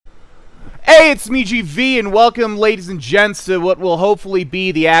Hey, it's me, GV, and welcome, ladies and gents, to what will hopefully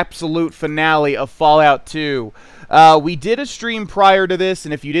be the absolute finale of Fallout 2. We did a stream prior to this,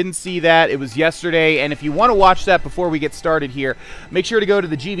 and if you didn't see that, it was yesterday, and if you want to watch that before we get started here, make sure to go to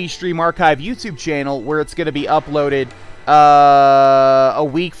the GV Stream Archive YouTube channel, where it's going to be uploaded a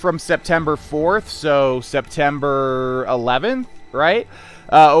week from September 4th, so September 11th, right?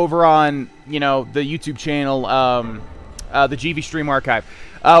 Over on, you know, the YouTube channel, the GV Stream Archive.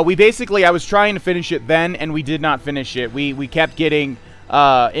 I was trying to finish it then, and we did not finish it. We kept getting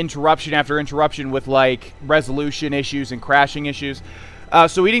interruption after interruption with, like, resolution issues and crashing issues.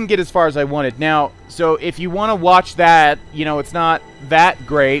 So we didn't get as far as I wanted. Now, so if you want to watch that, you know, it's not that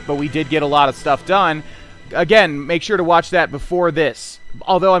great, but we did get a lot of stuff done. Again, make sure to watch that before this.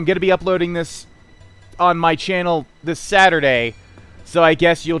 Although I'm going to be uploading this on my channel this Saturday, so I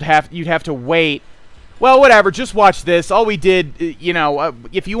guess you'd have to wait. Well, whatever, just watch this. All we did, you know,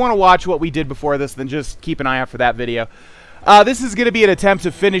 if you want to watch what we did before this, then just keep an eye out for that video. This is going to be an attempt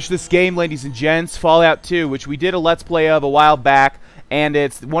to finish this game, ladies and gents, Fallout 2, which we did a Let's Play of a while back, and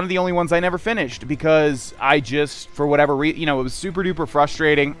it's one of the only ones I never finished, because I just, for whatever reason, you know, it was super duper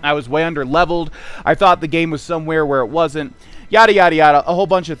frustrating. I was way under leveled. I thought the game was somewhere where it wasn't. Yada, yada, yada, a whole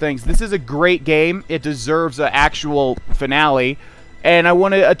bunch of things. This is a great game. It deserves an actual finale. And I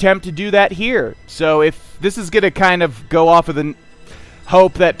want to attempt to do that here. So if this is going to kind of go off of the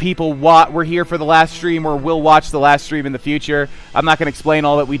hope that people were here for the last stream or will watch the last stream in the future, I'm not going to explain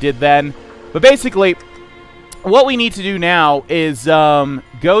all that we did then. But basically, what we need to do now is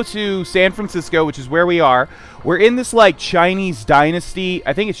go to San Francisco, which is where we are. We're in this, like, Chinese dynasty.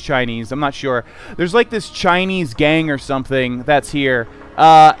 I think it's Chinese. I'm not sure. There's, like, this Chinese gang or something that's here.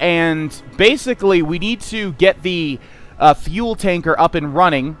 And basically, we need to get the fuel tanker up and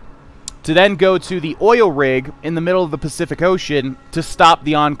running to then go to the oil rig in the middle of the Pacific Ocean to stop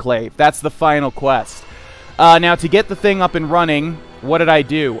the Enclave. That's the final quest. Now, to get the thing up and running, what did I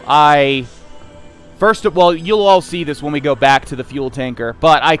do? Well, you'll all see this when we go back to the fuel tanker,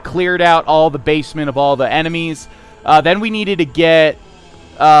 but I cleared out all the basement of all the enemies. Then we needed to get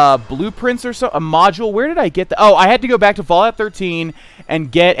blueprints or so, a module. Where did I get oh, I had to go back to Fallout 13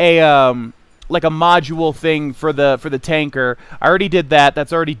 and get a like a module thing for the tanker. I already did that.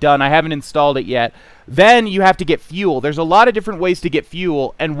 That's already done. I haven't installed it yet. Then you have to get fuel. There's a lot of different ways to get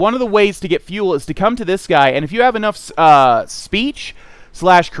fuel, and one of the ways to get fuel is to come to this guy, and if you have enough speech /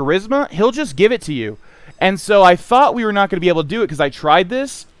 charisma, he'll just give it to you. And so I thought we were not going to be able to do it because I tried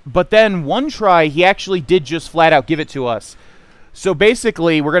this, but then one try, he actually did just flat out give it to us. So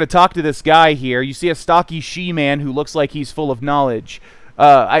basically, we're going to talk to this guy here. You see a stocky she-man who looks like he's full of knowledge.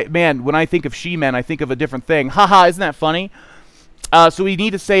 Man, when I think of she-men, I think of a different thing. Haha, isn't that funny? So we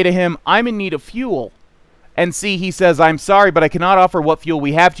need to say to him, I'm in need of fuel. And see, he says, I'm sorry, but I cannot offer what fuel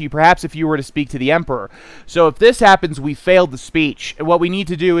we have to you, perhaps if you were to speak to the Emperor. So if this happens, we failed the speech. And what we need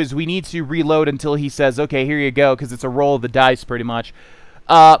to do is we need to reload until he says, okay, here you go, because it's a roll of the dice, pretty much.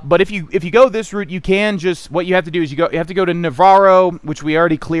 But if you go this route, you can just, what you have to do is you have to go to Navarro, which we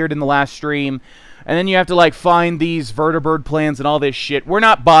already cleared in the last stream. And then you have to, like, find these vertibird plans and all this shit. We're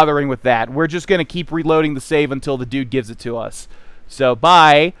not bothering with that. We're just going to keep reloading the save until the dude gives it to us. So,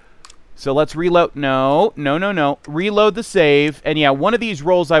 bye. So, let's reload. No. Reload the save. And, yeah, one of these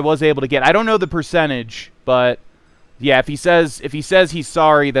rolls I was able to get. I don't know the percentage, but, yeah, if he says he's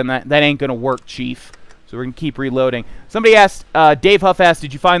sorry, then that ain't going to work, Chief. So, we're going to keep reloading. Somebody asked, Dave Huff asked,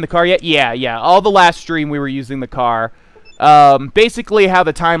 did you find the car yet? Yeah. All the last stream we were using the car. Basically how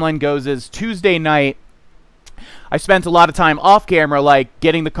the timeline goes is Tuesday night, I spent a lot of time off camera, like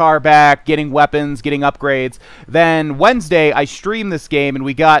getting the car back, getting weapons, getting upgrades. Then Wednesday, I streamed this game and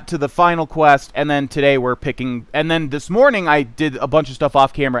we got to the final quest, and then today we're picking, and then this morning I did a bunch of stuff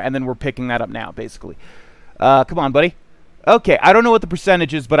off camera, and then we're picking that up now, basically. Come on, buddy. Okay, I don't know what the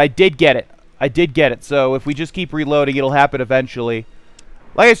percentage is, but I did get it. So if we just keep reloading, it'll happen eventually.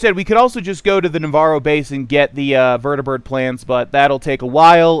 Like I said, we could also just go to the Navarro base and get the vertibird plans, but that'll take a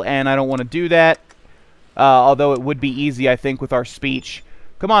while, and I don't want to do that. Although it would be easy, I think, with our speech.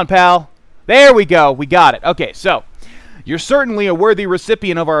 Come on, pal. There we go. We got it. Okay, so, you're certainly a worthy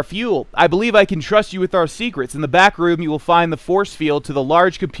recipient of our fuel. I believe I can trust you with our secrets. In the back room, you will find the force field to the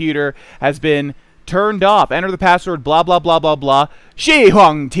large computer has been turned off. Enter the password blah, blah, blah, blah, blah. Shi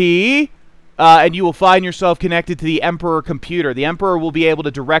Huang Ti. And you will find yourself connected to the Emperor computer. The Emperor will be able to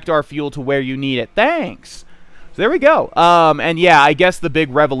direct our fuel to where you need it. Thanks. So there we go. And yeah, I guess the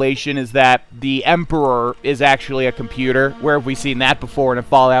big revelation is that the Emperor is actually a computer. Where have we seen that before in a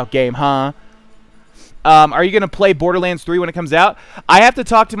Fallout game, huh? Are you going to play Borderlands 3 when it comes out? I have to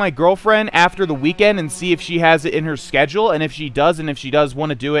talk to my girlfriend after the weekend and see if she has it in her schedule. And if she does want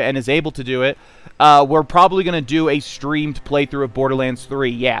to do it and is able to do it, we're probably going to do a streamed playthrough of Borderlands 3.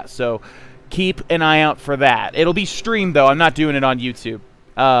 Yeah, so keep an eye out for that. It'll be streamed, though. I'm not doing it on YouTube.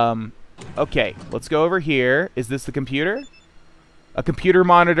 Okay, let's go over here. Is this the computer? A computer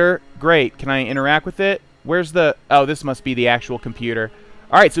monitor. Great. Can I interact with it? Where's the... Oh, this must be the actual computer.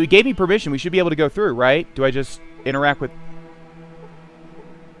 Alright, so he gave me permission. We should be able to go through, right? Do I just interact with...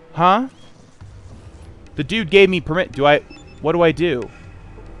 Huh? The dude gave me permit... Do I... What do I do?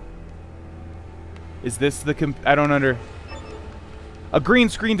 Is this the... I don't under... A green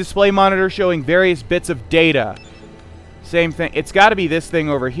screen display monitor showing various bits of data. Same thing. It's got to be this thing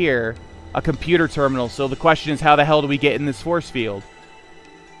over here. A computer terminal. So the question is, how the hell do we get in this force field?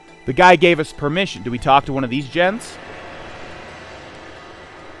 The guy gave us permission. Do we talk to one of these gents?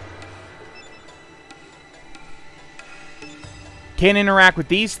 Can't interact with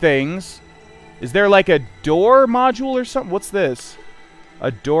these things. Is there like a door module or something? What's this?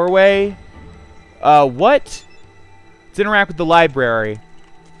 A doorway? What? Let's interact with the library.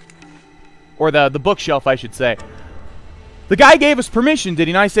 Or the bookshelf, I should say. The guy gave us permission, did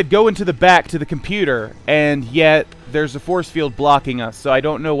he not? I said go into the back to the computer, and yet there's a force field blocking us, so I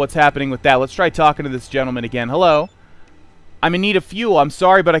don't know what's happening with that. Let's try talking to this gentleman again. Hello? I'm in need of fuel. I'm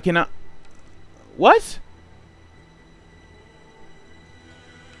sorry, but I cannot... What?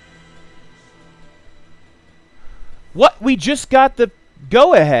 What? We just got the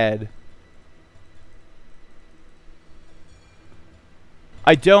go-ahead.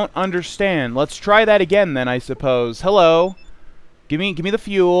 I don't understand. Let's try that again then, I suppose. Hello. Give me the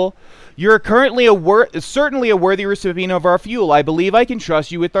fuel. You're currently certainly a worthy recipient of our fuel. I believe I can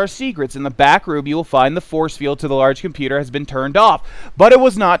trust you with our secrets. In the back room, you will find the force field to the large computer has been turned off. But it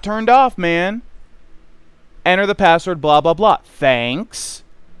was not turned off, man. Enter the password, blah, blah, blah. Thanks.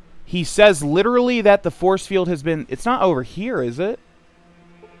 He says literally that the force field has been... It's not over here, is it?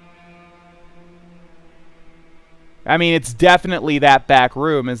 I mean, it's definitely that back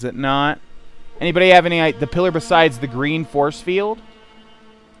room, is it not? Anybody have any... The pillar besides the green force field?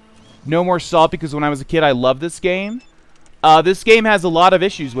 No more salt, because when I was a kid, I loved this game. This game has a lot of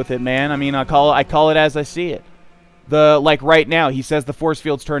issues with it, man. I mean, I call it as I see it. Like right now, he says the force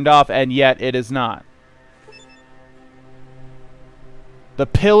field's turned off, and yet it is not. The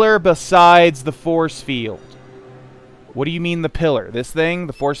pillar besides the force field. What do you mean the pillar? This thing?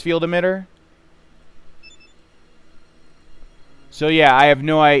 The force field emitter? So yeah, I have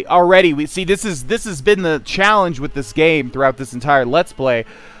no idea. Already, we see this has been the challenge with this game throughout this entire Let's Play.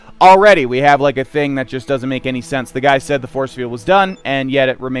 Already, we have like a thing that just doesn't make any sense. The guy said the force field was done, and yet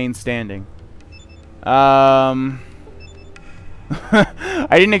it remains standing. I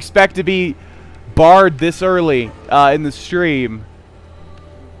didn't expect to be barred this early in the stream.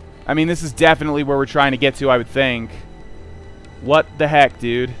 I mean, this is definitely where we're trying to get to, I would think. What the heck,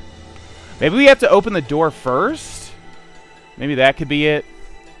 dude? Maybe we have to open the door first? Maybe that could be it.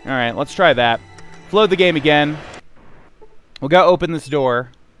 Alright, let's try that. Load the game again. We'll go open this door.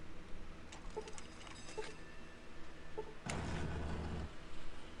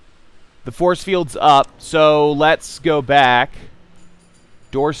 The force field's up, so let's go back.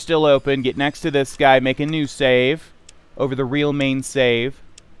 Door's still open. Get next to this guy. Make a new save. Over the real main save.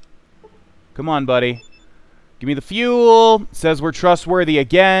 Come on, buddy. Give me the fuel. Says we're trustworthy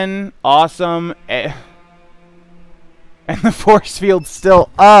again. Awesome. And the force field's still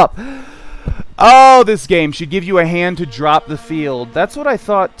up. Oh, this game should give you a hand to drop the field. That's what I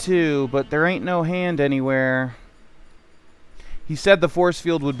thought too, but there ain't no hand anywhere. He said the force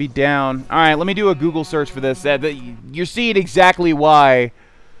field would be down. Alright, let me do a Google search for this. You're seeing exactly why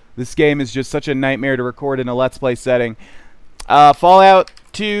this game is just such a nightmare to record in a Let's Play setting. Fallout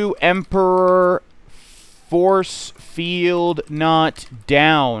 2 Emperor force field not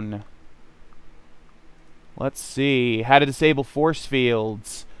down. Let's see. How to disable force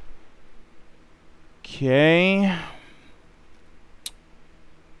fields. Okay.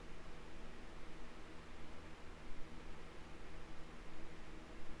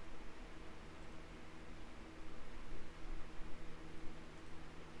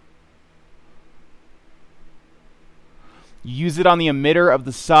 Use it on the emitter of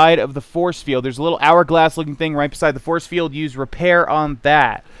the side of the force field. There's a little hourglass looking thing right beside the force field. Use repair on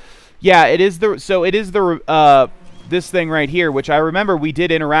that. Yeah, it is the... So it is the... this thing right here, which I remember we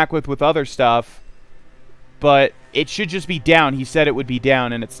did interact with other stuff. But it should just be down. He said it would be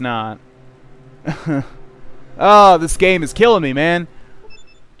down, and it's not. Oh, this game is killing me, man.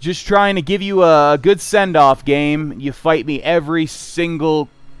 Just trying to give you a good send-off game. You fight me every single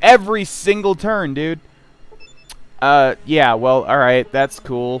turn, dude. Yeah, well, alright, that's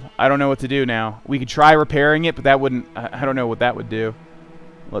cool. I don't know what to do now. We could try repairing it, but that wouldn't... I don't know what that would do.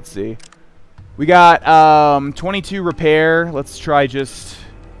 Let's see. We got, 22 repair. Let's try just...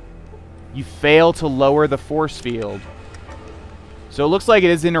 You fail to lower the force field. So it looks like it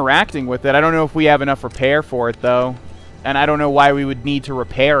is interacting with it. I don't know if we have enough repair for it, though. And I don't know why we would need to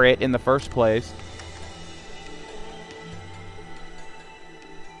repair it in the first place.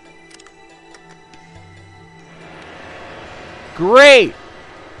 Great!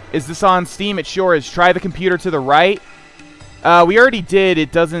 Is this on Steam? It sure is. Try the computer to the right. We already did.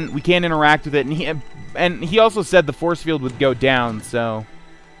 It doesn't... We can't interact with it. And he also said the force field would go down, so...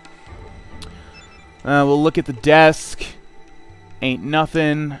 we'll look at the desk. Ain't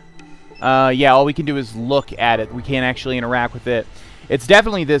nothing. Yeah, all we can do is look at it. We can't actually interact with it. It's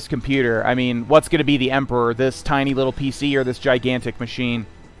definitely this computer. I mean, what's going to be the Emperor? This tiny little PC or this gigantic machine?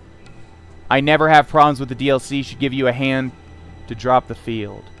 I never have problems with the DLC. Should give you a hand to drop the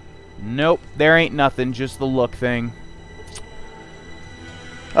field. Nope, there ain't nothing. Just the look thing.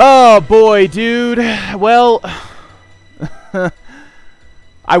 Oh, boy, dude. Well,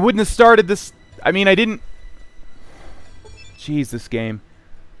 I wouldn't have started this... I mean, I didn't... Jeez, this game.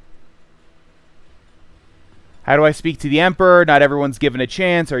 How do I speak to the Emperor? Not everyone's given a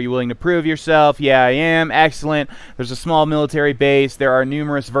chance. Are you willing to prove yourself? Yeah, I am. Excellent. There's a small military base. There are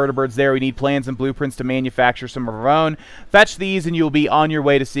numerous vertebrates there. We need plans and blueprints to manufacture some of our own. Fetch these and you will be on your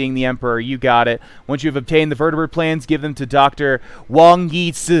way to seeing the Emperor. You got it. Once you have obtained the vertebrate plans, give them to Dr. Wang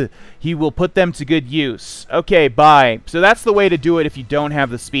Yi. He will put them to good use. Okay, bye. So that's the way to do it if you don't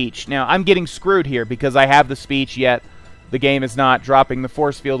have the speech. Now, I'm getting screwed here because I have the speech, yet the game is not dropping the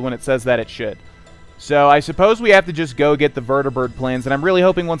force field when it says that it should. So I suppose we have to just go get the vertebrate plans, and I'm really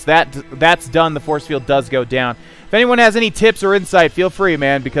hoping once that's done, the force field does go down. If anyone has any tips or insight, feel free,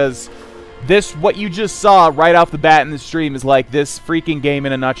 man, because what you just saw right off the bat in the stream is like this freaking game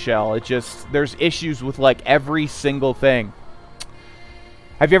in a nutshell. It just, there's issues with like every single thing.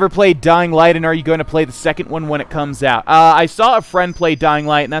 Have you ever played Dying Light, and are you going to play the second one when it comes out? I saw a friend play Dying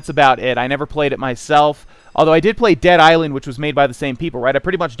Light, and that's about it. I never played it myself, although I did play Dead Island, which was made by the same people, right? I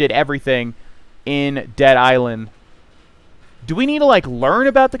pretty much did everything in Dead Island. Do we need to, like, learn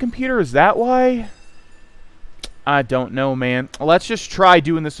about the computer? Is that why? I don't know, man. Let's just try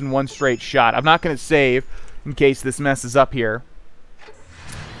doing this in one straight shot. I'm not going to save in case this messes up here.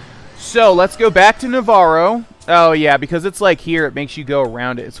 So, let's go back to Navarro. Oh, yeah, because it's, like, here, it makes you go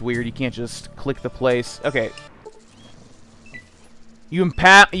around it. It's weird. You can't just click the place. Okay. You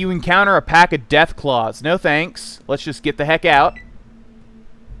encounter a pack of death claws. No thanks. Let's just get the heck out.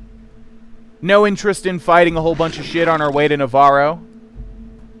 No interest in fighting a whole bunch of shit on our way to Navarro.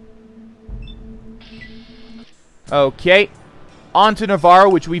 Okay. On to Navarro,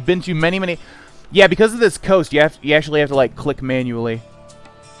 which we've been to many... Yeah, because of this coast, you actually have to, like, click manually.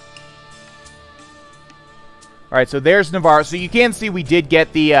 Alright, so there's Navarro. So you can see we did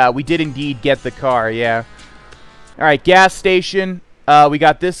get the, we did indeed get the car, yeah. Alright, gas station. We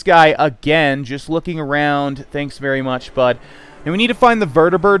got this guy again, just looking around. Thanks very much, bud. And we need to find the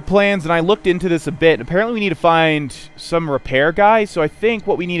vertebrate plans, and I looked into this a bit. Apparently we need to find some repair guy, so I think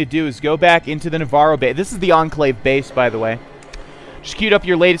what we need to do is go back into the Navarro base. This is the Enclave base, by the way. Just queued up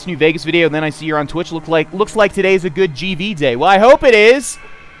your latest New Vegas video, and then I see you're on Twitch. Looks like today's a good GV day. Well, I hope it is.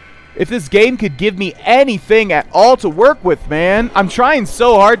 If this game could give me anything at all to work with, man. I'm trying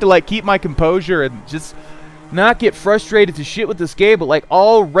so hard to, like, keep my composure and just not get frustrated to shit with this game, but like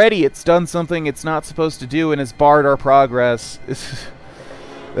already it's done something it's not supposed to do and has barred our progress.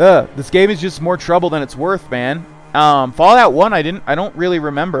 This game is just more trouble than it's worth, man. Fallout 1 I don't really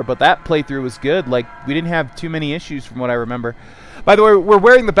remember, but that playthrough was good. Like, we didn't have too many issues from what I remember. By the way, we're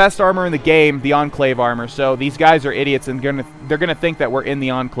wearing the best armor in the game, the Enclave armor, so these guys are idiots and they're gonna think that we're in the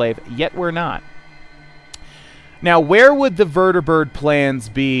Enclave, yet we're not. Now, where would the vertebrate plans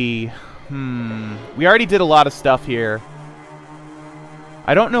be? We already did a lot of stuff here.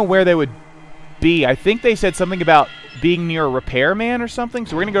 I don't know where they would be. I think they said something about being near a repairman or something.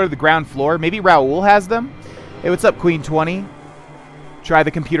 So we're going to go to the ground floor. Maybe Raul has them. Hey, what's up, Queen 20? Try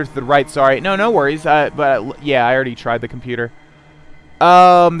the computer to the right. Sorry. No worries. But yeah, I already tried the computer.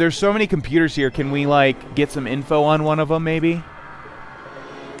 There's so many computers here. Can we, like, get some info on one of them, maybe?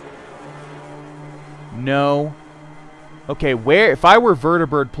 No. Okay, where, if I were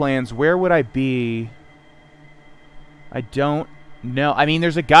vertebrate plans, where would I be? I don't know. I mean,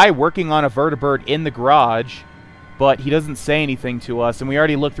 there's a guy working on a vertebrate in the garage, but he doesn't say anything to us, and we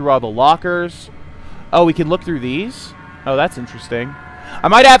already looked through all the lockers. Oh, we can look through these? Oh, that's interesting. I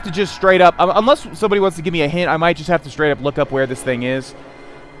might have to just straight up, unless somebody wants to give me a hint, I might just have to straight up look up where this thing is.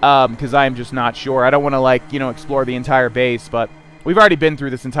 because I'm just not sure. I don't want to, like, you know, explore the entire base, but we've already been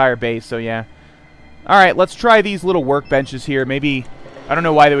through this entire base, so yeah. All right, let's try these little workbenches here. Maybe, I don't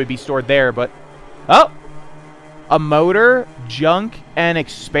know why they would be stored there, but... Oh! A motor, junk, and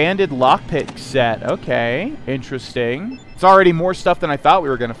expanded lockpick set. Okay, interesting. It's already more stuff than I thought we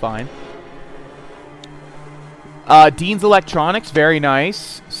were going to find. Dean's Electronics, very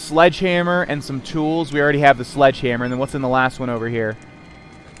nice. Sledgehammer and some tools. We already have the sledgehammer. And then what's in the last one over here?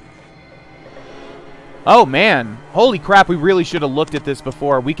 Oh, man. Holy crap, we really should have looked at this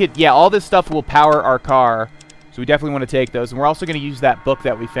before. We could, yeah, all this stuff will power our car. So we definitely want to take those. And we're also going to use that book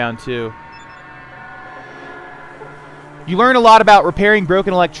that we found, too. You learn a lot about repairing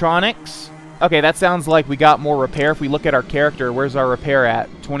broken electronics. Okay, that sounds like we got more repair. If we look at our character, where's our repair at?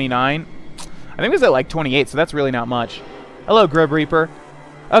 29? I think it was at like 28, so that's really not much. Hello, Grub Reaper.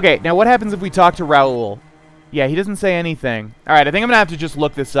 Okay, now what happens if we talk to Raoul? Yeah, he doesn't say anything. All right, I think I'm going to have to just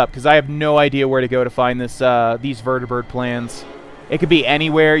look this up because I have no idea where to go to find this these vertibird plans. It could be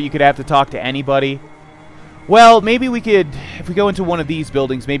anywhere. You could have to talk to anybody. Well, maybe we could, if we go into one of these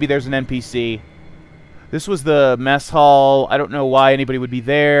buildings, maybe there's an NPC. This was the mess hall. I don't know why anybody would be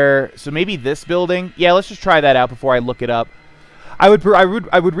there. So maybe this building? Yeah, let's just try that out before I look it up. I would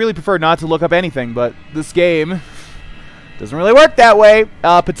really prefer not to look up anything, but this game doesn't really work that way.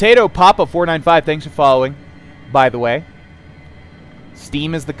 Potato Papa 495, thanks for following, by the way.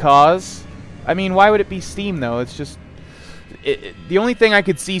 Steam is the cause. I mean, why would it be Steam, though? It's just... the only thing I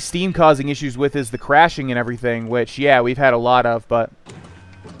could see Steam causing issues with is the crashing and everything, which, yeah, we've had a lot of, but...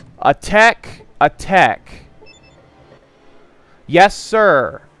 Attack. Yes,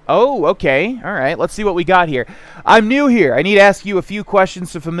 sir. Oh, okay. All right. Let's see what we got here. I'm new here. I need to ask you a few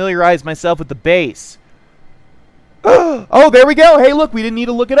questions to familiarize myself with the base. Oh, there we go. Hey, look. We didn't need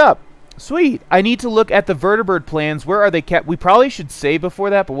to look it up. Sweet. I need to look at the vertibird plans. Where are they kept? We probably should save before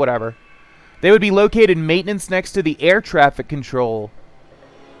that, but whatever. They would be located in maintenance next to the air traffic control.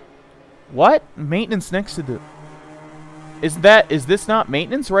 What? Maintenance next to the... Is this not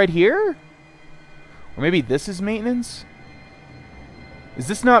maintenance right here? Or maybe this is maintenance? Is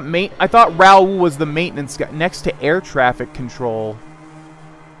this not I thought Raoul was the maintenance guy next to air traffic control.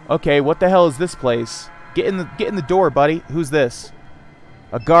 Okay, what the hell is this place? Get in the door, buddy. Who's this?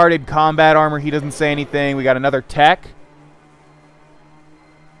 A guarded combat armor. He doesn't say anything. We got another tech.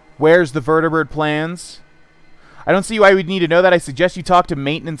 Where's the vertibird plans? I don't see why we'd need to know that. I suggest you talk to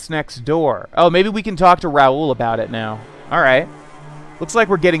maintenance next door. Oh, maybe we can talk to Raoul about it now. Alright. Looks like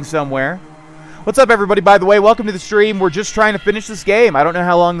we're getting somewhere. What's up, everybody? By the way, welcome to the stream. We're just trying to finish this game. I don't know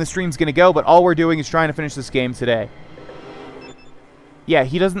how long the stream's going to go, but all we're doing is trying to finish this game today. Yeah,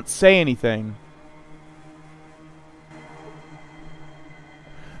 he doesn't say anything.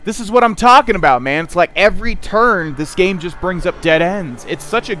 This is what I'm talking about, man. It's like every turn, this game just brings up dead ends. It's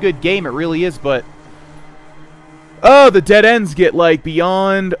such a good game, it really is, but... Oh, the dead ends get, like,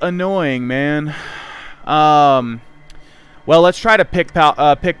 beyond annoying, man. Well, let's try to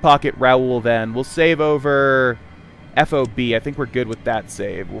pickpocket Raoul then. We'll save over FOB. I think we're good with that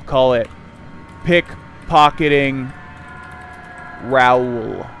save. We'll call it pickpocketing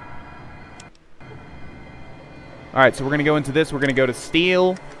Raoul. Alright, so we're going to go into this. We're going to go to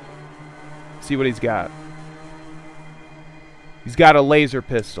steal. See what he's got. He's got a laser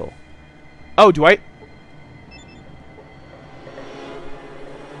pistol. Oh, do I...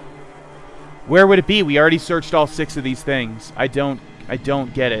 Where would it be? We already searched all 6 of these things. I don't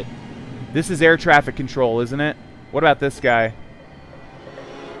get it. This is air traffic control, isn't it? What about this guy?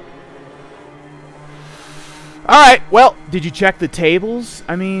 Alright, well, did you check the tables?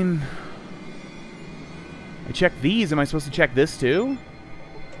 I mean... I checked these. Am I supposed to check this too?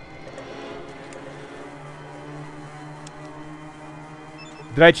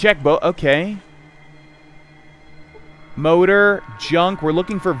 Did I check both? Okay. Motor, junk. We're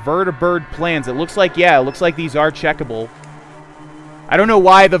looking for vertibird plans. It looks like, yeah, it looks like these are checkable. I don't know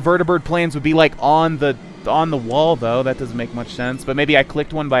why the vertibird plans would be like on the wall though. That doesn't make much sense. But maybe I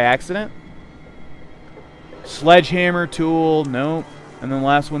clicked one by accident. Sledgehammer tool, nope. And then the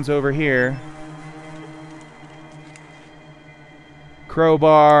last one's over here.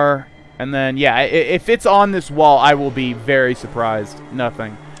 Crowbar, and then yeah, if it's on this wall, I will be very surprised.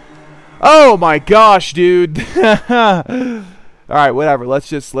 Nothing. Oh my gosh, dude. All right, whatever. Let's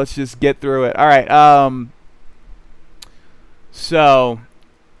just get through it. All right. So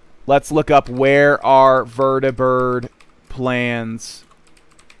let's look up where are vertibird plans.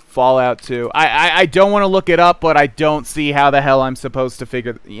 Fallout 2. I don't want to look it up, but I don't see how the hell I'm supposed to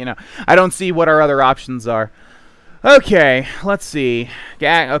figure. You know, I don't see what our other options are. Okay, let's see.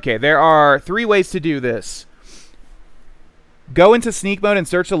 Okay, there are 3 ways to do this. Go into sneak mode and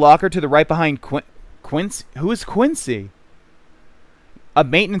search the locker to the right behind Quincy. Who is Quincy? A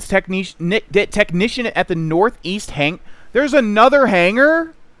maintenance technician at the northeast hang. There's another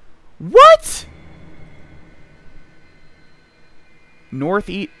hangar? What?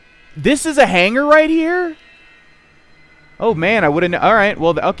 Northeast. This is a hangar right here? Oh, man, I wouldn't. All right,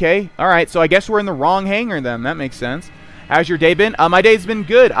 well, okay. All right, so I guess we're in the wrong hangar then. That makes sense. How's your day been? My day's been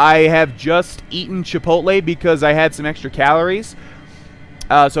good. I have just eaten Chipotle because I had some extra calories.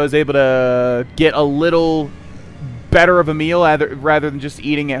 So I was able to get a little better of a meal rather than just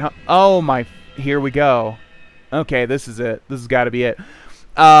eating it. Oh, my. Here we go. Okay, this is it. This has got to be it.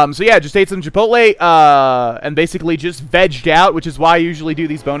 So, yeah, just ate some Chipotle and basically just vegged out, which is why I usually do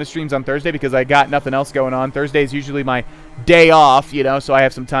these bonus streams on Thursday because I got nothing else going on. Thursday is usually my day off, you know, so I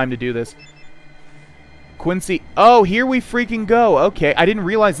have some time to do this. Quincy. Oh, here we freaking go. Okay, I didn't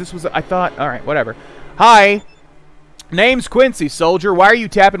realize this was... I thought... All right, whatever. Hi. Name's Quincy, soldier. Why are you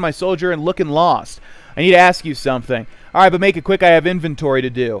tapping my soldier and looking lost? I need to ask you something. All right, but make it quick. I have inventory to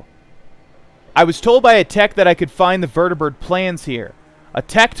do. I was told by a tech that I could find the vertebrate plans here. A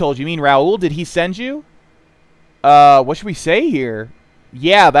tech told you. You mean Raul? Did he send you? What should we say here?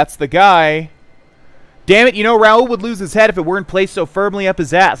 Yeah, that's the guy. Damn it, you know Raul would lose his head if it weren't placed so firmly up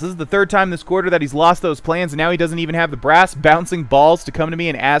his ass. This is the third time this quarter that he's lost those plans, and now he doesn't even have the brass bouncing balls to come to me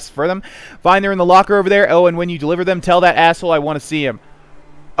and ask for them. Fine, they're in the locker over there. Oh, and when you deliver them, tell that asshole I want to see him.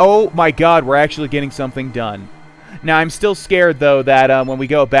 Oh, my God, we're actually getting something done. Now, I'm still scared, though, that when we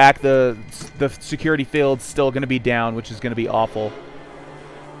go back, the security field's still going to be down, which is going to be awful.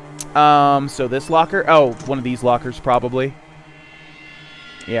 So this locker? Oh, one of these lockers, probably.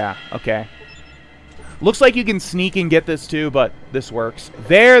 Yeah, okay. Looks like you can sneak and get this too, but this works.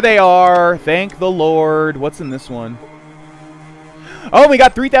 There they are. Thank the Lord. What's in this one? Oh, we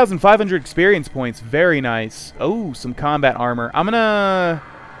got 3,500 experience points. Very nice. Oh, some combat armor. I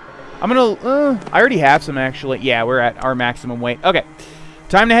already have some, actually. Yeah, we're at our maximum weight. Okay.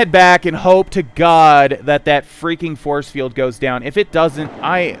 Time to head back and hope to God that that freaking force field goes down. If it doesn't,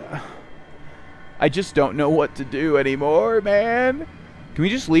 I just don't know what to do anymore, man. Can we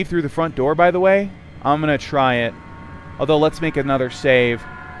just leave through the front door, by the way? I'm going to try it. Although, let's make another save.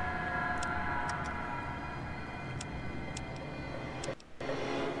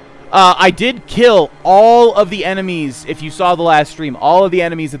 I did kill all of the enemies, if you saw the last stream. All of the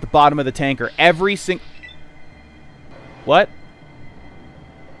enemies at the bottom of the tanker. Every single... What?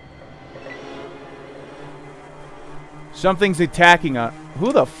 Something's attacking us.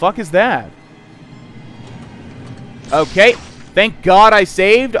 Who the fuck is that? Okay. Thank God I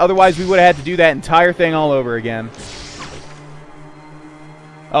saved. Otherwise, we would have had to do that entire thing all over again.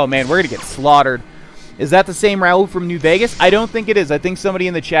 Oh, man. We're going to get slaughtered. Is that the same Raul from New Vegas? I don't think it is. I think somebody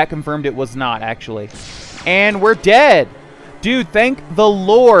in the chat confirmed it was not, actually. And we're dead. Dude, thank the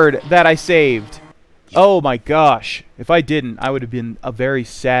Lord that I saved. Oh, my gosh. If I didn't, I would have been a very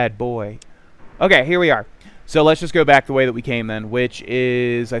sad boy. Okay, here we are. So let's just go back the way that we came then, which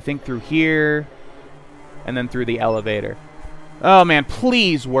is, I think, through here and then through the elevator. Oh, man,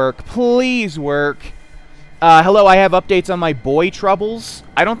 please work. Please work. Hello, I have updates on my boy troubles.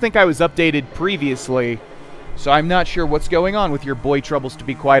 I don't think I was updated previously, so I'm not sure what's going on with your boy troubles, to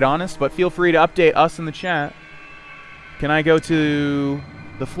be quite honest, but feel free to update us in the chat. Can I go to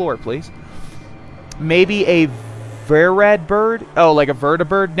the floor, please? Maybe a verad bird? Oh, like a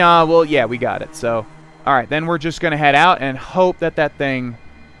vertibird? Nah, well, yeah, we got it, so... All right, then we're just going to head out and hope that that thing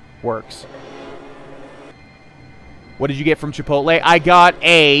works. What did you get from Chipotle? I got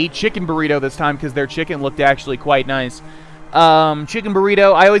a chicken burrito this time because their chicken looked actually quite nice. Chicken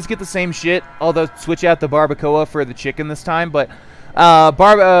burrito, I always get the same shit, although switch out the barbacoa for the chicken this time. But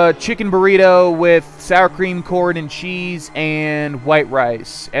chicken burrito with sour cream, corn, and cheese, and white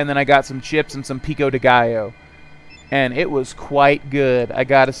rice. And then I got some chips and some pico de gallo. And it was quite good, I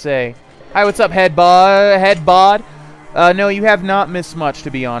gotta say. Hi, what's up, head bod? No, you have not missed much,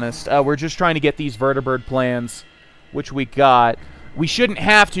 to be honest. We're just trying to get these vertebrate plans, which we got. We shouldn't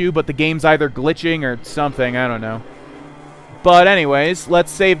have to, but the game's either glitching or something. I don't know. But anyways,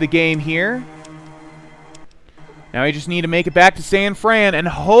 let's save the game here. Now we just need to make it back to San Fran, and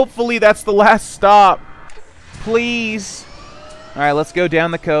hopefully that's the last stop. Please. All right, let's go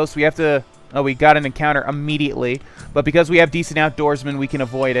down the coast. We have to... Oh, we got an encounter immediately. But because we have decent outdoorsmen, we can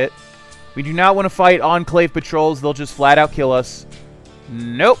avoid it. We do not want to fight Enclave patrols. They'll just flat out kill us.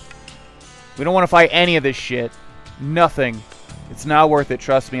 Nope. We don't want to fight any of this shit. Nothing. It's not worth it,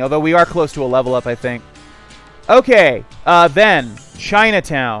 trust me. Although we are close to a level up, I think. Okay. Then,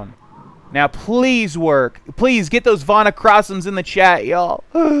 Chinatown. Now, please work. Please, get those VanaVitriolics in the chat, y'all.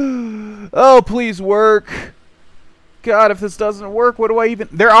 Oh, please work. God, if this doesn't work, what do I even...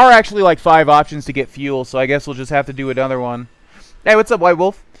 There are actually like 5 options to get fuel, so I guess we'll just have to do another one. Hey, what's up, White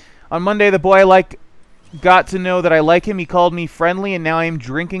Wolf? On Monday, the boy I like got to know that I like him. He called me friendly, and now I am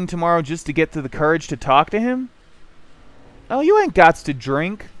drinking tomorrow just to get to the courage to talk to him? Oh, you ain't gots to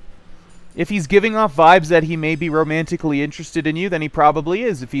drink. If he's giving off vibes that he may be romantically interested in you, then he probably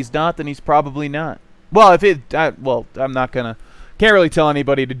is. If he's not, then he's probably not. Well, if it... well, I'm not gonna... Can't really tell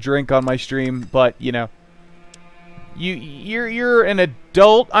anybody to drink on my stream, but, you know... You're an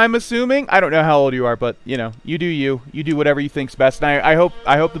adult, I'm assuming. I don't know how old you are, but you know, you do you. You do whatever you think's best, and I hope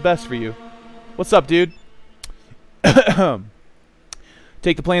the best for you. What's up, dude?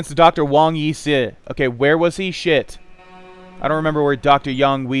 Take the plans to Dr. Wang Yi-si. Okay, where was he? Shit. I don't remember where Dr.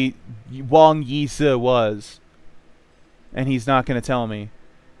 Wang Yi-si was. And he's not gonna tell me.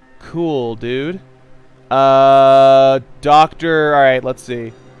 Cool, dude. Doctor, alright, let's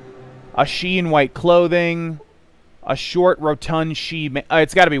see. A she in white clothing. A short, rotund she...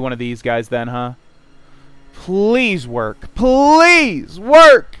 it's got to be one of these guys then, huh? Please work. Please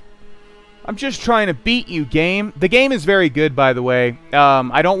work! I'm just trying to beat you, game. The game is very good, by the way.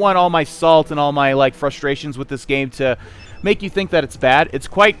 I don't want all my salt and all my, like, frustrations with this game to make you think that it's bad. It's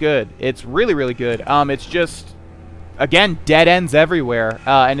quite good. It's really, really good. It's just, again, dead ends everywhere.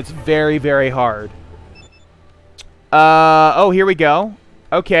 And it's very, very hard. Oh, here we go.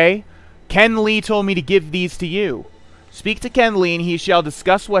 Okay. Ken Lee told me to give these to you. Speak to Ken Lee, and he shall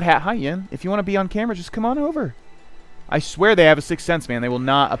discuss what Hi, Yin. If you want to be on camera, just come on over. I swear they have a sixth sense, man. They will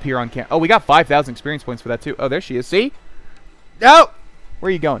not appear on camera. Oh, we got 5,000 experience points for that, too. Oh, there she is. See? Oh! Where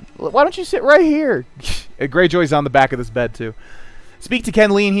are you going? Why don't you sit right here? Greyjoy's on the back of this bed, too. Speak to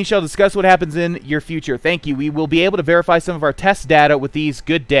Ken Lee, and he shall discuss what happens in your future. Thank you. We will be able to verify some of our test data with these.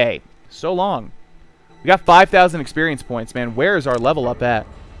 Good day. So long. We got 5,000 experience points, man. Where is our level up at?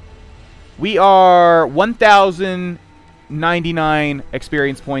 We are 1,099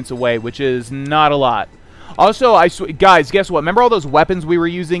 experience points away, which is not a lot. Also, guys, guess what? Remember all those weapons we were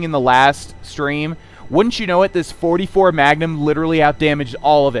using in the last stream? Wouldn't you know it, this 44 Magnum literally outdamaged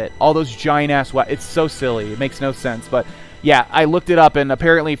all of it. All those giant-ass weapons. It's so silly. It makes no sense. But, yeah, I looked it up, and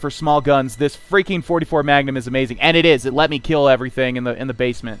apparently for small guns, this freaking 44 Magnum is amazing. And it is. It let me kill everything in the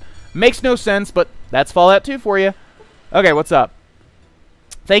basement. Makes no sense, but that's Fallout 2 for you. Okay, what's up?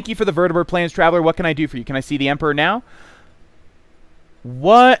 Thank you for the vertebrate plans, Traveler. What can I do for you? Can I see the Emperor now?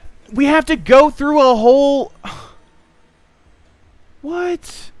 What? We have to go through a whole...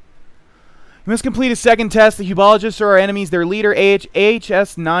 What? You must complete a second test. The Hubologists are our enemies. Their leader,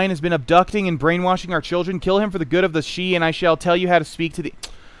 AHS-9, has been abducting and brainwashing our children. Kill him for the good of the she, and I shall tell you how to speak to the...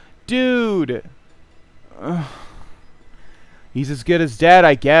 Dude. He's as good as dead,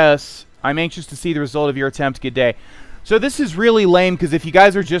 I guess. I'm anxious to see the result of your attempt. Good day. So this is really lame, because if you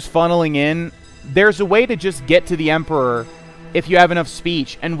guys are just funneling in, there's a way to just get to the Emperor if you have enough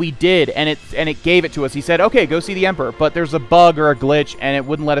speech, and we did, and it gave it to us. He said, okay, go see the Emperor, but there's a bug or a glitch, and it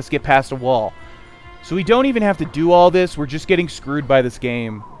wouldn't let us get past a wall. So we don't even have to do all this. We're just getting screwed by this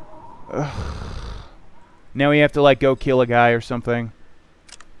game. Ugh. Now we have to, like, go kill a guy or something.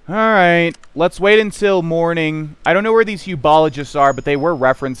 Alright, let's wait until morning. I don't know where these Hubologists are, but they were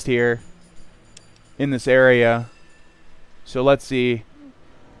referenced here in this area. So let's see.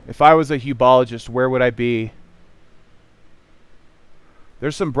 If I was a Hubologist, where would I be?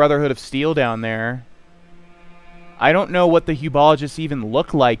 There's some Brotherhood of Steel down there. I don't know what the Hubologists even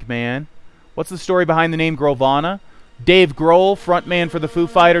look like, man. What's the story behind the name Grohlvana? Dave Grohl, frontman for the Foo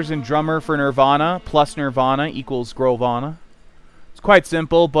Fighters and drummer for Nirvana, plus Nirvana equals Grohlvana. It's quite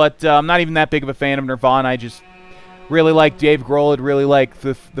simple, but I'm not even that big of a fan of Nirvana. I just really like Dave Grohl. I'd really like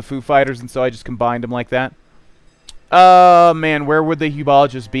the Foo Fighters, and so I just combined them like that. Man, where would the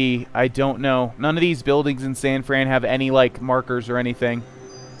Hubologists be? I don't know. None of these buildings in San Fran have any, like, markers or anything.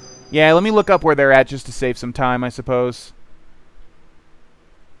 Yeah, let me look up where they're at just to save some time, I suppose.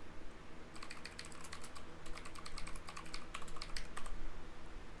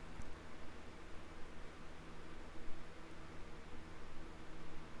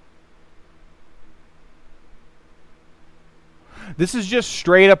 This is just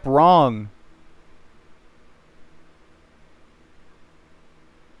straight up wrong.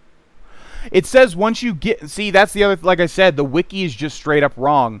 It says once you get... See, that's the other... Like I said, the wiki is just straight up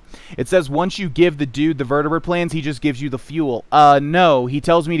wrong. It says once you give the dude the vertebrate plans, he just gives you the fuel. No. He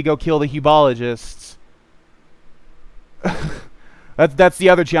tells me to go kill the Hubologists. That's the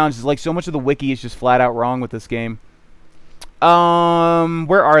other challenge. Is like, so much of the wiki is just flat out wrong with this game.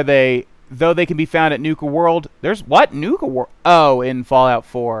 Where are they? Though they can be found at Nuka World. There's... What? Nuka World? Oh, in Fallout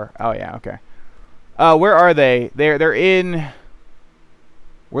 4. Oh, yeah, okay. Where are they? They're in...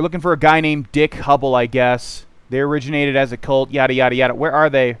 We're looking for a guy named Dick Hubble, I guess. They originated as a cult, yada, yada, yada. Where are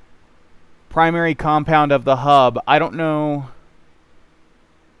they? Primary compound of the hub. I don't know.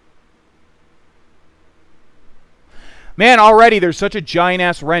 Man, already there's such a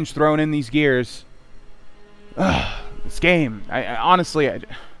giant-ass wrench thrown in these gears. Ugh, this game. Honestly,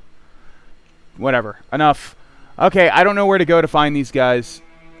 whatever. Enough. Okay, I don't know where to go to find these guys.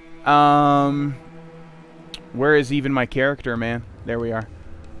 Where is even my character, man? There we are.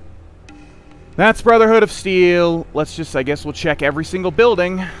 That's Brotherhood of Steel. Let's just, I guess we'll check every single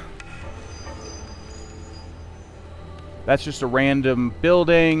building. That's just a random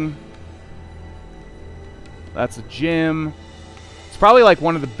building. That's a gym. It's probably like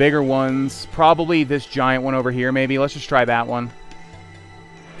one of the bigger ones. Probably this giant one over here, maybe. Let's just try that one.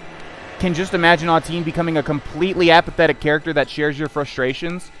 Can just imagine Autine becoming a completely apathetic character that shares your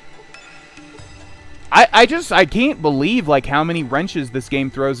frustrations. I can't believe like how many wrenches this game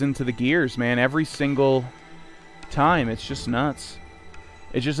throws into the gears, man. Every single time. It's just nuts.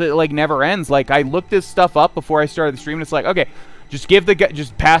 It like never ends. Like I looked this stuff up before I started the stream and it's like, okay,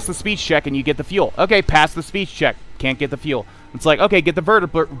 just pass the speech check and you get the fuel. Okay, pass the speech check. Can't get the fuel. It's like, okay, get the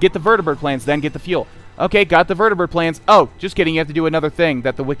vertebrate plans, then get the fuel. Okay, got the vertebrate plans. Oh, just kidding, you have to do another thing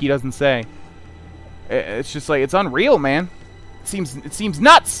that the wiki doesn't say. It's just like, it's unreal, man. It seems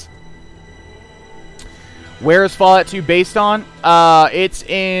nuts. Where is Fallout 2 based on? It's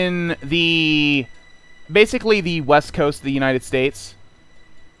in basically the west coast of the United States.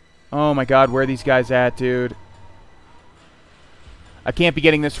 Oh my god, where are these guys at, dude? I can't be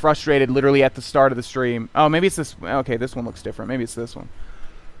getting this frustrated literally at the start of the stream. Oh, maybe it's this. Okay, this one looks different. Maybe it's this one.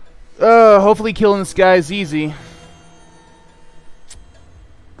 Hopefully killing this guy is easy.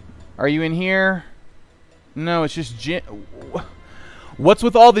 Are you in here? No, it's just gym. What's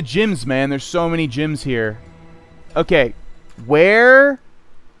with all the gyms, man? There's so many gyms here. Okay, where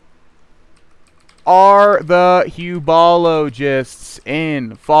are the hubologists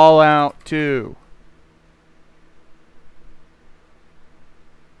in Fallout 2?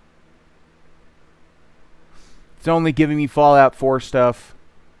 It's only giving me Fallout 4 stuff.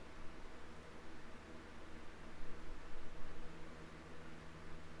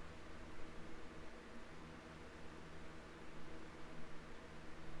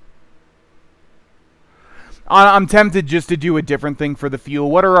 I'm tempted just to do a different thing for the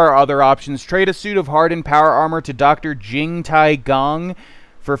fuel. What are our other options? Trade a suit of hardened power armor to Dr. Jing Tai Gong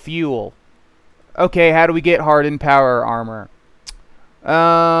for fuel. Okay, how do we get hardened power armor?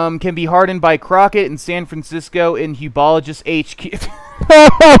 Can be hardened by Crockett in San Francisco in Hubologist HQ.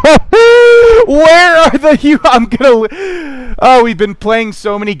 Where are the Oh, we've been playing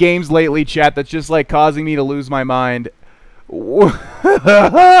so many games lately, chat, that's just like causing me to lose my mind. Where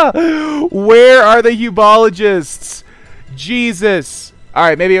are the hubologists? Jesus.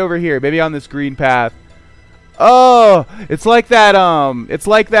 Alright, maybe over here. Maybe on this green path. Oh, it's like that,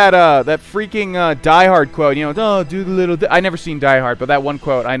 that freaking, Die Hard quote, you know, oh, do the little, I never seen Die Hard, but that one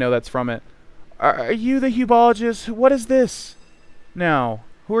quote, I know that's from it. Are you the hubologist? What is this? Now,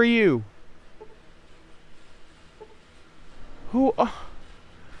 who are you? Who, oh,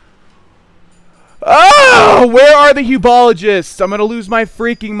 where are the hubologists? I'm gonna lose my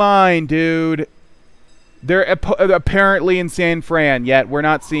freaking mind, dude. They're apparently in San Fran, yet we're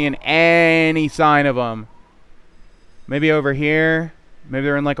not seeing any sign of them. Maybe over here. Maybe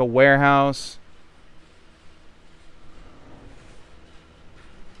they're in like a warehouse.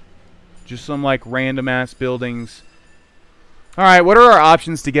 Just some like random ass buildings. Alright, what are our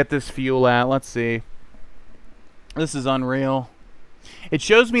options to get this fuel at? Let's see. This is unreal. It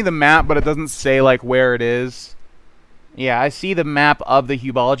shows me the map, but it doesn't say like where it is. Yeah, I see the map of the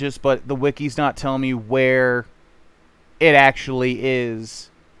hubologist, but the wiki's not telling me where it actually is.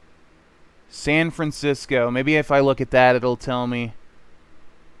 San Francisco. Maybe if I look at that, it'll tell me.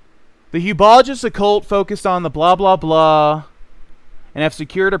 The hubologist occult focused on the blah blah blah and have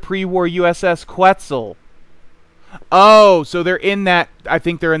secured a pre-war USS Quetzal. Oh, so they're in that. I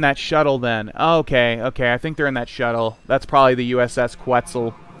think they're in that shuttle then. Okay, okay. I think they're in that shuttle. That's probably the USS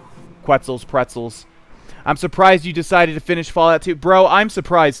Quetzal. Quetzal's pretzels. I'm surprised you decided to finish Fallout 2. Bro, I'm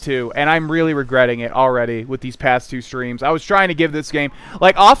surprised too, and I'm really regretting it already with these past 2 streams. I was trying to give this game,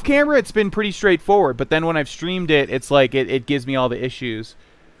 like off camera, it's been pretty straightforward, but then when I've streamed it, it's like it gives me all the issues.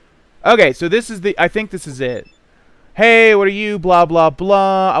 Okay, so this is I think this is it. Hey, what are you? Blah blah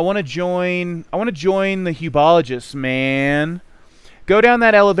blah. I want to join the hubologists, man. Go down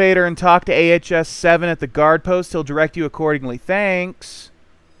that elevator and talk to AHS 7 at the guard post. He'll direct you accordingly. Thanks.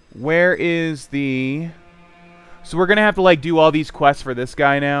 Where is the... So we're going to have to, like, do all these quests for this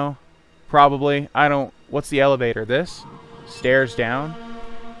guy now. Probably. I don't... What's the elevator? This? Stairs down?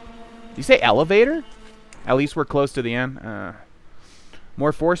 Did you say elevator? At least we're close to the end.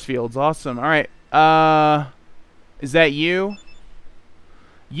 More force fields. Awesome. All right. Is that you?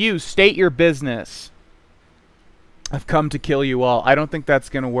 You, state your business. I've come to kill you all. I don't think that's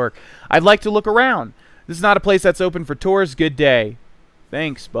going to work. I'd like to look around. This is not a place that's open for tours. Good day.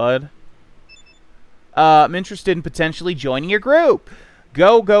 Thanks, bud. I'm interested in potentially joining your group.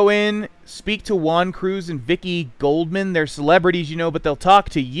 Go in, speak to Juan Cruz and Vicky Goldman. They're celebrities, you know, but they'll talk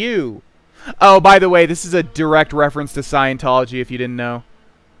to you. Oh, by the way, this is a direct reference to Scientology, if you didn't know.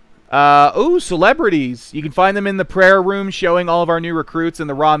 Ooh, celebrities. You can find them in the prayer room showing all of our new recruits and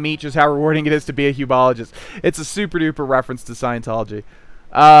the raw meat, just how rewarding it is to be a hubologist. It's a super-duper reference to Scientology.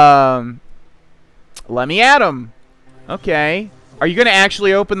 Let me at him. Okay. Are you going to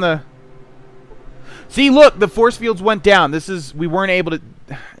actually open the... See, look, the force fields went down. This is... We weren't able to...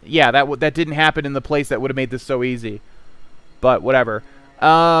 Yeah, that didn't happen in the place that would have made this so easy. But, whatever.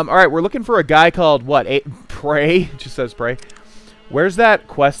 Alright, we're looking for a guy called, what? Pray? It just says Pray. Where's that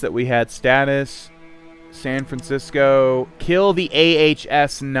quest that we had? Status, San Francisco, kill the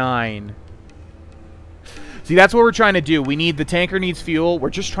AHS-9. See, that's what we're trying to do. We need, the tanker needs fuel. We're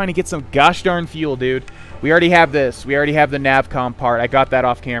just trying to get some gosh darn fuel, dude. We already have this. We already have the navcom part. I got that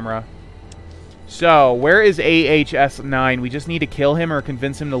off camera. So, where is AHS-9? We just need to kill him or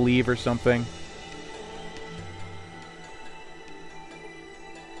convince him to leave or something.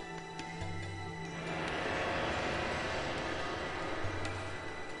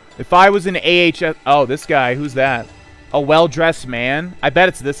 If I was an AHS... Oh, this guy. Who's that? A well-dressed man? I bet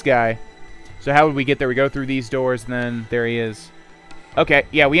it's this guy. So how would we get there? We go through these doors, and then there he is. Okay,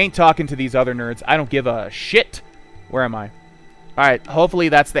 yeah, we ain't talking to these other nerds. I don't give a shit. Where am I? Alright, hopefully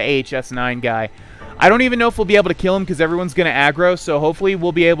that's the AHS-9 guy. I don't even know if we'll be able to kill him because everyone's going to aggro, so hopefully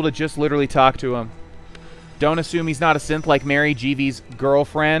we'll be able to just literally talk to him. Don't assume he's not a synth like Mary GV's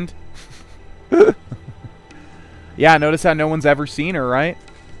girlfriend. Yeah, notice how no one's ever seen her, right?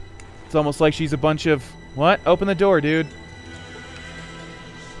 It's almost like she's a bunch of... What? Open the door, dude.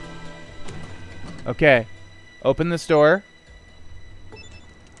 Okay. Open this door.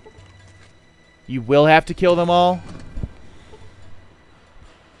 You will have to kill them all.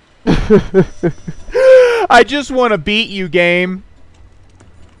 I just want to beat you, game.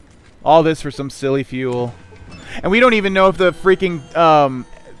 All this for some silly fuel. And we don't even know if the freaking...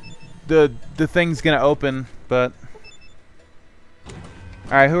 the thing's gonna open, but...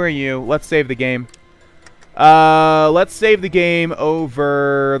 Alright, who are you? Let's save the game. Let's save the game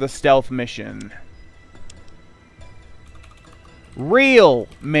over the stealth mission. Real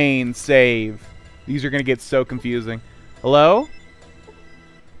main save. These are going to get so confusing. Hello?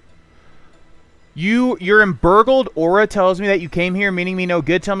 Your emburgled aura tells me that you came here meaning me no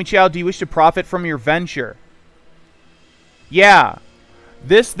good. Tell me, child, do you wish to profit from your venture? Yeah.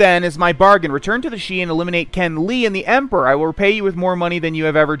 This, then, is my bargain. Return to the Shi and eliminate Ken Lee and the Emperor. I will repay you with more money than you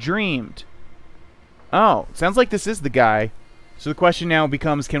have ever dreamed. Oh, sounds like this is the guy. So the question now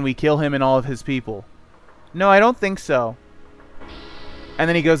becomes, can we kill him and all of his people? No, I don't think so. And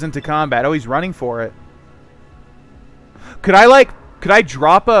then he goes into combat. Oh, he's running for it. Could I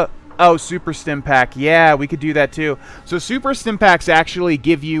drop a... Oh, Super Stim Pack. Yeah, we could do that too. So Super Stim Packs actually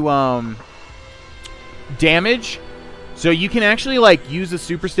give you, damage. So you can actually, like, use a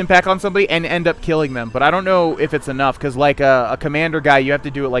Super Stim Pack on somebody and end up killing them. But I don't know if it's enough, because, like, a Commander guy, you have to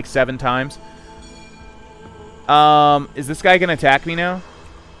do it, like, 7 times. Is this guy going to attack me now?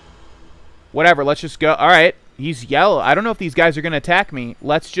 Whatever, let's just go. Alright, he's yellow. I don't know if these guys are going to attack me.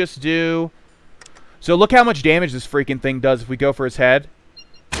 Let's just do... So look how much damage this freaking thing does if we go for his head.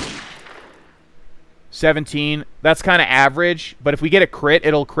 17. That's kind of average. But if we get a crit,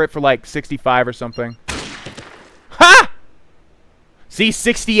 it'll crit for, like, 65 or something. Ha! See,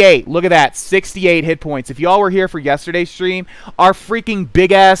 68. Look at that. 68 hit points. If y'all were here for yesterday's stream, our freaking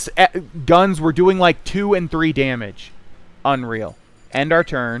big-ass guns were doing like 2 and 3 damage. Unreal. End our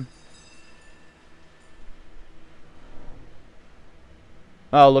turn.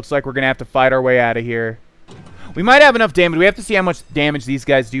 Oh, looks like we're going to have to fight our way out of here. We might have enough damage. We have to see how much damage these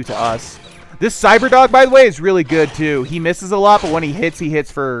guys do to us. This Cyberdog, by the way, is really good, too. He misses a lot, but when he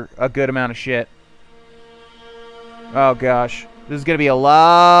hits for a good amount of shit. Oh, gosh. This is going to be a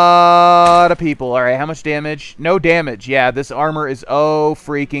lot of people. All right, how much damage? No damage. Yeah, this armor is oh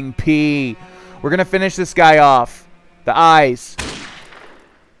freaking P. We're going to finish this guy off. The eyes.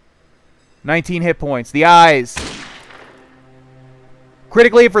 19 hit points. The eyes.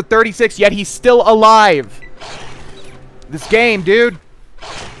 Critically for 36, yet he's still alive. This game, dude.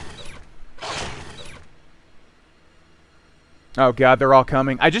 Oh, God, they're all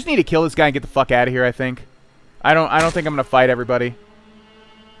coming. I just need to kill this guy and get the fuck out of here, I think. I don't think I'm gonna fight everybody.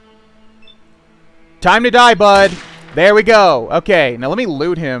 Time to die, bud. There we go. Okay, now let me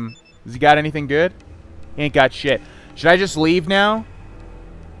loot him. Has he got anything good? He ain't got shit. Should I just leave now?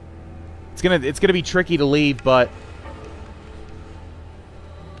 It's gonna be tricky to leave, but...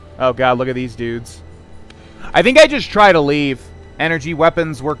 Oh god, look at these dudes. I think I just try to leave. Energy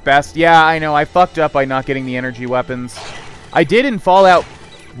weapons work best. Yeah, I know. I fucked up by not getting the energy weapons. I did in Fallout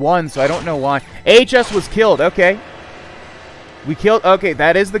 1, so I don't know why. AHS was killed. Okay. We killed... Okay,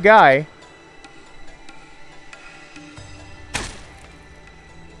 that is the guy.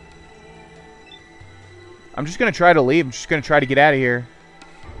 I'm just going to try to leave. I'm just going to try to get out of here.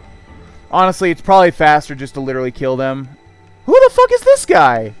 Honestly, it's probably faster just to literally kill them. Who the fuck is this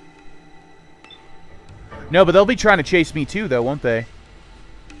guy? No, but they'll be trying to chase me too, though, won't they?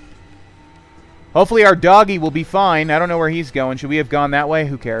 Hopefully our doggy will be fine. I don't know where he's going. Should we have gone that way?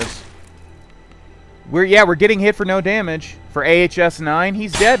 Who cares? We're getting hit for no damage. For AHS 9,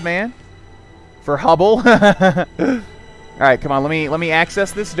 he's dead, man. For Hubble. Alright, come on. Let me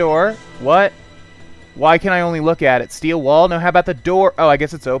access this door. What? Why can I only look at it? Steel wall? No, how about the door? Oh, I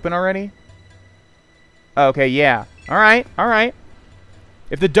guess it's open already? Okay, yeah. Alright, alright.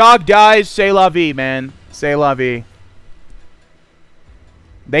 If the dog dies, c'est la vie, man. C'est la vie.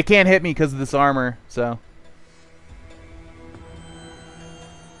 They can't hit me because of this armor, so.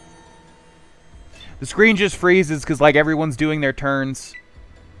 The screen just freezes because, like, everyone's doing their turns.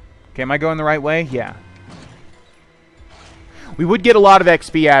 Okay, am I going the right way? Yeah. We would get a lot of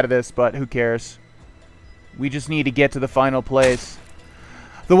XP out of this, but who cares? We just need to get to the final place.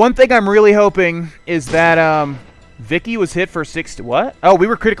 The one thing I'm really hoping is that Vicky was hit for 6... What? Oh, we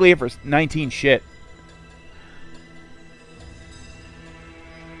were critically hit for 19 shit.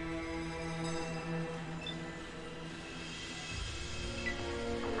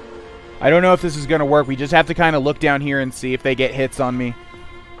 I don't know if this is going to work. We just have to kind of look down here and see if they get hits on me.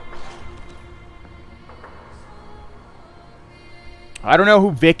 I don't know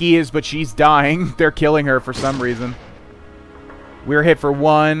who Vicky is, but she's dying. They're killing her for some reason. We're hit for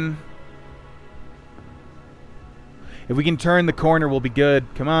 1. If we can turn the corner, we'll be good.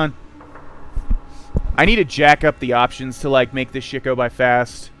 Come on. I need to jack up the options to, like, make this shit go by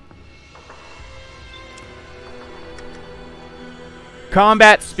fast.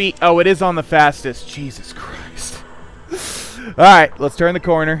 Combat speed. Oh, it is on the fastest. Jesus Christ. Alright, let's turn the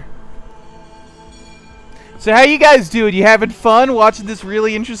corner. So how you guys doing? You having fun watching this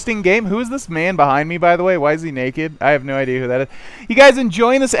really interesting game? Who is this man behind me, by the way? Why is he naked? I have no idea who that is. You guys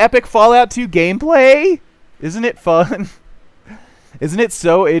enjoying this epic Fallout 2 gameplay? Isn't it fun? Isn't it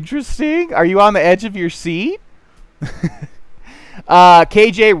so interesting? Are you on the edge of your seat?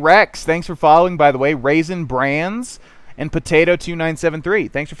 KJ Rex, thanks for following, by the way. Raisin Brands and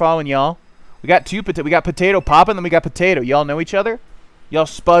Potato2973. Thanks for following, y'all. We got we got Potato Pop, and then we got Potato. Y'all know each other? Y'all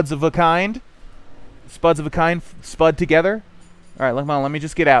spuds of a kind? Spuds of a kind, spud together. All right, come on, let me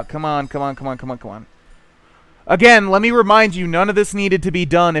just get out. Come on, come on, come on, come on, come on. Again, let me remind you, none of this needed to be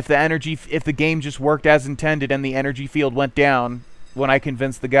done if the game just worked as intended and the energy field went down when I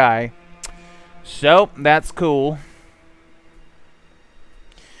convinced the guy. So, that's cool.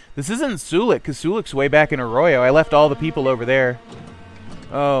 This isn't Sulik, because Sulik's way back in Arroyo. I left all the people over there.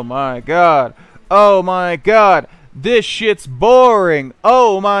 Oh my god. Oh my god. This shit's boring.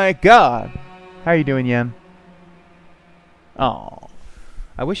 Oh my god. How are you doing, Yen? Oh,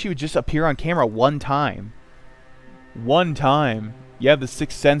 I wish you would just appear on camera one time. One time. You have the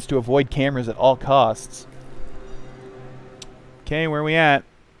sixth sense to avoid cameras at all costs. Okay, where are we at?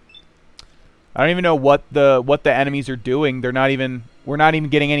 I don't even know what the enemies are doing. We're not even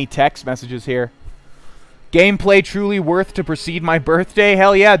getting any text messages here. Gameplay truly worth to precede my birthday?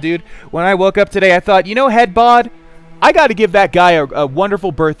 Hell yeah, dude. When I woke up today, I thought, you know, Headbod, I got to give that guy a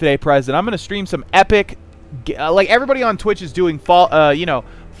wonderful birthday present. I'm going to stream some epic... like, everybody on Twitch is doing, you know,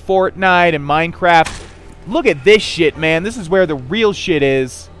 Fortnite and Minecraft. Look at this shit, man. This is where the real shit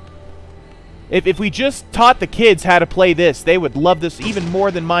is. If we just taught the kids how to play this, they would love this even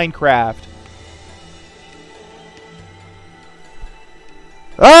more than Minecraft.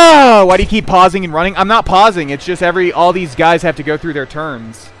 Oh, why do you keep pausing and running? I'm not pausing. It's just all these guys have to go through their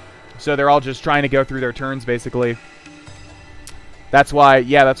turns. So they're all just trying to go through their turns, basically. That's why,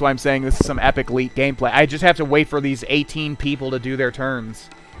 yeah, that's why I'm saying this is some epic elite gameplay. I just have to wait for these 18 people to do their turns.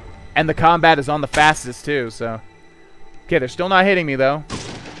 And the combat is on the fastest, too, so. Okay, they're still not hitting me, though.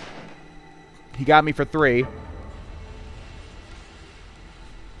 He got me for 3.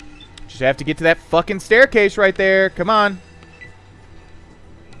 Just have to get to that fucking staircase right there. Come on.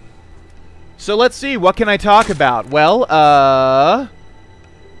 So let's see, what can I talk about? Well,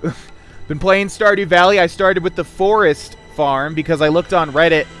 been playing Stardew Valley. I started with the Forest farm because I looked on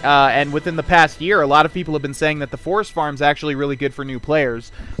Reddit, and within the past year, a lot of people have been saying that the forest farm is actually really good for new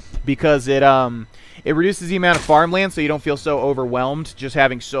players because it reduces the amount of farmland, so you don't feel so overwhelmed just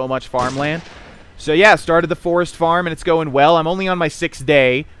having so much farmland. So yeah, started the forest farm, and it's going well. I'm only on my 6th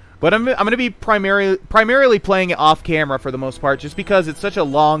day, but I'm going to be primarily playing it off camera for the most part, just because it's such a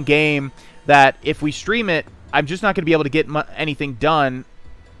long game that if we stream it, I'm just not going to be able to get anything done.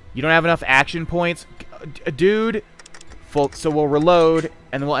 You don't have enough action points, dude. So we'll reload,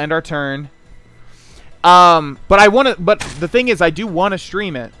 and then we'll end our turn. But the thing is, I do want to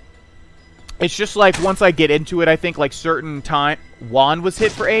stream it. It's just like once I get into it, I think like certain time. Wand was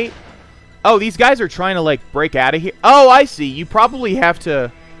hit for 8. Oh, these guys are trying to like break out of here. Oh, I see. You probably have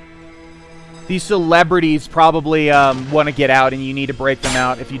to. These celebrities probably want to get out, and you need to break them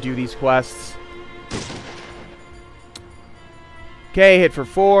out if you do these quests. Okay, hit for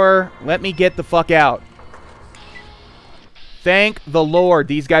 4. Let me get the fuck out. Thank the Lord.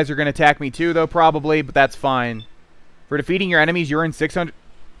 These guys are going to attack me too, though, probably, but that's fine. For defeating your enemies, you're in 600...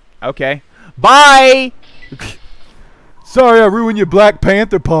 Okay. Bye! Sorry I ruined your Black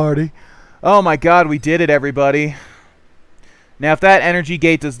Panther party. Oh my god, we did it, everybody. Now, if that energy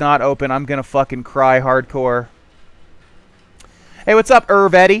gate does not open, I'm going to fucking cry hardcore. Hey, what's up,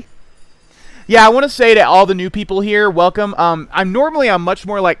 Eddie? Yeah, I want to say to all the new people here, welcome. I'm much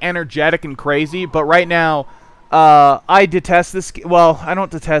more like energetic and crazy, but right now, I detest this. Well, I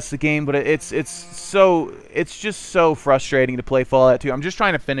don't detest the game, but it's just so frustrating to play Fallout 2. I'm just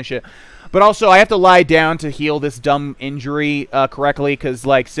trying to finish it, but also I have to lie down to heal this dumb injury correctly because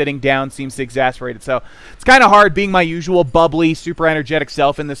like sitting down seems to exasperate it. So it's kind of hard being my usual bubbly, super energetic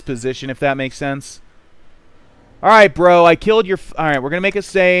self in this position, if that makes sense. All right, bro, I killed your. All right, we're gonna make a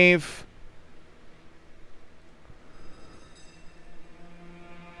save.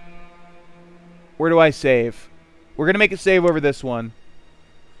 Where do I save? We're going to make a save over this one.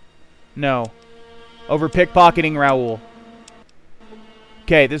 No. Over pickpocketing Raoul.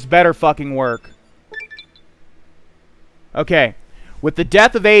 Okay, this better fucking work. Okay. With the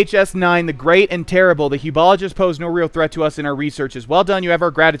death of AHS-9, the Great and Terrible, the Hubologists pose no real threat to us in our researches. Well done, you have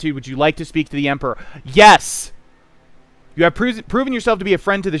our gratitude. Would you like to speak to the Emperor? Yes! You have proven yourself to be a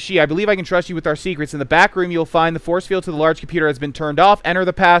friend to the Shi. I believe I can trust you with our secrets. In the back room, you'll find the force field to the large computer has been turned off. Enter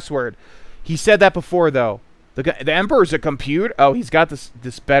the password. He said that before, though. The Emperor's a computer? Oh, he's got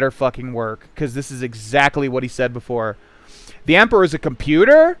this better fucking work. Because this is exactly what he said before. The Emperor's a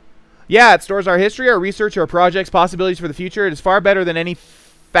computer? Yeah, it stores our history, our research, our projects, possibilities for the future. It is far better than any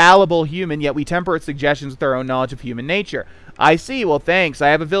fallible human, yet we temper its suggestions with our own knowledge of human nature. I see. Well, thanks. I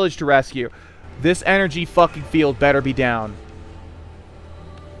have a village to rescue. This energy fucking field better be down.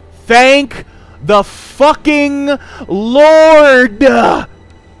 Thank the fucking Lord!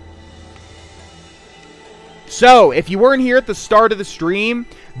 So, if you weren't here at the start of the stream,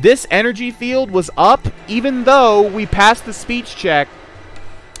 this energy field was up, even though we passed the speech check,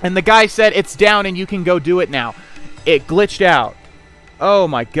 and the guy said it's down and you can go do it now. It glitched out. Oh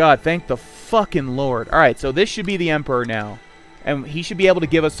my god, thank the fucking Lord. Alright, so this should be the Emperor now. And he should be able to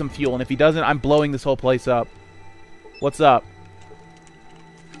give us some fuel, and if he doesn't, I'm blowing this whole place up. What's up?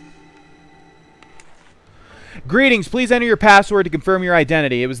 Greetings, please enter your password to confirm your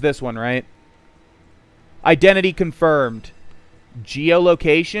identity. It was this one, right? Identity confirmed.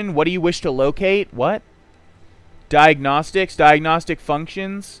 Geolocation. What do you wish to locate? What? Diagnostics. Diagnostic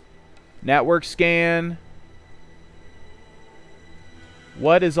functions. Network scan.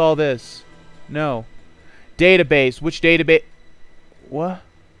 What is all this? No. Database. Which database? What?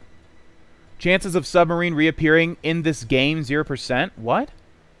 Chances of submarine reappearing in this game, 0%. What?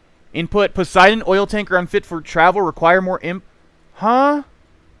 Input. Poseidon oil tanker unfit for travel. Require more Huh?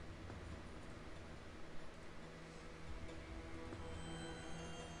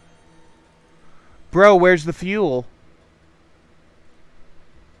 Bro, where's the fuel?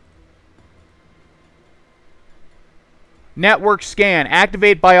 Network scan.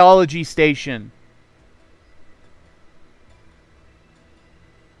 Activate biology station.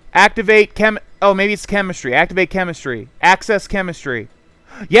 Activate Oh, maybe it's chemistry. Activate chemistry. Access chemistry.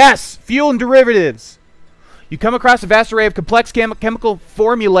 Yes! Fuel and derivatives. You come across a vast array of complex chemical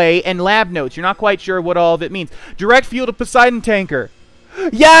formulae and lab notes. You're not quite sure what all of it means. Direct fuel to Poseidon tanker.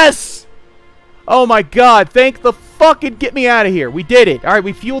 Yes! Oh my god, thank the fucking get me out of here. We did it. Alright,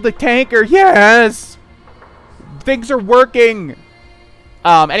 we fueled the tanker. Yes! Things are working.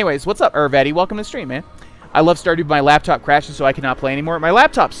 Anyways, what's up, Eddie? Welcome to the stream, man. I love Stardew, but my laptop crashes, so I cannot play anymore. My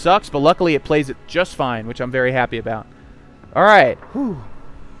laptop sucks, but luckily it plays it just fine, which I'm very happy about. Alright.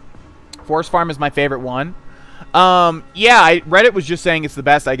 Forest Farm is my favorite one. Yeah, Reddit was just saying it's the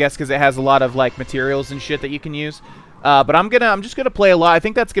best, I guess, because it has a lot of, like, materials and shit that you can use. But I'm just gonna play a lot. I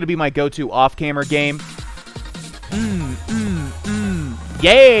think that's gonna be my go-to off-camera game.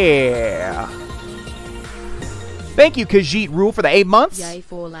 Yeah. Thank you, Khajiit Rule, for the 8 months. Yay,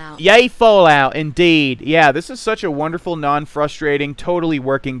 Fallout. Yay, Fallout, indeed. Yeah, this is such a wonderful, non-frustrating, totally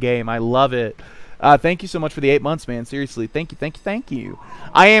working game. I love it. Thank you so much for the 8 months, man. Seriously, thank you, thank you, thank you.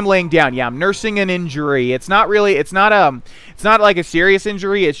 I am laying down. Yeah, I'm nursing an injury. It's not really, it's not like a serious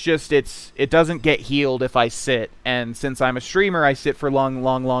injury. It's just, it doesn't get healed if I sit. And since I'm a streamer, I sit for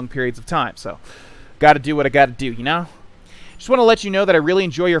long periods of time. So, got to do what I got to do, you know? Just want to let you know that I really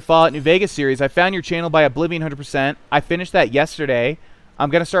enjoy your Fallout New Vegas series. I found your channel by Oblivion 100%. I finished that yesterday. I'm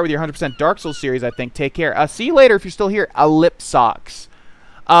going to start with your 100% Dark Souls series, I think. Take care. See you later if you're still here. Ellipsox.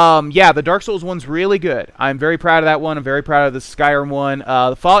 Yeah, the Dark Souls one's really good. I'm very proud of that one. I'm very proud of the Skyrim one.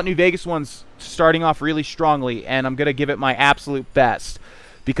 The Fallout New Vegas one's starting off really strongly, and I'm going to give it my absolute best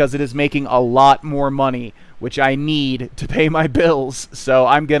because it is making a lot more money, which I need to pay my bills. So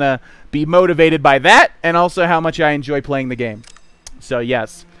I'm going to be motivated by that and also how much I enjoy playing the game. So,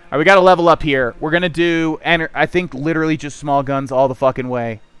 yes. All right, we got to level up here. We're going to do, I think, literally just small guns all the fucking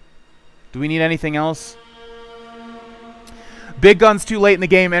way. Do we need anything else? Big guns too late in the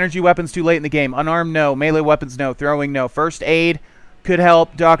game. Energy weapons too late in the game. Unarmed, no. Melee weapons, no. Throwing, no. First aid could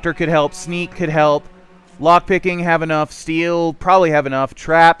help. Doctor could help. Sneak could help. Lockpicking, have enough. Steel, probably have enough.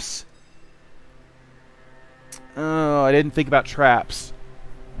 Traps. Oh, I didn't think about traps.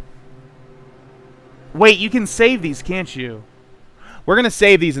 Wait, you can save these, can't you? We're going to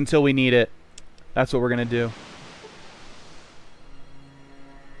save these until we need it. That's what we're going to do.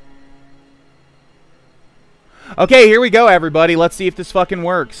 Okay, here we go, everybody. Let's see if this fucking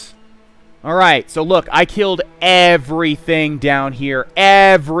works. Alright, so look, I killed everything down here.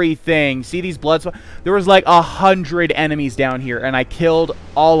 Everything. See these blood spots? There was like 100 enemies down here, and I killed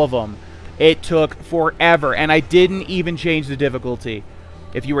all of them. It took forever, and I didn't even change the difficulty.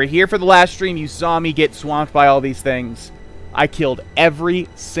 If you were here for the last stream, you saw me get swamped by all these things. I killed every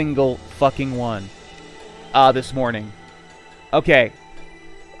single fucking one this morning. Okay.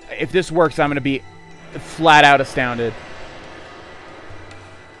 If this works, I'm going to be flat out astounded.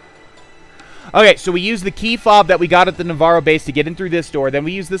 Okay, so we use the key fob that we got at the Navarro base to get in through this door. Then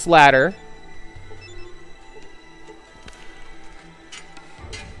we use this ladder.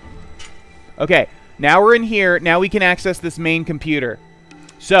 Okay, now we're in here. Now we can access this main computer.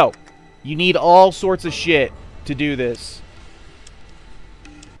 So, you need all sorts of shit to do this.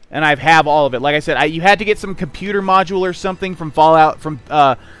 And I have all of it. Like I said, you had to get some computer module or something from Fallout, from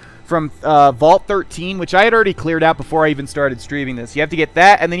Vault 13, which I had already cleared out before I even started streaming this. You have to get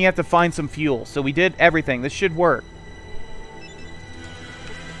that, and then you have to find some fuel. So we did everything. This should work.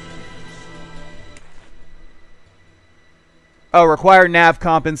 Oh, require nav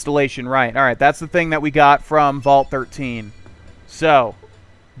comp installation. Right. All right. That's the thing that we got from Vault 13. So,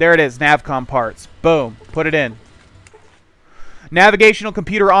 there it is. Nav comp parts. Boom. Put it in. Navigational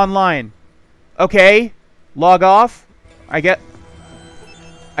computer online. Okay. Log off. I guess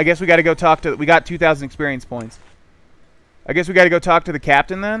we got to go talk to... We got 2,000 experience points. I guess we got to go talk to the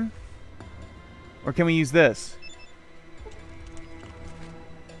captain then? Or can we use this?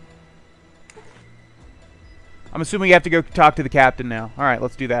 I'm assuming we have to go talk to the captain now. Alright,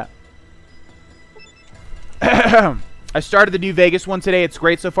 let's do that. I started the New Vegas one today. It's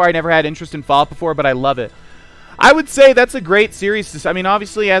great so far. I never had interest in Fallout before, but I love it. I would say that's a great series. I mean,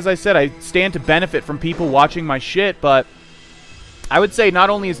 obviously, as I said, I stand to benefit from people watching my shit, but I would say not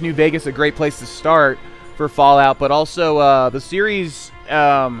only is New Vegas a great place to start for Fallout, but also the series,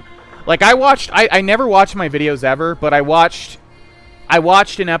 like I never watched my videos ever, but I watched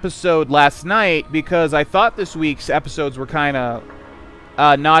an episode last night because I thought this week's episodes were kind of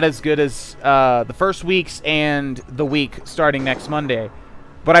not as good as the first week's and the week starting next Monday.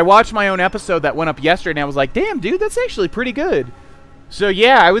 But I watched my own episode that went up yesterday, and I was like, damn, dude, that's actually pretty good. So,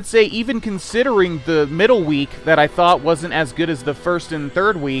 yeah, I would say even considering the middle week that I thought wasn't as good as the first and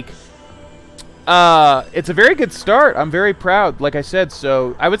third week, it's a very good start. I'm very proud, like I said.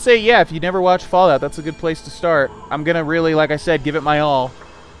 So, I would say, yeah, if you never watched Fallout, that's a good place to start. I'm going to really, like I said, give it my all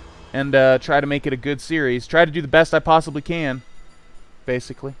and try to make it a good series. Try to do the best I possibly can,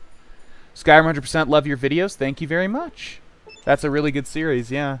 basically. Skyrim 100% love your videos. Thank you very much. That's a really good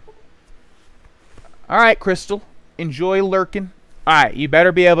series, yeah. Alright, Crystal. Enjoy lurking. Alright, you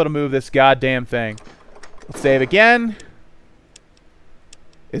better be able to move this goddamn thing. Let's save again.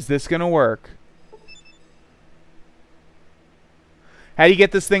 Is this gonna work? How do you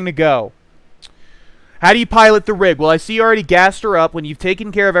get this thing to go? How do you pilot the rig? Well, I see you already gassed her up. When you've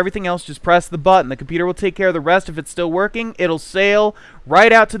taken care of everything else, just press the button. The computer will take care of the rest. If it's still working, it'll sail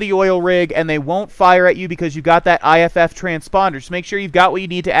right out to the oil rig, and they won't fire at you because you got that IFF transponder. Just make sure you've got what you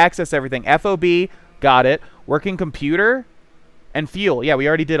need to access everything. FOB, got it. Working computer and fuel. Yeah, we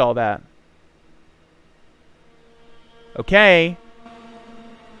already did all that. Okay.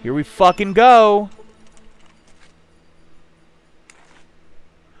 Here we fucking go.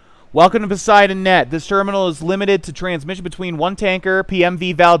 Welcome to Poseidon Net. This terminal is limited to transmission between one tanker,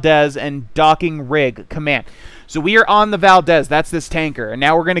 PMV Valdez, and docking rig command. So we are on the Valdez. That's this tanker. And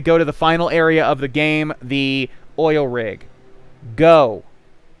now we're going to go to the final area of the game, the oil rig. Go.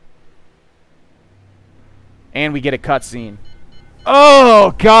 And we get a cutscene.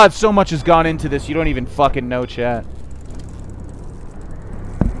 Oh, God, so much has gone into this. You don't even fucking know, chat.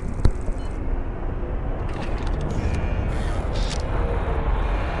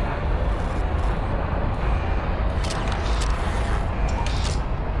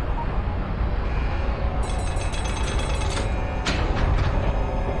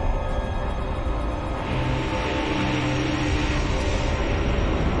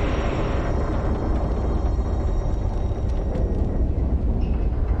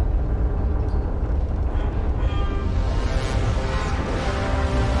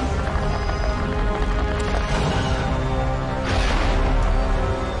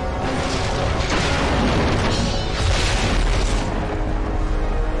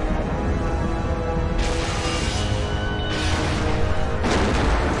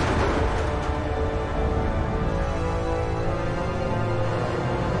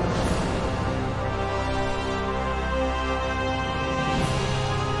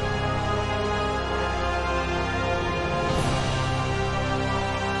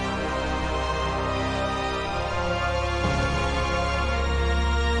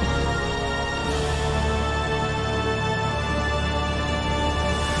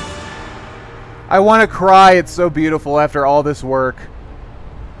 I want to cry. It's so beautiful after all this work.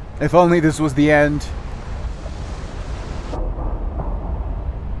 If only this was the end.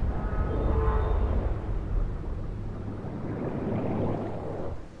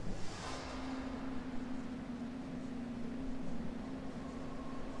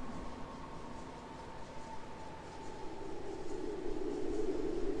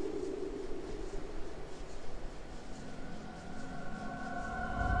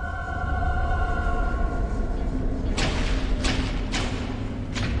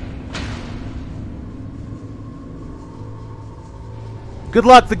 Good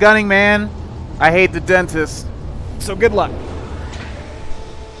luck, the gunning man. I hate the dentist. So good luck.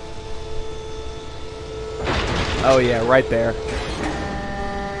 Oh yeah, right there.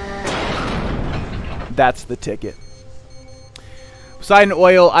 That's the ticket. Poseidon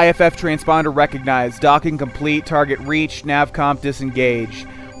Oil IFF transponder recognized. Docking complete. Target reached. Navcomp disengaged.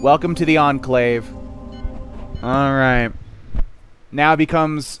 Welcome to the Enclave. Alright. Now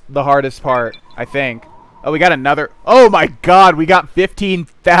becomes the hardest part, I think. Oh, we got another. Oh my god, we got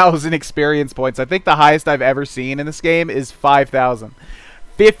 15,000 experience points. I think the highest I've ever seen in this game is 5,000.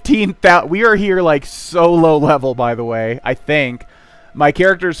 15,000. We are here like so low level, by the way, I think. My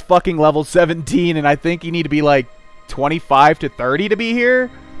character's fucking level 17, and I think you need to be like 25 to 30 to be here.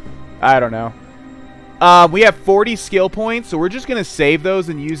 I don't know. We have 40 skill points, so we're just going to save those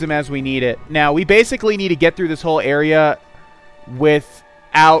and use them as we need it. Now, we basically need to get through this whole area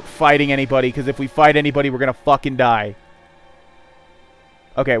without fighting anybody, because if we fight anybody, we're going to fucking die.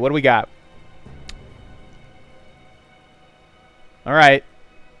 Okay, what do we got? Alright.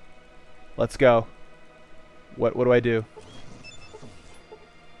 Let's go. What do I do?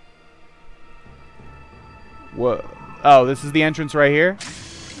 What? Oh, this is the entrance right here?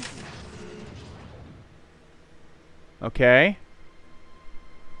 Okay.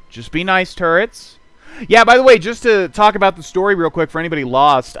 Just be nice, turrets. Yeah, by the way, just to talk about the story real quick for anybody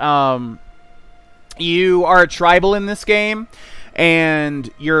lost. You are a tribal in this game, and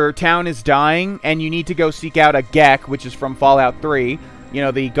your town is dying, and you need to go seek out a Gek, which is from Fallout 3. You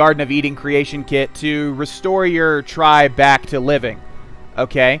know, the Garden of Eden creation kit to restore your tribe back to living.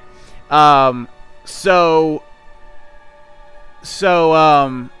 Okay? So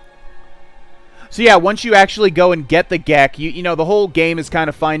yeah, once you actually go and get the Gek, you know, the whole game is kind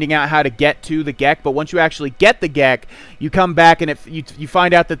of finding out how to get to the Gek, but once you actually get the Gek, you come back and you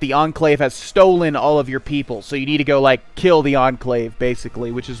find out that the Enclave has stolen all of your people, so you need to go, like, kill the Enclave,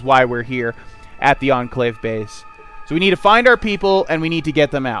 basically, which is why we're here at the Enclave base. So we need to find our people, and we need to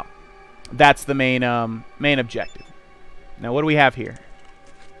get them out. That's the main objective. Now, what do we have here?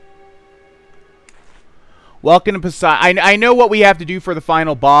 Welcome to Poseidon. I know what we have to do for the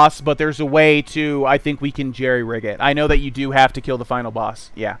final boss, but there's a way to, I think we can jerry-rig it. I know that you do have to kill the final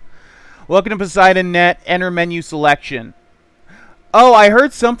boss. Yeah. Welcome to Poseidon Net. Enter menu selection. Oh, I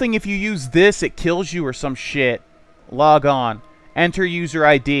heard something if you use this, it kills you or some shit. Log on. Enter user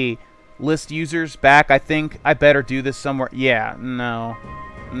ID. List users back. I think I better do this somewhere. Yeah, no.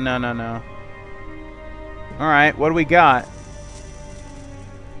 No, no, no. Alright, what do we got?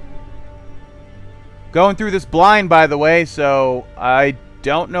 Going through this blind, by the way, so I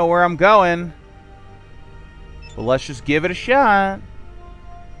don't know where I'm going. But let's just give it a shot.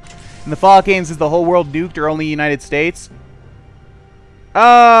 In the Fallout games, is the whole world nuked or only United States?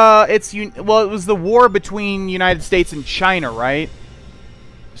 Well, it was the war between United States and China, right?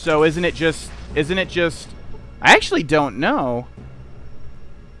 So isn't it just, I actually don't know.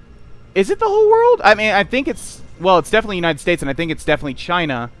 Is it the whole world? I mean, I think it's, well, it's definitely United States, and I think it's definitely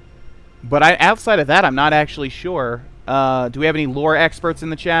China. But outside of that, I'm not actually sure. Do we have any lore experts in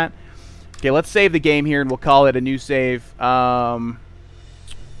the chat? Okay, let's save the game here, and we'll call it a new save. Here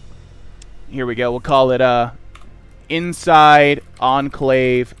we go. We'll call it Inside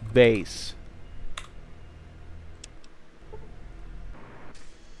Enclave Base.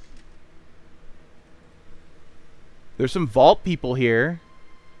 There's some vault people here.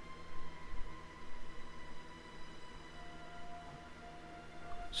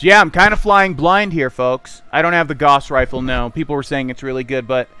 So yeah, I'm kind of flying blind here, folks. I don't have the Gauss rifle, no. People were saying it's really good,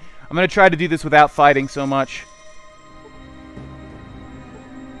 but I'm going to try to do this without fighting so much.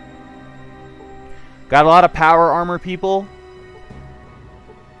 Got a lot of power armor people.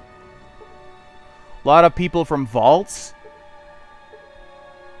 A lot of people from vaults.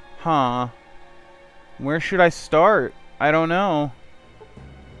 Huh. Where should I start? I don't know.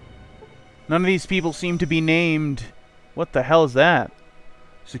 None of these people seem to be named. What the hell is that?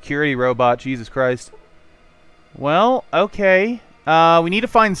 Security robot, Jesus Christ. Well, okay. We need to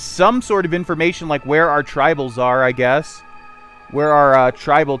find some sort of information, like where our tribals are, I guess. Where our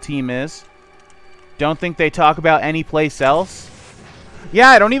tribal team is. Don't think they talk about any place else. Yeah,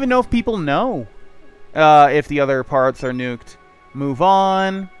 I don't even know if people know if the other parts are nuked. Move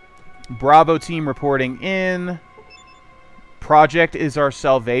on. Bravo team reporting in. Project is our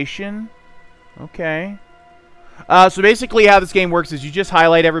salvation. Okay. So basically how this game works is you just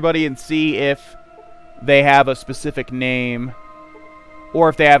highlight everybody and see if they have a specific name or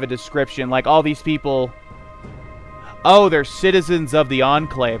if they have a description. Like all these people... Oh, they're citizens of the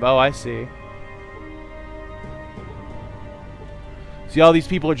Enclave. Oh, I see. See, all these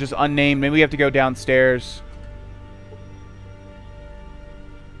people are just unnamed. Maybe we have to go downstairs.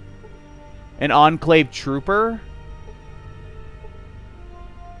 An Enclave trooper?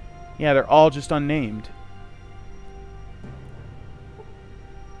 Yeah, they're all just unnamed.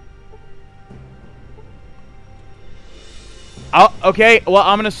 Oh, okay, well,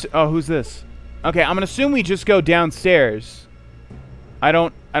 I'm gonna... Oh, who's this? Okay, I'm gonna assume we just go downstairs. I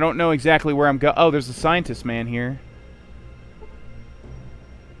don't know exactly where I'm going. Oh, there's a scientist man here.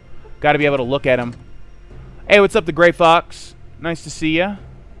 Gotta be able to look at him. Hey, what's up, the Gray Fox? Nice to see ya.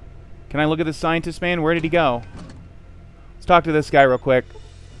 Can I look at the scientist man? Where did he go? Let's talk to this guy real quick.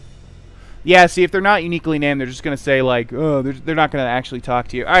 Yeah, see, if they're not uniquely named, they're just gonna say, like, oh, they're not gonna actually talk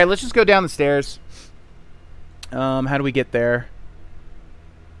to you. Alright, let's just go down the stairs. How do we get there?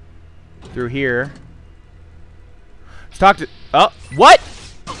 Through here. Let's talk to... Oh, what?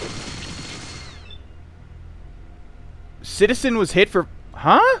 Citizen was hit for...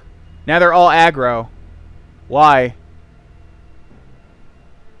 Huh? Now they're all aggro. Why?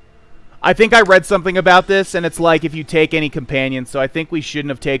 I think I read something about this, and it's like if you take any companions, so I think we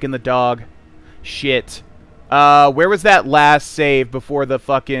shouldn't have taken the dog. Shit. Where was that last save before the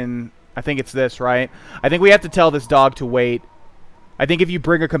fucking... I think it's this, right? I think we have to tell this dog to wait. I think if you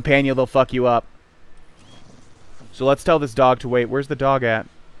bring a companion, they'll fuck you up. So let's tell this dog to wait. Where's the dog at?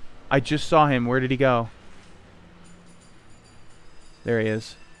 I just saw him. Where did he go? There he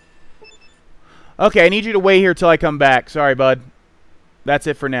is. Okay, I need you to wait here till I come back. Sorry, bud. That's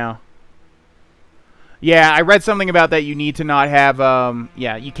it for now. Yeah, I read something about that you need to not have,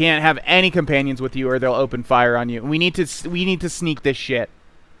 yeah, you can't have any companions with you or they'll open fire on you. We need to sneak this shit.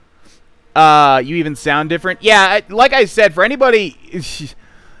 You even sound different. Yeah, like I said, for anybody,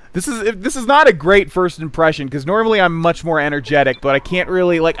 this is not a great first impression because normally I'm much more energetic, but I can't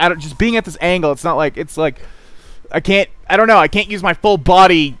really just being at this angle. It's not like I don't know. I can't use my full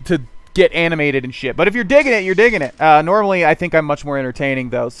body to get animated and shit. But if you're digging it, you're digging it. Normally I think I'm much more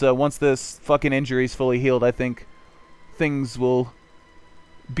entertaining though. So once this fucking injury's fully healed, I think things will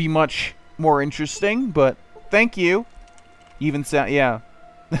be much more interesting. But thank you. You even sound, yeah.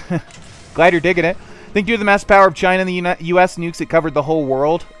 Glad you're digging it. Think due to the mass power of China and the U.S. nukes, it covered the whole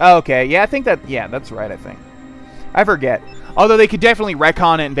world? Oh, okay, yeah, I think that, yeah, that's right, I think. I forget. Although they could definitely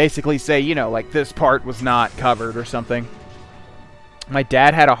retcon it and basically say, you know, like, this part was not covered or something. My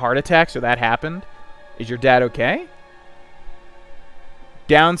dad had a heart attack, so that happened. Is your dad okay?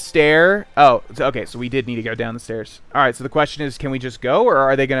 Downstairs. Oh, okay, so we did need to go down the stairs. Alright, so the question is, can we just go, or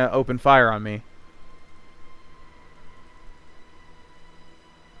are they going to open fire on me?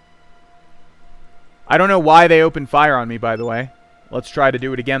 I don't know why they opened fire on me, by the way. Let's try to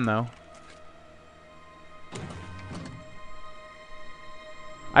do it again, though.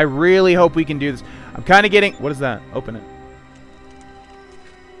 I really hope we can do this. I'm kind of getting... What is that? Open it.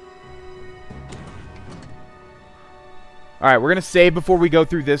 Alright, we're going to save before we go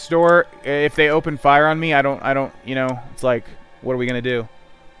through this door. If they open fire on me, I don't, you know, it's like, what are we going to do?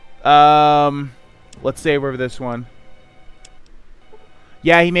 Let's save over this one.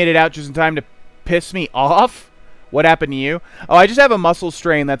 Yeah, he made it out just in time to piss me off. What happened to you? Oh, I just have a muscle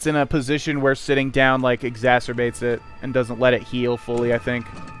strain that's in a position where sitting down, like, exacerbates it and doesn't let it heal fully, I think.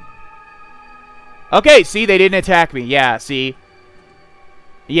 Okay, see, they didn't attack me. Yeah, see.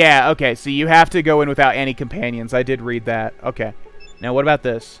 Yeah, okay, see, you have to go in without any companions. I did read that. Okay. Now, what about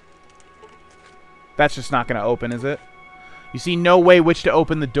this? That's just not going to open, is it? You see no way which to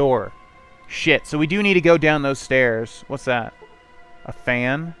open the door. Shit, so we do need to go down those stairs. What's that? A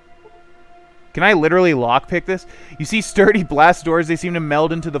fan? Can I literally lockpick this? You see sturdy blast doors. They seem to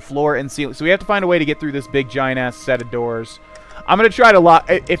meld into the floor and ceiling. So we have to find a way to get through this big giant-ass set of doors. I'm going to try to lock...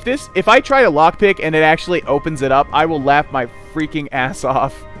 If I try to lockpick and it actually opens it up, I will laugh my freaking ass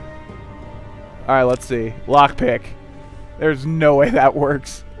off. Alright, let's see. Lockpick. There's no way that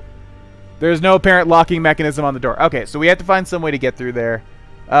works. There's no apparent locking mechanism on the door. Okay, so we have to find some way to get through there.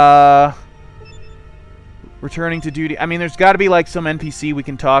 Returning to duty. I mean, there's got to be, like, some NPC we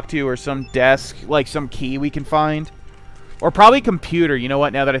can talk to or some desk, like, some key we can find. Or probably computer. You know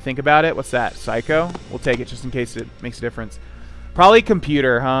what? Now that I think about it. What's that? Psycho? We'll take it just in case it makes a difference. Probably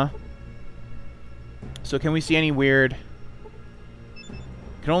computer, huh? So can we see any weird...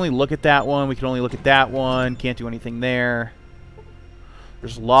 Can only look at that one. We can only look at that one. Can't do anything there.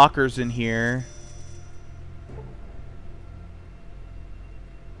 There's lockers in here.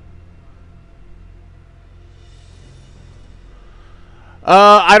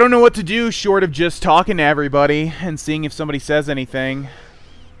 I don't know what to do short of just talking to everybody and seeing if somebody says anything.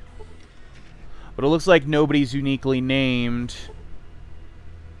 But it looks like nobody's uniquely named.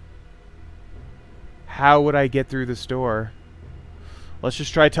 How would I get through this door? Let's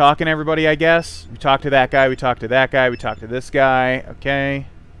just try talking to everybody, I guess. We talk to that guy, we talk to that guy, we talk to this guy. Okay.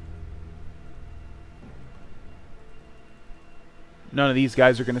 None of these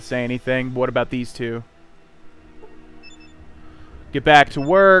guys are going to say anything. What about these two? Get back to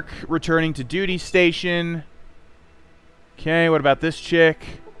work. Returning to duty station. Okay, what about this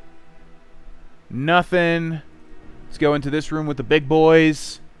chick? Nothing. Let's go into this room with the big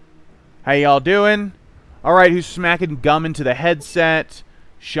boys. How y'all doing? Alright, who's smacking gum into the headset?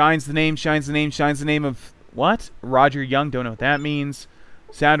 Shines the name, shines the name, shines the name of... What? Roger Young, don't know what that means.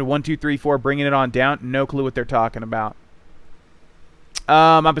 Sound of 1, 2, 3, 4, bringing it on down. No clue what they're talking about.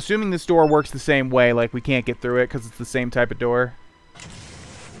 I'm assuming this door works the same way. Like, we can't get through it because it's the same type of door.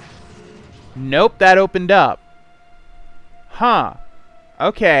 Nope, that opened up. Huh.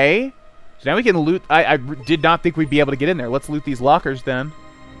 Okay. So now we can loot... I did not think we'd be able to get in there. Let's loot these lockers then.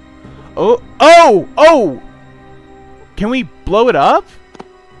 Oh! Oh! Oh! Can we blow it up?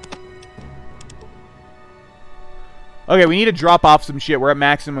 Okay, we need to drop off some shit. We're at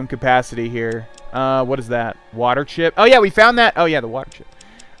maximum capacity here. What is that? Water chip? Oh, yeah, we found that. Oh, yeah, the water chip.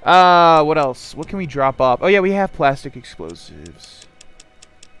 What else? What can we drop off? Oh, yeah, we have plastic explosives.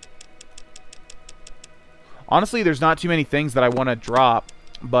 Honestly, there's not too many things that I want to drop.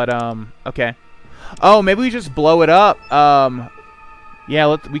 But, okay. Oh, maybe we just blow it up.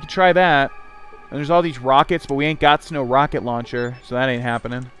 Yeah, we could try that. And there's all these rockets, but we ain't got no rocket launcher, so that ain't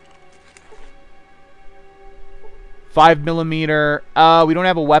happening. 5mm. We don't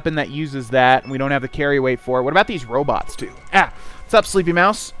have a weapon that uses that, and we don't have the carry weight for it. What about these robots, too? Ah, what's up, Sleepy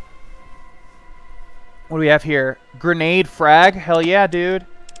Mouse? What do we have here? Grenade frag? Hell yeah, dude.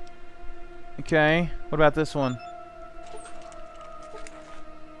 Okay. What about this one?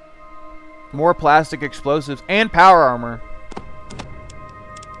 More plastic explosives and power armor.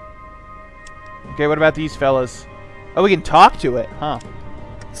 Okay, what about these fellas? Oh, we can talk to it, huh?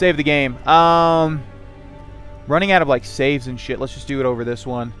 Save the game. Running out of, like, saves and shit. Let's just do it over this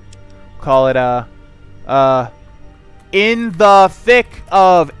one. Call it, in the thick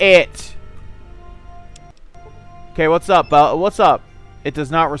of it. Okay, what's up? What's up? It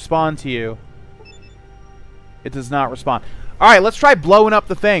does not respond to you. It does not respond. Alright, let's try blowing up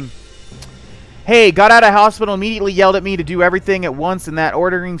the thing. Hey, got out of hospital, immediately yelled at me to do everything at once and that,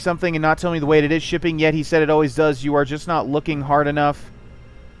 ordering something and not telling me the way it is shipping, yet he said it always does. You are just not looking hard enough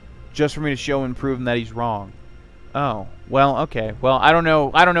just for me to show and prove him that he's wrong. Oh, well, okay. Well, I don't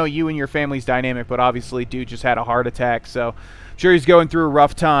know you and your family's dynamic, but obviously dude just had a heart attack, so I'm sure he's going through a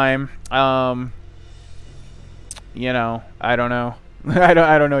rough time. You know, I don't know. I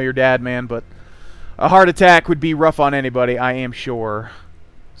don't know your dad, man, but a heart attack would be rough on anybody, I am sure.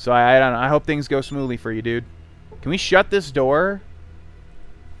 So I don't know. I hope things go smoothly for you, dude. Can we shut this door?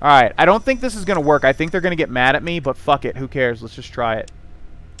 Alright, I don't think this is going to work. I think they're going to get mad at me, but fuck it. Who cares? Let's just try it.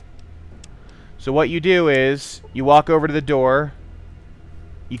 So what you do is, you walk over to the door,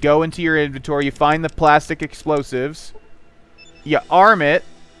 you go into your inventory, you find the plastic explosives, you arm it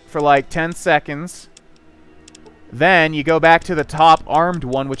for like 10 seconds, then you go back to the top armed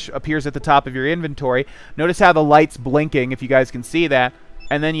one, which appears at the top of your inventory. Notice how the light's blinking, if you guys can see that.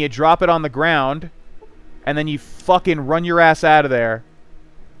 And then you drop it on the ground, and then you fucking run your ass out of there.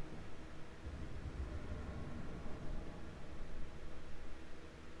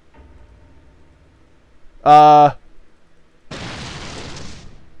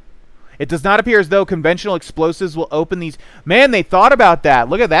 It does not appear as though conventional explosives will open these... Man, they thought about that.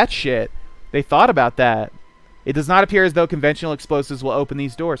 Look at that shit. They thought about that. It does not appear as though conventional explosives will open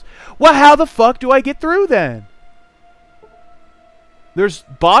these doors. Well, how the fuck do I get through then? There's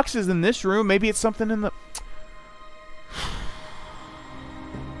boxes in this room. Maybe it's something in the...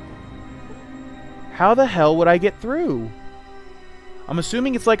 How the hell would I get through? I'm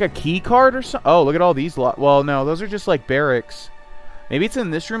assuming it's like a key card or something. Oh, look at all these. Well, no, those are just like barracks. Maybe it's in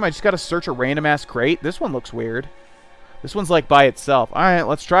this room. I just got to search a random-ass crate. This one looks weird. This one's like by itself. All right,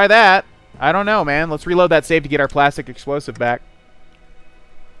 let's try that. I don't know, man. Let's reload that save to get our plastic explosive back.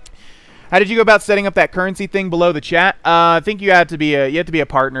 How did you go about setting up that currency thing below the chat? I think you have to be a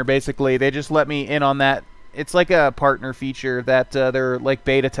partner, basically. They just let me in on that. It's like a partner feature that they're like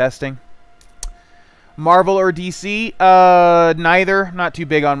beta testing. Marvel or DC? Neither. Not too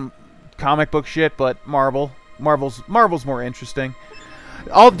big on comic book shit, but Marvel's more interesting.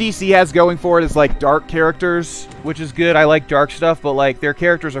 All DC has going for it is like dark characters, which is good. I like dark stuff, but like their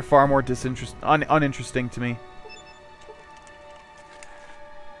characters are far more uninteresting to me.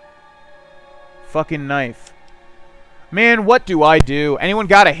 Fucking knife. Man, what do I do? Anyone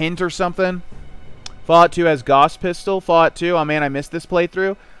got a hint or something? Fallout 2 has Gauss pistol. Fallout 2. Oh man, I missed this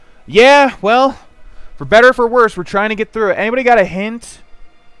playthrough. Yeah, well, for better or for worse, we're trying to get through it. Anybody got a hint?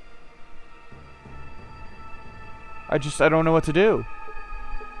 I don't know what to do.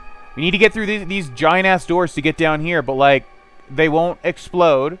 We need to get through these giant-ass doors to get down here, but, like, they won't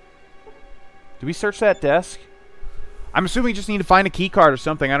explode. Did we search that desk? I'm assuming we just need to find a key card or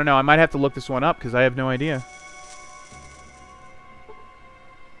something. I don't know. I might have to look this one up because I have no idea.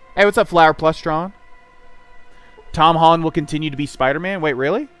 Hey, what's up, Flower Plustron? Tom Holland will continue to be Spider-Man? Wait,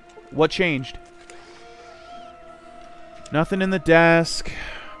 really? What changed? Nothing in the desk.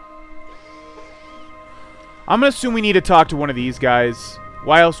 I'm going to assume we need to talk to one of these guys.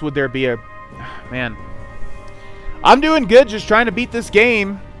 Why else would there be a... Man. I'm doing good just trying to beat this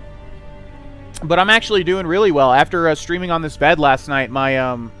game. But I'm actually doing really well. After streaming on this bed last night,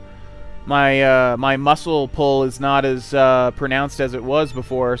 my my muscle pull is not as pronounced as it was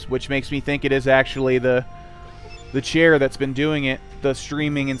before, which makes me think it is actually the chair that's been doing it, the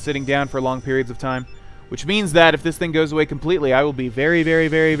streaming and sitting down for long periods of time. Which means that if this thing goes away completely, I will be very, very,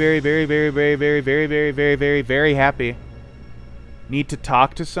 very, very, very, very, very, very, very, very, very, very, very happy. Need to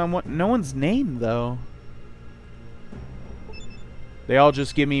talk to someone? No one's name, though. They all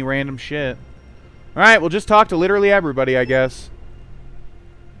just give me random shit. Alright, we'll just talk to literally everybody, I guess.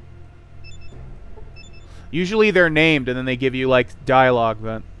 Usually they're named, and then they give you, like, dialogue,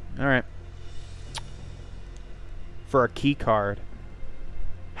 but... Alright. For a key card.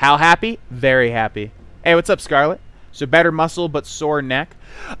 How happy? Very happy. Hey, what's up, Scarlet? So better muscle, but sore neck.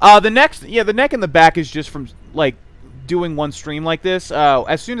 The neck and the back is just from, like, doing one stream like this.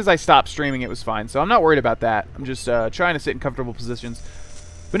 As soon as I stopped streaming, it was fine. So I'm not worried about that. I'm just trying to sit in comfortable positions.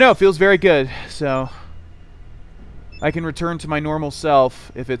 But no, it feels very good. So I can return to my normal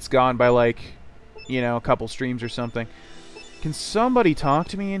self if it's gone by, like, you know, a couple streams or something. Can somebody talk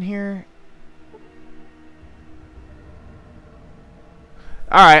to me in here?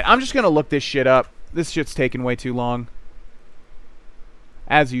 Alright, I'm just going to look this shit up. This shit's taking way too long.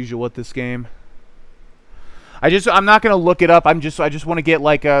 As usual with this game. I'm not going to look it up. I just want to get,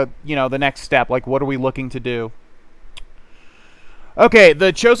 like, a, you know, the next step. Like, what are we looking to do? Okay,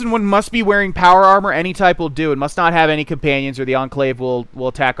 the Chosen One must be wearing power armor. Any type will do. It must not have any companions or the Enclave will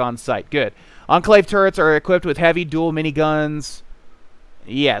attack on sight. Good. Enclave turrets are equipped with heavy dual miniguns.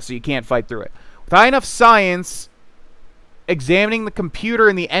 Yeah, so you can't fight through it. With high enough science, examining the computer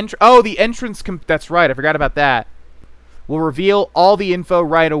in the entrance... Oh, the entrance... That's right, I forgot about that. Will reveal all the info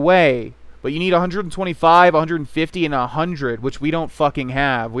right away. But you need 125, 150, and 100, which we don't fucking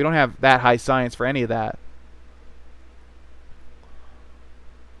have. We don't have that high science for any of that.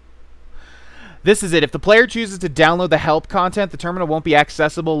 This is it. If the player chooses to download the help content, the terminal won't be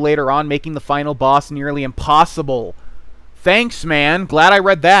accessible later on, making the final boss nearly impossible. Thanks, man. Glad I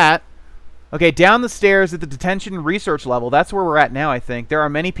read that. Okay, down the stairs at the detention research level. That's where we're at now, I think. There are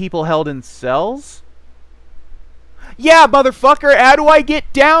many people held in cells. Yeah, motherfucker, how do I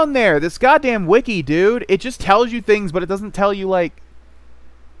get down there? This goddamn wiki, dude. It just tells you things, but it doesn't tell you, like...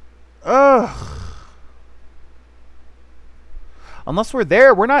 Ugh. Unless we're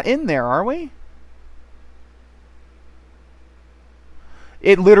there. We're not in there, are we?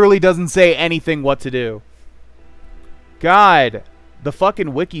 It literally doesn't say anything what to do. God, the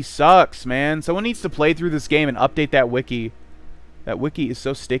fucking wiki sucks, man. Someone needs to play through this game and update that wiki. That wiki is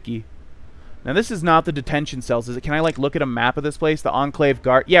so sticky. Now, this is not the detention cells, is it? Can I, like, look at a map of this place? The Enclave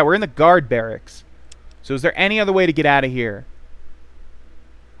guard... Yeah, we're in the guard barracks. So is there any other way to get out of here?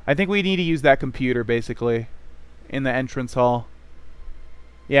 I think we need to use that computer, basically, in the entrance hall.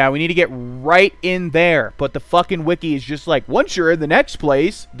 Yeah, we need to get right in there. But the fucking wiki is just like, once you're in the next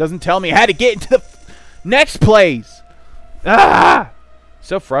place, doesn't tell me how to get into the next place. Ah!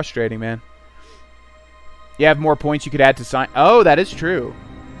 So frustrating, man. You have more points you could add to sign. Oh, that is true.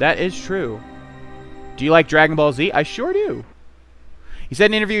 That is true. Do you like Dragon Ball Z? I sure do. He said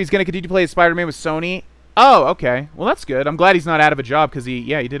in an interview he's going to continue to play Spider-Man with Sony. Oh, okay. Well, that's good. I'm glad he's not out of a job because he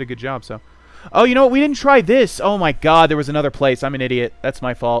did a good job, so... Oh, you know what? We didn't try this. Oh, my God. There was another place. I'm an idiot. That's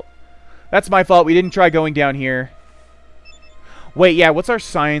my fault. That's my fault. We didn't try going down here. Wait, yeah. What's our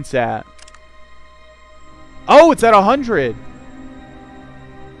science at? Oh, it's at 100.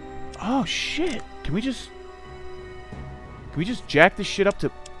 Oh, shit. Can we just jack this shit up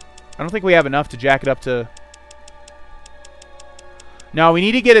to... I don't think we have enough to jack it up to... No, we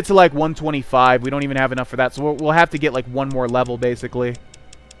need to get it to, like, 125. We don't even have enough for that. So we'll have to get, like, one more level, basically.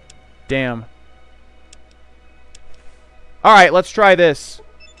 Damn. Alright, let's try this.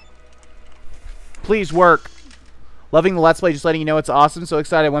 Please work. Loving the Let's Play, just letting you know it's awesome. So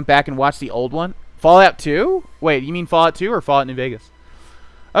excited I went back and watched the old one. Fallout 2? Wait, you mean Fallout 2 or Fallout New Vegas?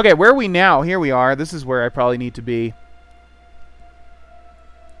 Okay, where are we now? Here we are. This is where I probably need to be.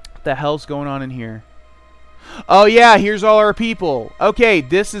 What the hell's going on in here? Oh yeah, here's all our people. Okay,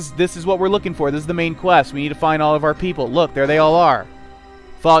 this is what we're looking for. This is the main quest. We need to find all of our people. Look, there they all are.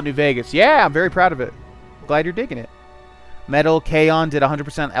 Fallout New Vegas. Yeah, I'm very proud of it. Glad you're digging it. Metal Kaon did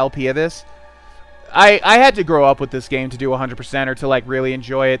 100% LP of this. I had to grow up with this game to do 100% or to like really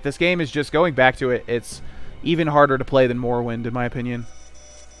enjoy it. This game is just going back to it. It's even harder to play than Morrowind, in my opinion.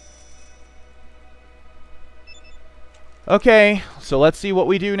 Okay, so let's see what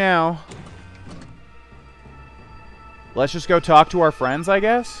we do now. Let's just go talk to our friends, I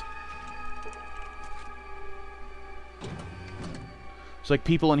guess. There's like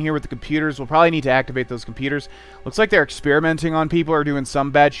people in here with the computers. We'll probably need to activate those computers. Looks like they're experimenting on people or doing some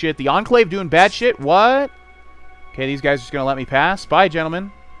bad shit. The Enclave doing bad shit? What? Okay, these guys are just going to let me pass. Bye,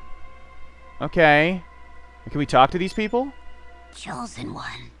 gentlemen. Okay. Can we talk to these people? Chosen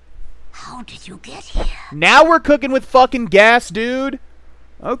One, how did you get here? Now we're cooking with fucking gas, dude.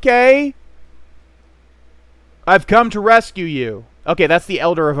 Okay. I've come to rescue you. Okay, that's the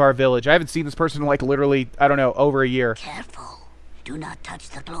elder of our village. I haven't seen this person in like literally, I don't know, over a year. Careful. Do not touch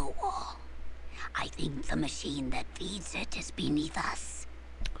the glow wall. I think the machine that feeds it is beneath us.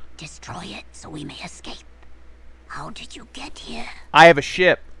 Destroy it so we may escape. How did you get here? I have a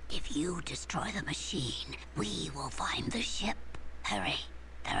ship. If you destroy the machine, we will find the ship. Hurry.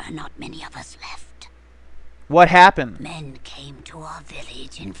 There are not many of us left. What happened? Men came to our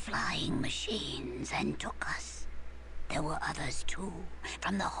village in flying machines and took us. There were others too,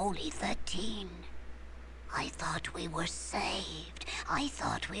 from the Holy 13. I thought we were saved. I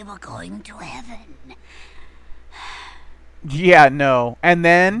thought we were going to heaven. Yeah, no. And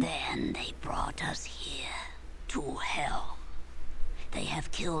then? Then they brought us here, to hell. They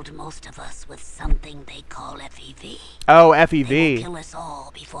have killed most of us with something they call FEV. Oh, FEV. They will kill us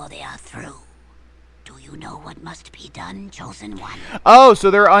all before they are through. Do you know what must be done, Chosen One? Oh,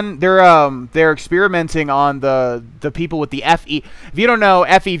 so they're experimenting on the people with the FE. If you don't know,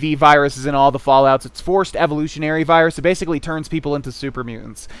 FEV virus is in all the Fallouts. It's forced evolutionary virus. It basically turns people into super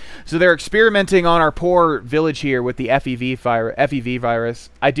mutants. So they're experimenting on our poor village here with the FEV virus.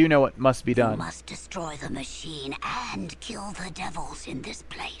 I do know what must be done. You must destroy the machine and kill the devils in this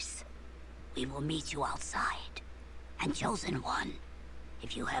place. We will meet you outside. And Chosen One,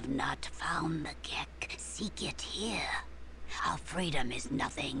 if you have not found the Gek, seek it here. Our freedom is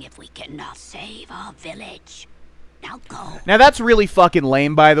nothing if we cannot save our village. Now go. Now that's really fucking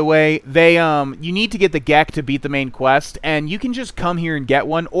lame, by the way. They you need to get the Gek to beat the main quest, and you can just come here and get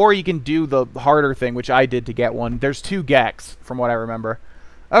one, or you can do the harder thing, which I did to get one. There's 2 Geks, from what I remember.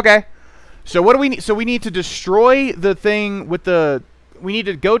 Okay. So what do we need? So we need to destroy the thing with the... We need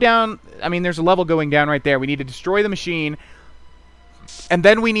to go down... I mean, there's a level going down right there. We need to destroy the machine, and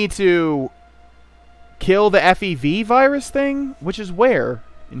then we need to kill the FEV virus thing, which is where?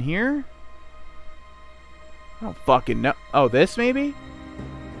 In here? I don't fucking know. Oh, this maybe?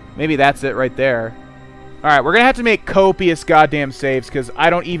 Maybe that's it right there. Alright, we're gonna have to make copious goddamn saves, because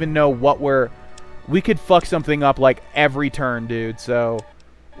I don't even know what we're... We could fuck something up, like, every turn, dude, so...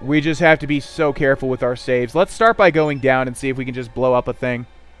 We just have to be so careful with our saves. Let's start by going down and see if we can just blow up a thing.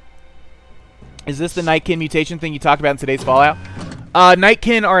 Is this the Nightkin mutation thing you talked about in today's Fallout?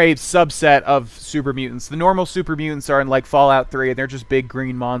 Nightkin are a subset of super mutants. The normal super mutants are in, like, Fallout 3, and they're just big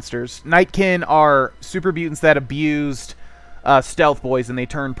green monsters. Nightkin are super mutants that abused stealth boys, and they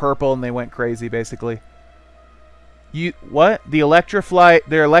turned purple, and they went crazy, basically. What? Their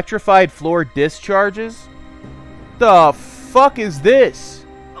electrified floor discharges? The fuck is this?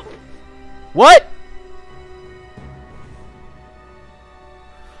 What?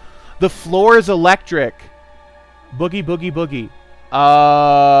 The floor is electric. Boogie, boogie, boogie.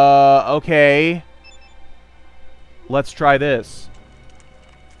 Okay. Let's try this.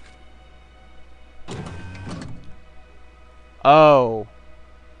 Oh.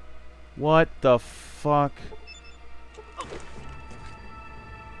 What the fuck?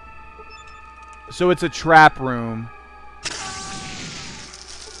 So it's a trap room.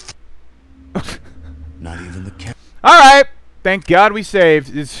 Not even the cat. All right. Thank God we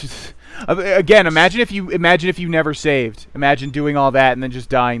saved. It's just, again, imagine if you never saved. Imagine doing all that and then just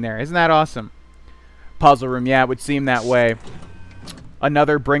dying there. Isn't that awesome? Puzzle room. Yeah, it would seem that way.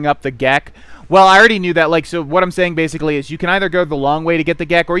 Another bring up the Gek. Well, I already knew that. Like, so what I'm saying basically is you can either go the long way to get the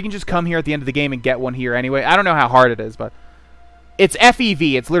Gek, or you can just come here at the end of the game and get one here anyway. I don't know how hard it is, but it's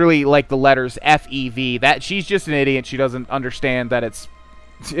FEV. It's literally like the letters FEV. That she's just an idiot. She doesn't understand that it's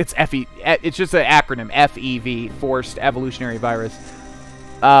FE. It's just an acronym, FEV, Forced Evolutionary Virus.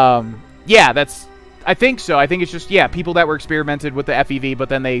 Yeah, that's. I think so. I think it's just people that were experimented with the FEV, but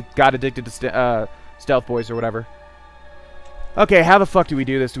then they got addicted to stealth boys or whatever. Okay, how the fuck do we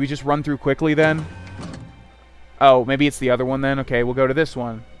do this? Do we just run through quickly then? Oh, maybe it's the other one then. Okay, we'll go to this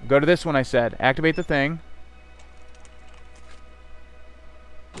one. Go to this one. I said activate the thing.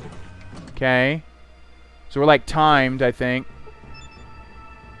 Okay. So we're like timed, I think.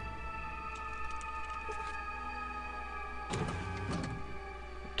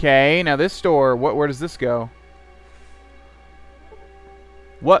 Okay, now this door, where does this go?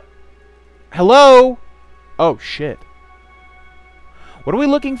 What? Hello? Oh, shit. What are we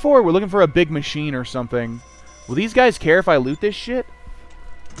looking for? We're looking for a big machine or something. Will these guys care if I loot this shit?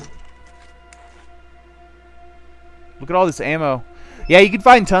 Look at all this ammo. Yeah, you can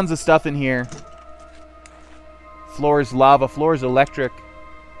find tons of stuff in here. Floor is lava. Floor is electric.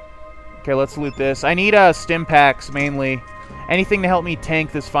 Okay, let's loot this. I need stim packs, mainly. Anything to help me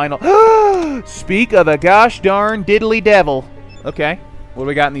tank this final... Speak of the gosh darn diddly devil. Okay. What do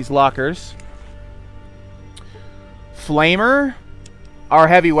we got in these lockers? Flamer. Our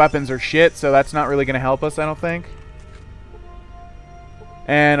heavy weapons are shit, so that's not really going to help us, I don't think.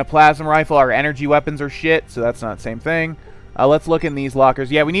 And a plasma rifle. Our energy weapons are shit, so that's not the same thing. Let's look in these lockers.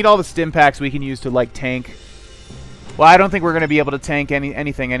 Yeah, we need all the stim packs we can use to, like, tank. Well, I don't think we're going to be able to tank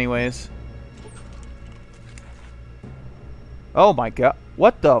anything anyways. Oh my god.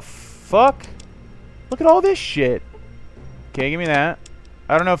 What the fuck? Look at all this shit. Okay, give me that.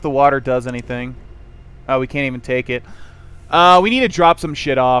 I don't know if the water does anything. Oh, we can't even take it. We need to drop some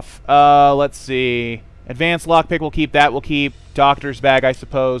shit off. Let's see. Advanced lockpick, we'll keep that. We'll keep doctor's bag, I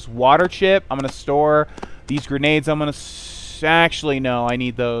suppose. Water chip, I'm going to store. These grenades, I'm going to... Actually, no, I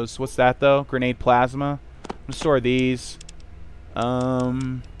need those. What's that, though? Grenade plasma. I'm going to store these.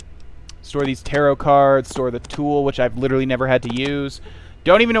 Store these tarot cards. Store the tool, which I've literally never had to use.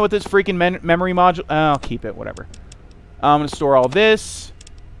 Don't even know what this freaking memory module... I'll keep it, whatever. I'm going to store all this.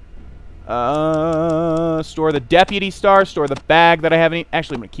 Store the deputy star. Store the bag that I haven't...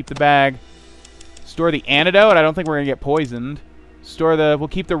 Actually, I'm going to keep the bag. Store the antidote. I don't think we're going to get poisoned. Store the... We'll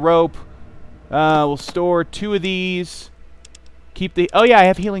keep the rope. We'll store 2 of these. Keep the... Oh, yeah, I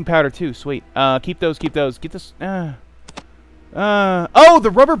have healing powder, too. Sweet. Keep those, keep those. Get this... Oh, the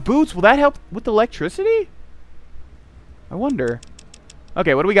rubber boots. Will that help with the electricity? I wonder.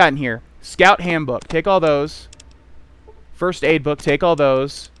 Okay, what do we got in here? Scout handbook. Take all those. First aid book. Take all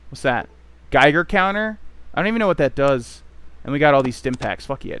those. What's that? Geiger counter? I don't even know what that does. And we got all these stim packs.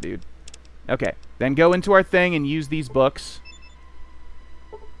 Fuck yeah, dude. Okay. Then go into our thing and use these books.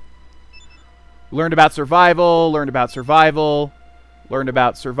 Learned about survival. Learned about survival. Learned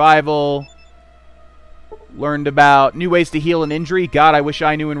about survival. Learned about new ways to heal an injury. God, I wish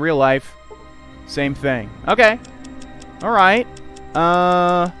I knew in real life. Same thing. Okay. Alright.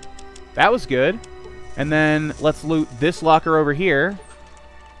 That was good. And then let's loot this locker over here.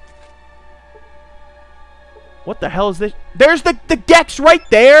 What the hell is this? There's the Gex right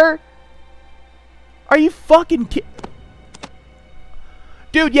there! Are you fucking kidding?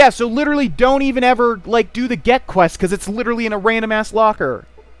 Dude, yeah, so literally don't even ever, like, do the get quest, because it's literally in a random-ass locker.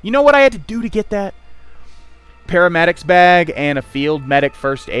 You know what I had to do to get that? Paramedic's bag and a field medic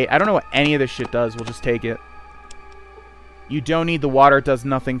first aid. I don't know what any of this shit does. We'll just take it. You don't need the water. It does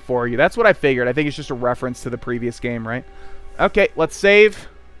nothing for you. That's what I figured. I think it's just a reference to the previous game, right? Okay, let's save.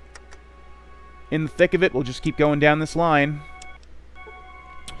 In the thick of it, we'll just keep going down this line.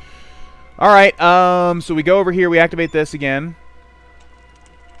 Alright, so we go over here. We activate this again.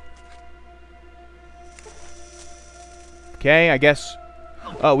 Okay, I guess...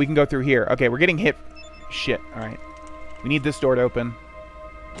 Oh, we can go through here. Okay, we're getting hit... Shit, alright. We need this door to open.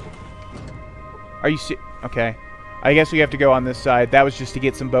 Are you okay. I guess we have to go on this side. That was just to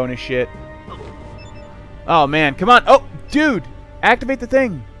get some bonus shit. Oh, man. Come on. Oh, dude. Activate the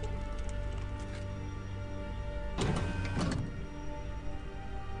thing.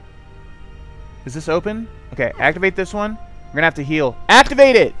 Is this open? Okay, activate this one. We're gonna have to heal.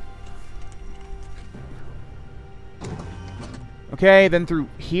 Activate it! Okay, then through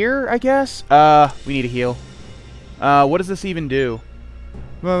here, I guess? We need to heal. What does this even do?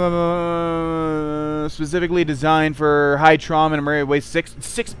 Specifically designed for high trauma and emergency waste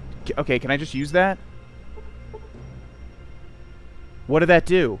 6. Okay, can I just use that? What did that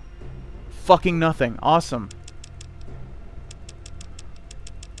do? Fucking nothing. Awesome.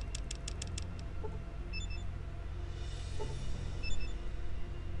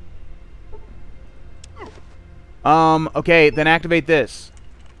 Okay, then activate this.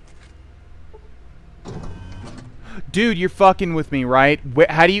 Dude, you're fucking with me, right?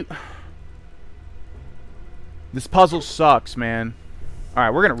 How do you... This puzzle sucks, man.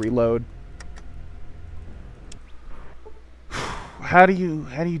 Alright, we're gonna reload. How do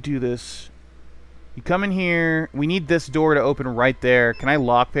you do this? You come in here. We need this door to open right there. Can I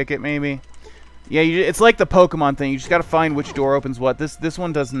lockpick it, maybe? Yeah, it's like the Pokemon thing. You just gotta find which door opens what. This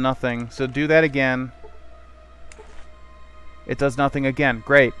one does nothing. So do that again. It does nothing again.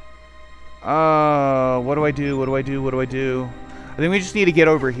 Great. What do I do? What do I do? What do I do? I think we just need to get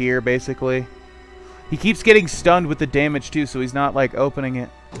over here, basically. He keeps getting stunned with the damage, too, so he's not, like, opening it.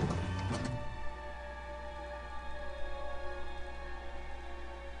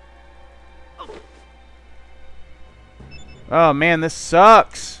 Oh, man, this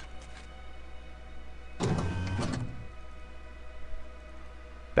sucks.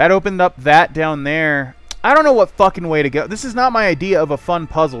 That opened up that down there. I don't know what fucking way to go. This is not my idea of a fun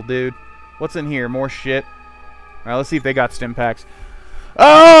puzzle, dude. What's in here? More shit. Alright, let's see if they got stim packs.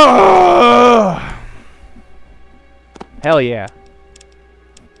 Oh! Hell yeah.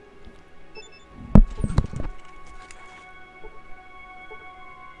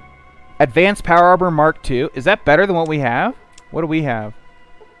 Advanced Power Armor Mark II. Is that better than what we have? What do we have?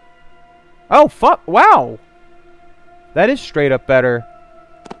 Oh, fuck. Wow. That is straight up better.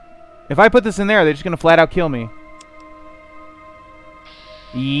 If I put this in there, they're just going to flat out kill me.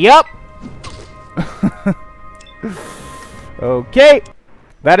 Yup. Okay.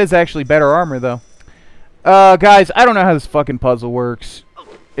 That is actually better armor, though. Guys, I don't know how this fucking puzzle works.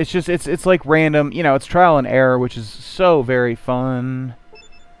 It's just, it's like random, you know, it's trial and error, which is so very fun.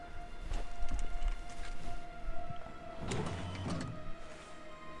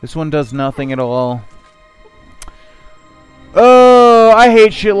 This one does nothing at all. Oh, I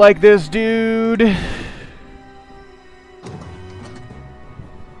hate shit like this, dude.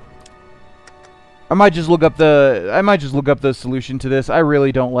 I might just look up the solution to this. I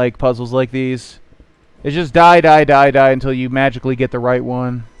really don't like puzzles like these. It's just die, die, die, die until you magically get the right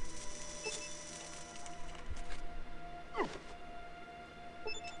one.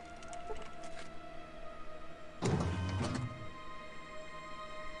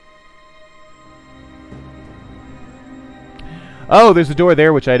 Oh, there's a door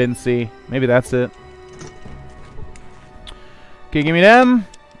there which I didn't see. Maybe that's it. Okay, give me them.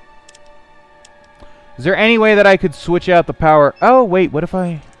 Is there any way that I could switch out the power? Oh, wait, what if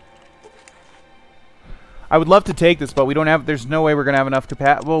I I would love to take this, but we don't have... There's no way we're going to have enough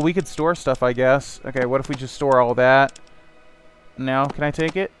capacity. Well, we could store stuff, I guess. Okay, what if we just store all that? Now, can I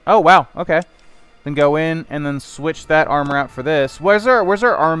take it? Oh, wow. Okay. Then go in and then switch that armor out for this. Where's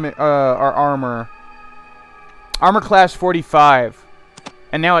our armor? Our armor? Armor class 45.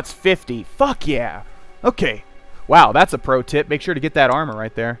 And now it's 50. Fuck yeah. Okay. Wow, that's a pro tip. Make sure to get that armor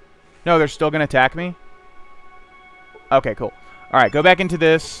right there. No, they're still going to attack me? Okay, cool. Alright, go back into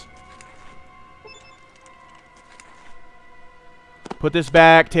this. Put this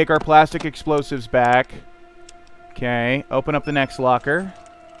back. Take our plastic explosives back. Okay, open up the next locker.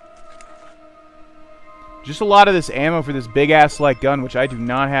 Just a lot of this ammo for this big-ass, like, gun, which I do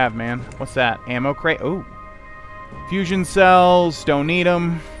not have, man. What's that? Ammo crate? Oh. Fusion cells. Don't need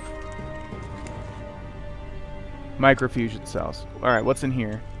them. Microfusion cells. Alright, what's in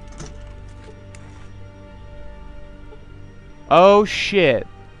here? Oh, shit.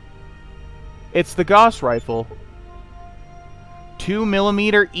 It's the Gauss rifle.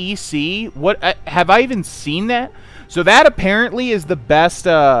 2mm EC? What? Have I even seen that? So that apparently is the best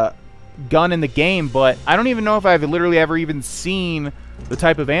gun in the game, but I don't even know if I've literally ever even seen the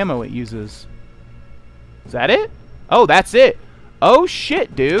type of ammo it uses. Is that it? Oh, that's it. Oh,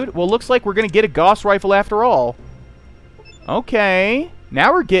 shit, dude. Well, looks like we're going to get a Gauss rifle after all. Okay.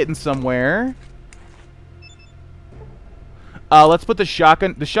 Now we're getting somewhere. Let's put the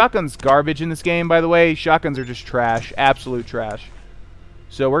shotgun. The shotgun's garbage in this game, by the way. Shotguns are just trash. Absolute trash.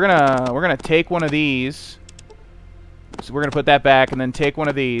 So we're gonna take one of these. So we're gonna put that back and then take one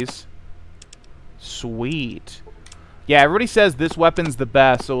of these. Sweet. Yeah, everybody says this weapon's the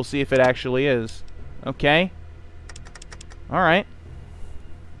best, so we'll see if it actually is. Okay. Alright.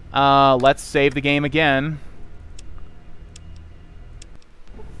 Let's save the game again.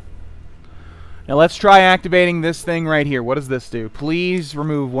 Now let's try activating this thing right here. What does this do? Please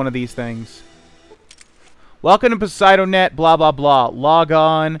remove one of these things. Welcome to PoseidoNet, blah, blah, blah. Log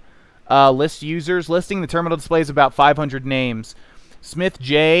on. List users. Listing the terminal displays about 500 names. Smith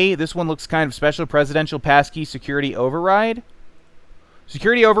J. This one looks kind of special. Presidential passkey security override.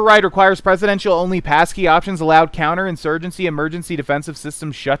 Security override requires presidential-only passkey options. Allowed counterinsurgency, emergency defensive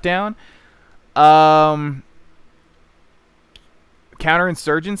systems shutdown.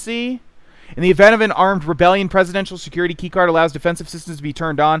 Counterinsurgency. In the event of an armed rebellion, presidential security keycard allows defensive systems to be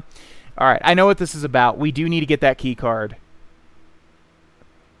turned on. Alright, I know what this is about. We do need to get that keycard.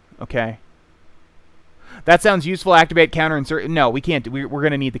 Okay. That sounds useful. Activate counterinsurgency. No, we can't. We're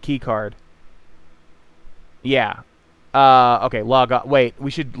going to need the keycard. Yeah. Okay, log on. Wait,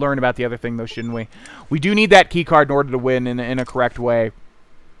 we should learn about the other thing, though, shouldn't we? We do need that keycard in order to win in a correct way.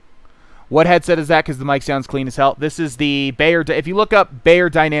 What headset is that? Because the mic sounds clean as hell. This is the Bayer... If you look up Bayer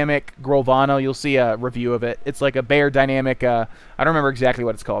Dynamic Grohlvana, you'll see a review of it. It's like a Bayer Dynamic... I don't remember exactly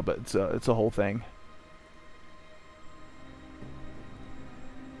what it's called, but it's a whole thing.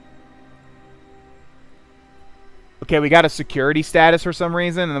 Okay, we got a security status for some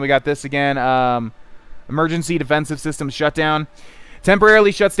reason, and then we got this again. Emergency defensive systems shutdown.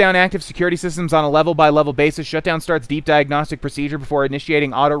 Temporarily shuts down active security systems on a level-by-level basis. Shutdown starts deep diagnostic procedure before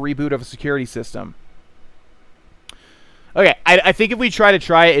initiating auto-reboot of a security system. Okay, I think if we try it,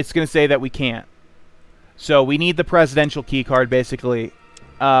 it's going to say that we can't. So we need the presidential keycard, basically,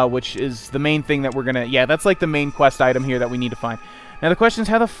 which is the main thing that we're going to... Yeah, that's like the main quest item here that we need to find. Now the question is,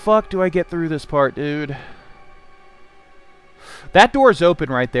 how the fuck do I get through this part, dude? That door's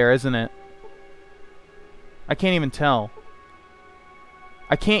open right there, isn't it? I can't even tell.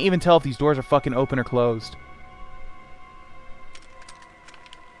 I can't even tell if these doors are fucking open or closed.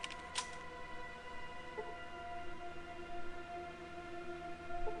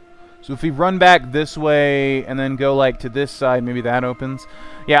 So if we run back this way and then go like to this side, maybe that opens.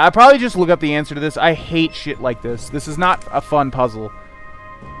 Yeah, I'll probably just look up the answer to this. I hate shit like this. This is not a fun puzzle.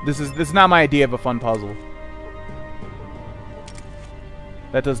 This is not my idea of a fun puzzle.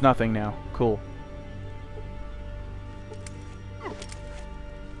 That does nothing now. Cool.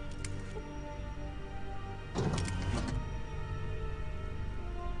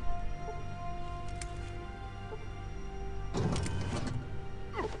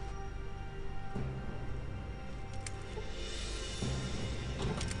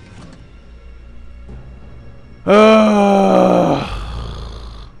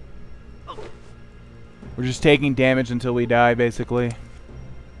 We're just taking damage until we die, basically.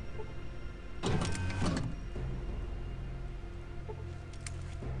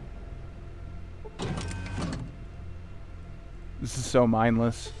 This is so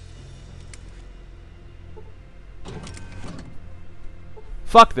mindless.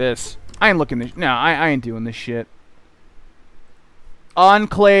 Fuck this. I ain't looking this. No, I ain't doing this shit.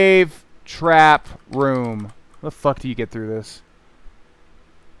 Enclave trap room. How the fuck do you get through this?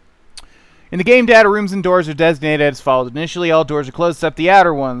 In the game data, rooms and doors are designated as follows. Initially, all doors are closed except the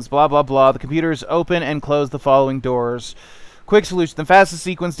outer ones. Blah, blah, blah. The computers open and close the following doors. Quick solution. The fastest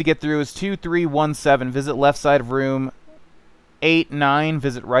sequence to get through is 2, 3, 1, 7. Visit left side of room. 8, 9.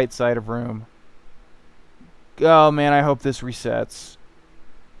 Visit right side of room. Oh, man, I hope this resets.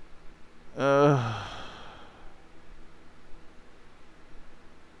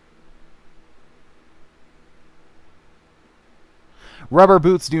 Rubber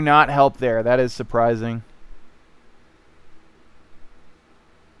boots do not help there. That is surprising.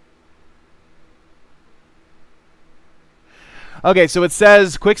 Okay, so it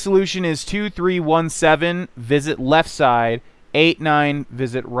says quick solution is 2, 3, 1, 7. Visit left side. 8, 9.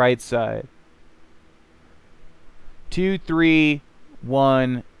 Visit right side. 2, 3,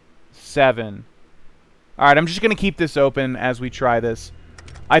 1, 7. Alright, I'm just going to keep this open as we try this.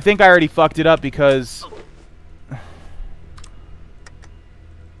 I think I already fucked it up because...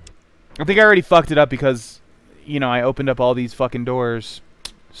 you know, I opened up all these fucking doors.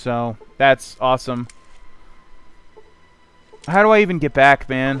 So, that's awesome. How do I even get back,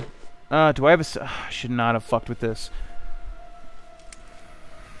 man? Do I have a... I should not have fucked with this.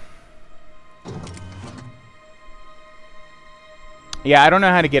 Yeah, I don't know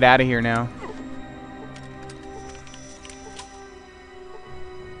how to get out of here now.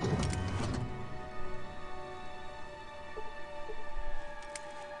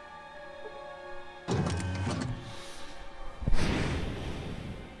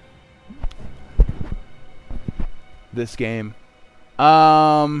 This game.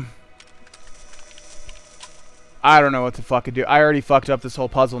 I don't know what to fucking do. I already fucked up this whole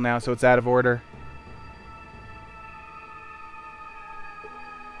puzzle now, so it's out of order.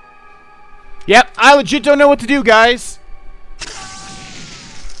 Yep, I legit don't know what to do, guys.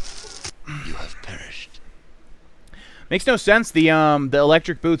 You have perished. Makes no sense. The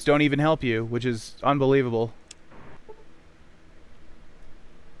electric boots don't even help you, which is unbelievable.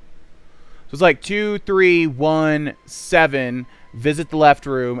 So it's like 2, 3, 1, 7. Visit the left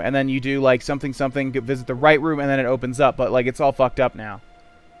room, and then you do like something, visit the right room, and then it opens up. But like it's all fucked up now.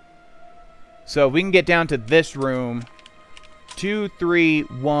 So we can get down to this room. 2, 3,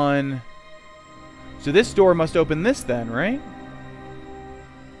 1. So this door must open this then, right?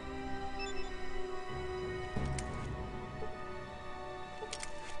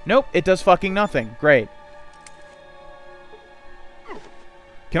 Nope, it does fucking nothing. Great.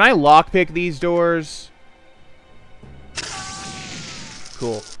 Can I lockpick these doors?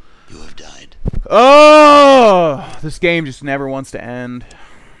 Cool. You have died. Oh! This game just never wants to end.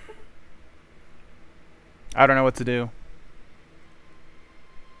 I don't know what to do.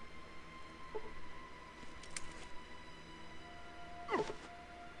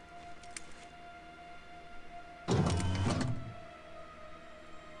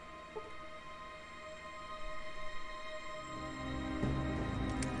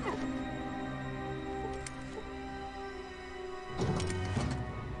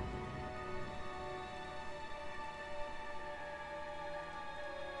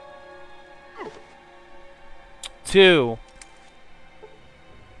 Two.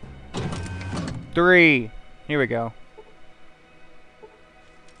 3. Here we go.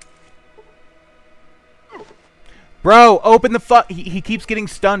 Bro, open the fuck. He keeps getting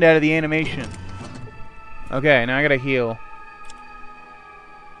stunned out of the animation. Okay, now I gotta heal.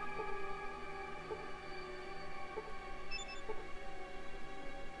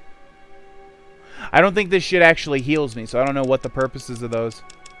 I don't think this shit actually heals me, so I don't know what the purposes of those.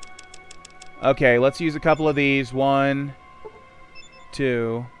 Okay, let's use a couple of these. 1,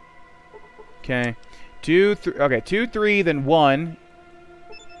 2. Okay. 2, 3. Okay, 2, 3, then 1.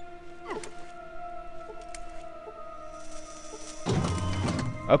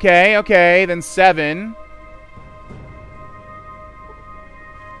 Okay, okay, then 7.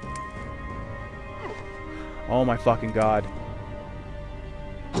 Oh my fucking god.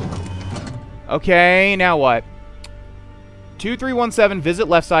 Okay, now what? 2, 3, 1, 7, visit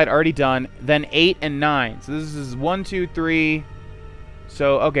left side, already done. Then 8 and 9. So this is 1, 2, 3.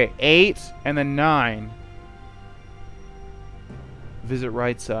 So, okay, 8 and then 9. Visit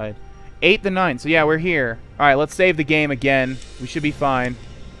right side. 8 then 9. So yeah, we're here. Alright, let's save the game again. We should be fine.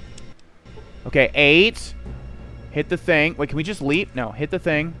 Okay, 8. Hit the thing. Wait, can we just leap? No, hit the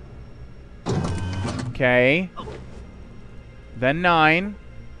thing. Okay. Then 9.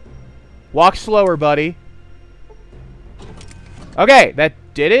 Walk slower, buddy. Okay, that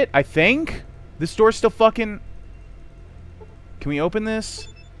did it, I think. This door's still fucking... Can we open this?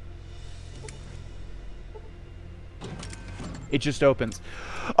 It just opens.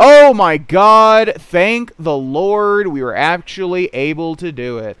 Oh my god. Thank the Lord we were actually able to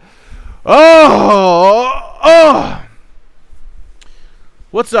do it. Oh! Oh!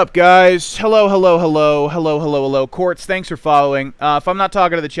 What's up, guys? Hello, hello, hello. Hello, hello, hello. Quartz, thanks for following. If I'm not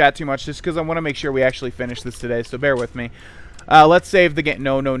talking to the chat too much, just because I want to make sure we actually finish this today, so bear with me. Let's save the game.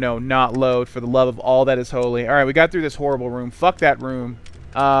 No, no, no. Not load, for the love of all that is holy. Alright, we got through this horrible room. Fuck that room.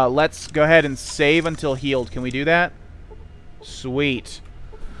 Let's go ahead and save until healed. Can we do that? Sweet.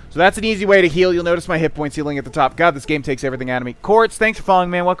 So that's an easy way to heal. You'll notice my hit points healing at the top. God, this game takes everything out of me. Quartz, thanks for following,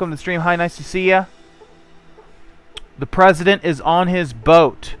 man. Welcome to the stream. Hi, nice to see ya. The president is on his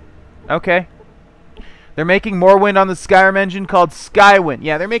boat. Okay. They're making more wind on the Skyrim engine called Skywind.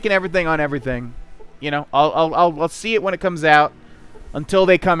 Yeah, they're making everything on everything. You know, I'll see it when it comes out. Until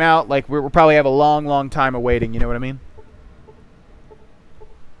they come out, like, we'll probably have a long, long time of waiting. You know what I mean?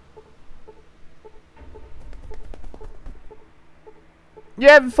 You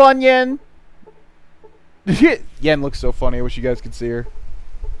having fun, Yen? Yen looks so funny. I wish you guys could see her.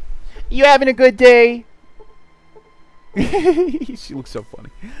 You having a good day? She looks so funny.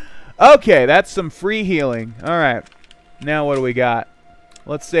 Okay, that's some free healing. Alright. Now what do we got?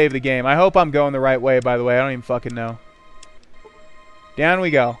 Let's save the game. I hope I'm going the right way, by the way. I don't even fucking know. Down we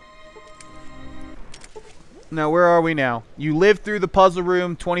go. Now, where are we now? You lived through the puzzle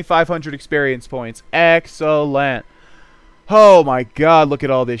room. 2,500 experience points. Excellent. Oh my god, look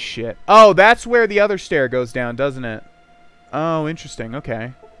at all this shit. Oh, that's where the other stair goes down, doesn't it? Oh, interesting.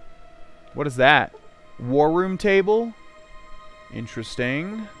 Okay. What is that? War room table?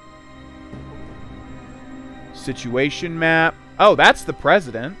 Interesting. Situation map. Oh, that's the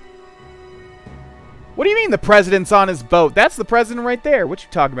president. What do you mean the president's on his boat? That's the president right there. What you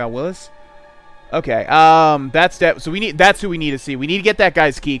talking about, Willis? Okay, that's that. So that's who we need to see. We need to get that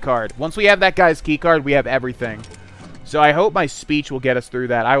guy's key card. Once we have that guy's key card, we have everything. So I hope my speech will get us through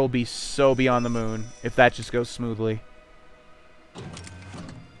that. I will be so beyond the moon if that just goes smoothly.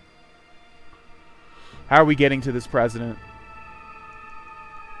 How are we getting to this president?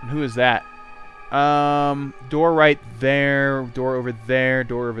 And who is that? Door right there. Door over there.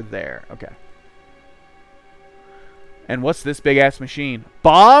 Door over there. Okay. And what's this big-ass machine?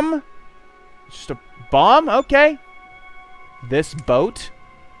 Bomb? Just a bomb? Okay. This boat?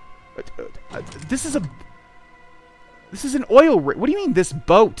 This is a... This is an oil rig. What do you mean, this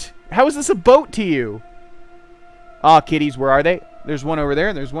boat? How is this a boat to you? Ah, kitties, where are they? There's one over there,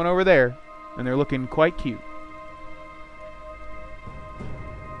 and there's one over there. And they're looking quite cute.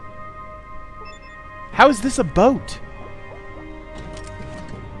 How is this a boat?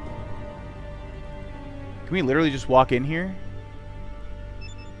 Can we literally just walk in here?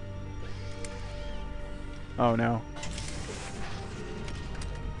 Oh, no.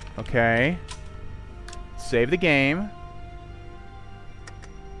 Okay. Save the game.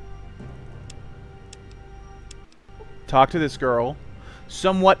 Talk to this girl.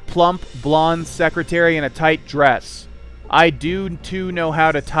 Somewhat plump, blonde secretary in a tight dress. I do, too, know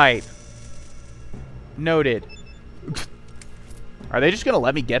how to type. Noted. Are they just going to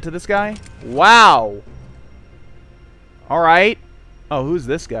let me get to this guy? Wow. Alright. Oh, who's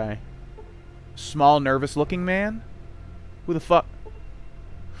this guy? Small, nervous-looking man? Who the fuck?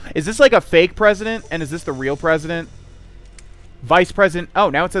 Is this like a fake president? And is this the real president? Vice President... Oh,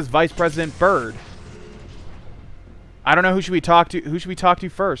 now it says Vice President Bird. I don't know who should we talk to. Who should we talk to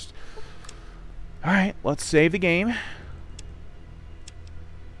first? Alright, let's save the game.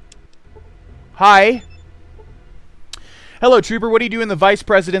 Hi. Hello, Trooper. What do you do in the Vice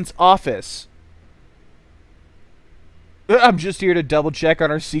President's office? I'm just here to double check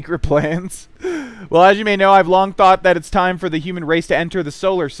on our secret plans. Well, as you may know, I've long thought that it's time for the human race to enter the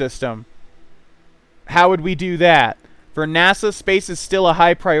solar system. How would we do that? For NASA, space is still a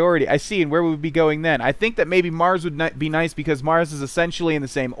high priority. I see, and where would we be going then? I think that maybe Mars would be nice because Mars is essentially in the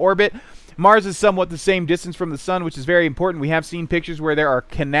same orbit. Mars is somewhat the same distance from the sun, which is very important. We have seen pictures where there are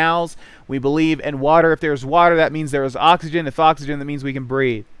canals, we believe, and water. If there's water, that means there is oxygen. If oxygen, that means we can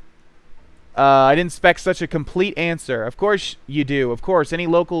breathe. I didn't expect such a complete answer. Of course you do. Of course, any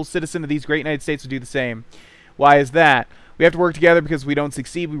local citizen of these great United States would do the same. Why is that? We have to work together because if we don't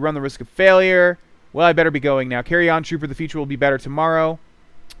succeed, we run the risk of failure. Well, I better be going now. Carry on, Trooper. The future will be better tomorrow.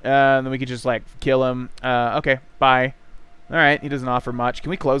 Then we could just, like, kill him. Okay, bye. Alright, he doesn't offer much. Can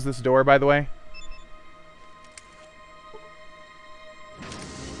we close this door, by the way?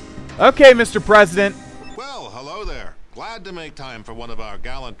 Okay, Mr. President. Well, hello there. Glad to make time for one of our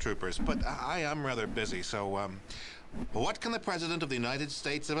gallant troopers, but I am rather busy, so, what can the President of the United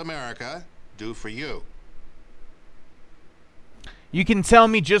States of America do for you? You can tell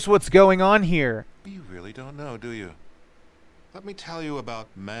me just what's going on here. You really don't know, do you? Let me tell you about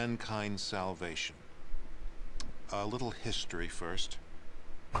mankind's salvation. A little history first.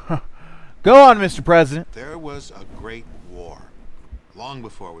 Go on, Mr. President. There was a great war, long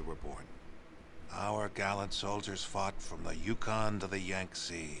before we were born. Our gallant soldiers fought from the Yukon to the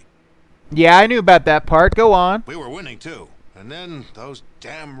Yangtze. Yeah, I knew about that part. Go on. We were winning, too. And then those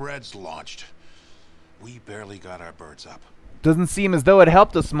damn Reds launched. We barely got our birds up. Doesn't seem as though it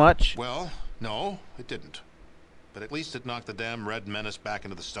helped us much. Well, no, it didn't. But at least it knocked the damn Red Menace back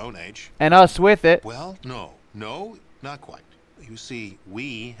into the Stone Age. And us with it. Well, no, not quite. You see,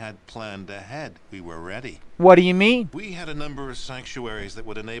 we had planned ahead. We were ready. What do you mean? We had a number of sanctuaries that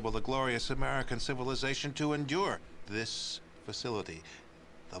would enable the glorious American civilization to endure. This facility,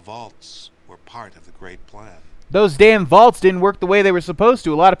 the vaults, were part of the great plan. Those damn vaults didn't work the way they were supposed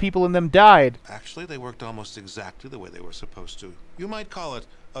to. A lot of people in them died. Actually, they worked almost exactly the way they were supposed to. You might call it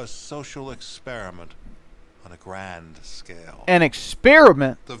a social experiment on a grand scale. An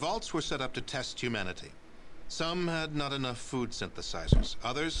experiment? The vaults were set up to test humanity. Some had not enough food synthesizers.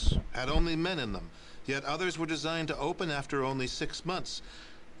 Others had only men in them. Yet others were designed to open after only 6 months.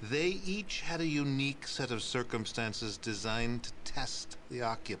 They each had a unique set of circumstances designed to test the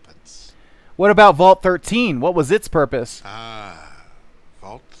occupants. What about Vault 13? What was its purpose?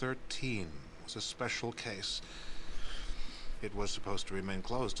 Vault 13 was a special case. It was supposed to remain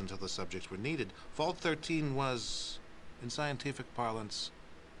closed until the subjects were needed. Vault 13 was, in scientific parlance,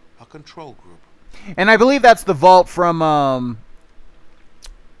 a control group. And I believe that's the vault from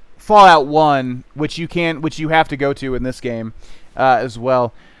Fallout 1, which you have to go to in this game as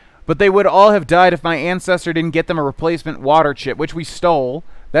well. But they would all have died if my ancestor didn't get them a replacement water chip, which we stole.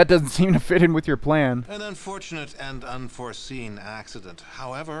 That doesn't seem to fit in with your plan. An unfortunate and unforeseen accident.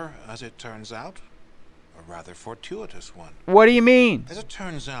 However, as it turns out, a rather fortuitous one. What do you mean? As it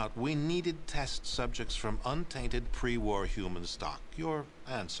turns out, we needed test subjects from untainted pre-war human stock, your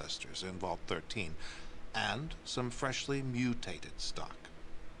ancestors in Vault 13, and some freshly mutated stock,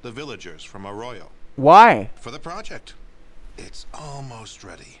 the villagers from Arroyo. Why? For the project. It's almost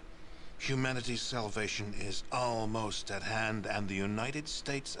ready. Humanity's salvation is almost at hand, and the United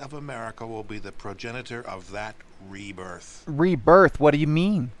States of America will be the progenitor of that rebirth. Rebirth? What do you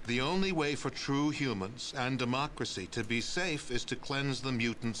mean? The only way for true humans and democracy to be safe is to cleanse the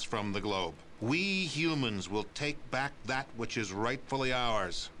mutants from the globe. We humans will take back that which is rightfully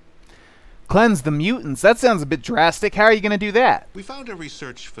ours. Cleanse the mutants? That sounds a bit drastic. How are you going to do that? We found a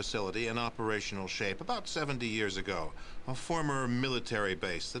research facility in operational shape about 70 years ago. A former military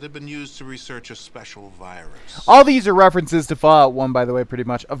base that had been used to research a special virus. All these are references to Fallout 1, by the way, pretty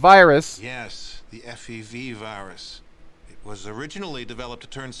much. A virus. Yes, the FEV virus. It was originally developed to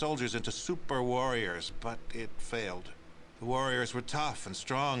turn soldiers into super warriors, but it failed. The warriors were tough and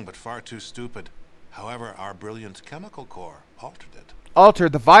strong, but far too stupid. However, our brilliant chemical core altered it.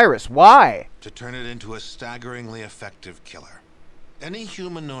 Altered the virus? Why? To turn it into a staggeringly effective killer. Any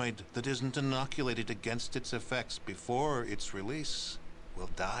humanoid that isn't inoculated against its effects before its release will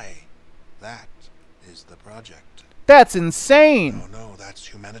die. That is the project. That's insane. No,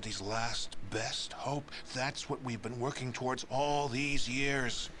 that's humanity's last best hope. That's what we've been working towards all these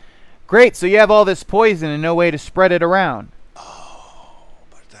years. Great, so you have all this poison and no way to spread it around. Oh,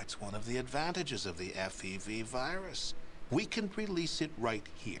 but that's one of the advantages of the FEV virus. We can release it right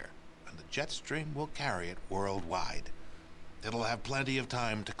here, and the jet stream will carry it worldwide. It'll have plenty of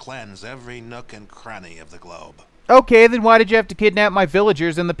time to cleanse every nook and cranny of the globe. Okay, then why did you have to kidnap my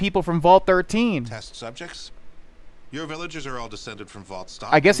villagers and the people from Vault 13? Test subjects? Your villagers are all descended from Vault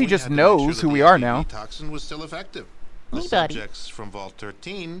stock. I guess he just knows who we are now. The toxin was still effective. The subjects from Vault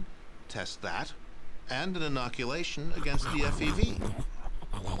 13 test that, and an inoculation against the FEV.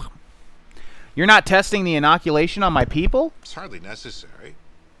 You're not testing the inoculation on my people? It's hardly necessary.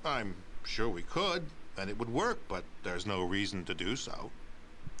 I'm sure we could, and it would work, but there's no reason to do so.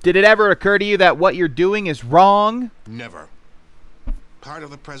 Did it ever occur to you that what you're doing is wrong? Never. Part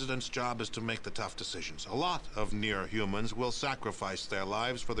of the president's job is to make the tough decisions. A lot of near-humans will sacrifice their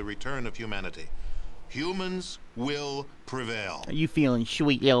lives for the return of humanity. Humans will prevail. Are you feeling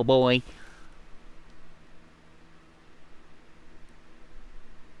sweet, little boy?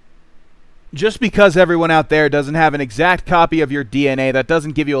 Just because everyone out there doesn't have an exact copy of your DNA, that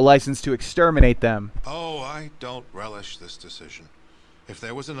doesn't give you a license to exterminate them. Oh, I don't relish this decision. If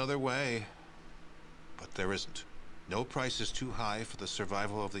there was another way, but there isn't. No price is too high for the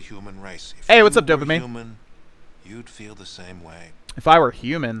survival of the human race. If hey, what's up, you were Dopamine? Human, you'd feel the same way. If I were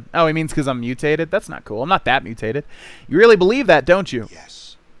human? Oh, he means because I'm mutated? That's not cool. I'm not that mutated. You really believe that, don't you?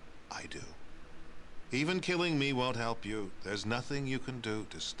 Yes, I do. Even killing me won't help you. There's nothing you can do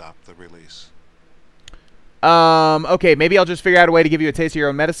to stop the release. Okay, maybe I'll just figure out a way to give you a taste of your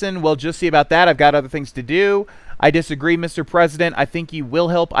own medicine. We'll just see about that. I've got other things to do. I disagree, Mr. President. I think you will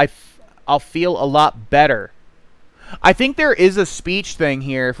help. I'll feel a lot better. I think there is a speech thing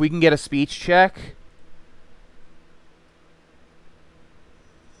here. If we can get a speech check.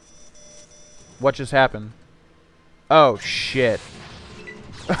 What just happened? Oh, shit.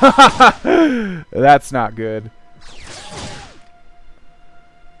 That's not good.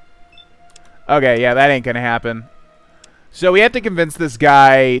 Okay, yeah, that ain't gonna happen. So we have to convince this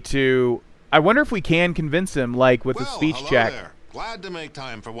guy to... I wonder if we can convince him, like, with the speech check. There. Glad to make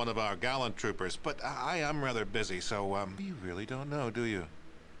time for one of our gallant troopers, but I am rather busy, so, you really don't know, do you?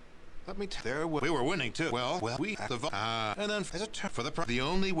 Let me tell you, we were winning, too. Well, we had the and then, as a turn for the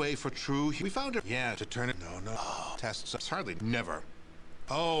only way for true... We found it. Yeah, to turn it... No. Tests us hardly. Never.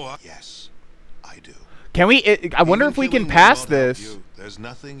 Oh, yes, I do. Can we... I wonder if we can pass this. There's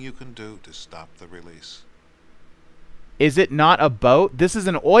nothing you can do to stop the release. Is it not a boat? This is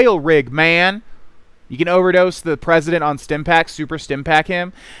an oil rig, man. You can overdose the president on Stimpack, super Stimpack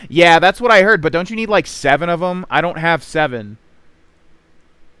him. Yeah, that's what I heard, but don't you need like 7 of them? I don't have 7.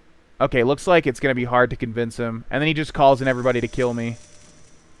 Okay, looks like it's going to be hard to convince him. And then he just calls in everybody to kill me.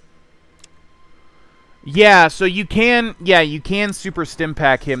 Yeah, so you can, you can super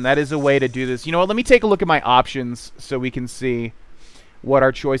Stimpack him. That is a way to do this. You know what, let me take a look at my options so we can see what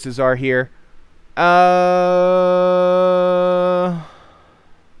our choices are here.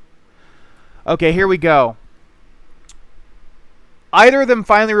 Okay, here we go. Either of them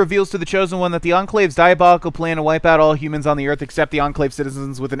finally reveals to the Chosen One that the Enclave's diabolical plan to wipe out all humans on the Earth except the Enclave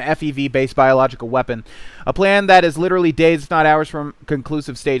citizens with an FEV-based biological weapon. A plan that is literally days, if not hours, from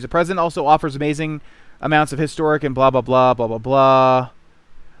conclusive stage. The President also offers amazing amounts of historic and blah, blah, blah, blah, blah, blah.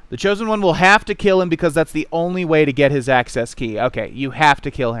 The Chosen One will have to kill him because that's the only way to get his access key. Okay, you have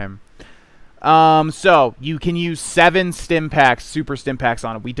to kill him. So, you can use 7 Stimpaks, super Stimpaks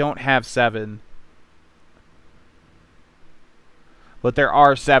on him. We don't have 7. But there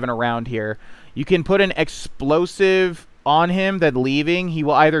are 7 around here. You can put an explosive on him, then leaving. He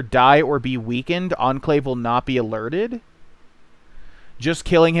will either die or be weakened. Enclave will not be alerted. Just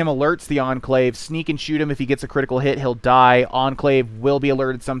killing him alerts the Enclave. Sneak and shoot him. If he gets a critical hit, he'll die. Enclave will be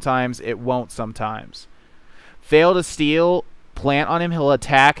alerted sometimes. It won't sometimes. Fail to steal. Plant on him. He'll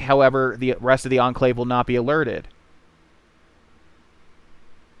attack. However, the rest of the Enclave will not be alerted.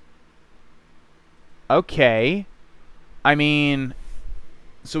 Okay. I mean...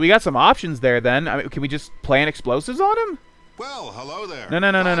 So we got some options there then. I mean, can we just plant explosives on him? Well, hello there.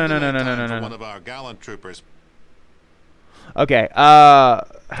 No. One of our gallant troopers. Okay,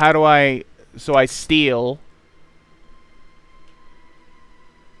 how do I... So I steal.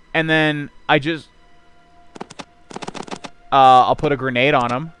 And then I just... I'll put a grenade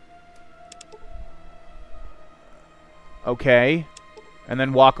on him. Okay. And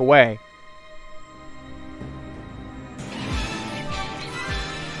then walk away.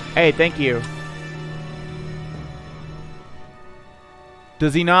 Hey, thank you.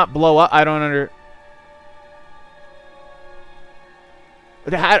 Does he not blow up? I don't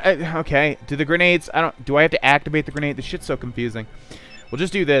okay. Do the grenades... Do I have to activate the grenade? This shit's so confusing. We'll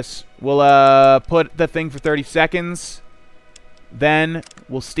just do this. We'll, put the thing for 30 seconds. Then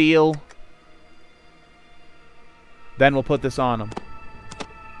we'll steal. Then we'll put this on him.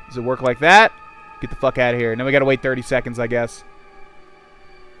 Does it work like that? Get the fuck out of here. Now we gotta wait 30 seconds, I guess.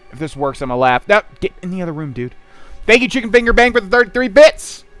 If this works, I'm gonna laugh. No, get in the other room, dude. Thank you, Chicken Finger Bang, for the 33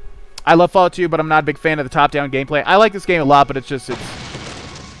 bits! I love Fallout 2, but I'm not a big fan of the top-down gameplay. I like this game a lot, but it's...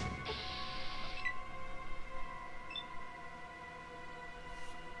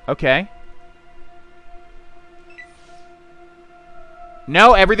 Okay.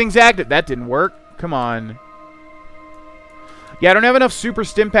 No, everything's active. That didn't work. Come on. Yeah, I don't have enough super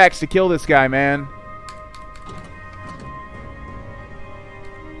Stimpaks to kill this guy, man.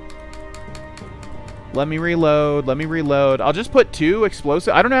 Let me reload. Let me reload. I'll just put 2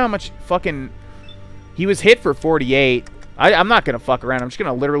 explosive. I don't know how much fucking... He was hit for 48. I'm not going to fuck around. I'm just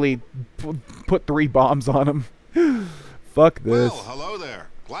going to literally put 3 bombs on him. Fuck this. Well, hello there.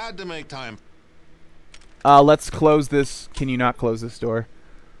 Glad to make time. Let's close this. Can you not close this door?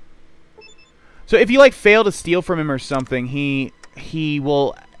 So if you, like, fail to steal from him or something, he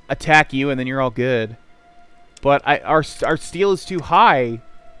will attack you, and then you're all good. But our steal is too high.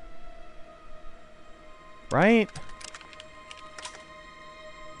 Right?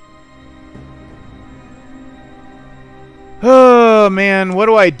 Oh, man. What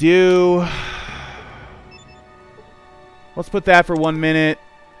do I do? Let's put that for 1 minute.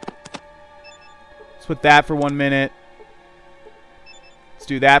 Let's put that for 1 minute. Let's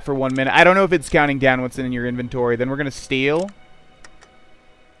do that for 1 minute. I don't know if it's counting down what's in your inventory. Then we're going to steal.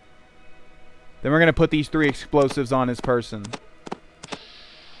 Then we're going to put these 3 explosives on his person.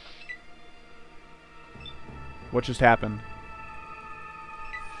 What just happened?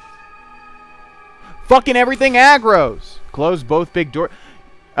 Fucking everything aggroes. Close both big doors.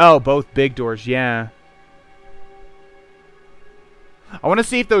 Oh, both big doors. Yeah. I want to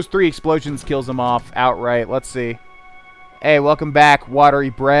see if those 3 explosions kills him off outright. Let's see. Hey, welcome back, Watery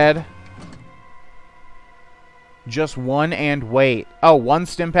Bread. Just 1 and wait. Oh, 1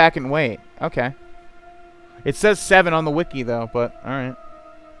 stim pack and wait. Okay. It says 7 on the wiki, though, but alright.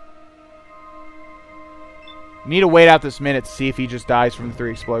 Need to wait out this minute to see if he just dies from the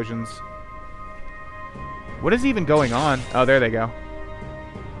 3 explosions. What is even going on? Oh, there they go.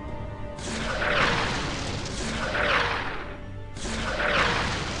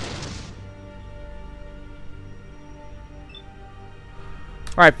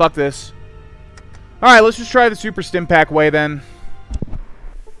 Alright, fuck this. Alright, let's just try the super stim pack way then.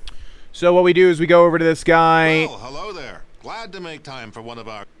 So what we do is we go over to this guy. Well, hello there. Glad to make time for one of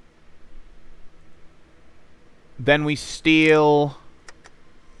our... Then we steal.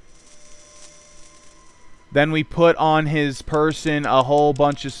 Then we put on his person a whole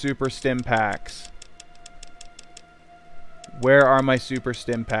bunch of super stim packs. Where are my super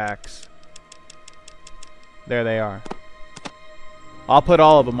stim packs? There they are. I'll put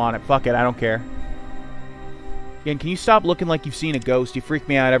all of them on it. Fuck it, I don't care. Again, can you stop looking like you've seen a ghost? You freak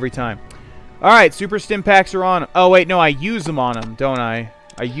me out every time. Alright, super stim packs are on. Oh, wait, no, I use them on him, don't I?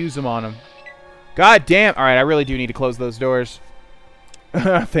 I use them on him. God damn. Alright, I really do need to close those doors.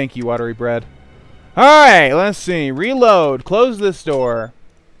 Thank you, Watery Bread. Alright, let's see. Reload. Close this door.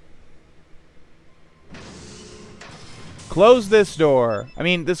 Close this door. I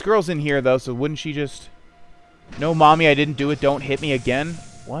mean, this girl's in here, though, so wouldn't she just... No, mommy, I didn't do it. Don't hit me again.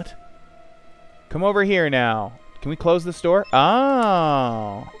 What? Come over here now. Can we close this door?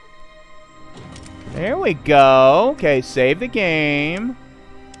 Oh. There we go. Okay, save the game.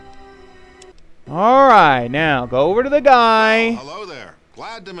 Alright, now go over to the guy. Oh, hello there.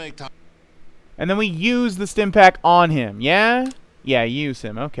 Glad to make time. And then we use the stim pack on him, yeah? Yeah, use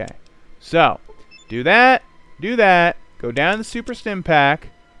him, okay. So, do that, go down to the super stim pack,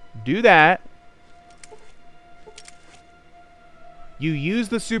 do that. You use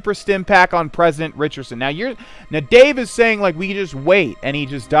the super stim pack on President Richardson. Now Dave is saying like we can just wait and he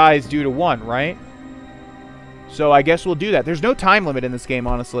just dies due to 1, right? So I guess we'll do that. There's no time limit in this game,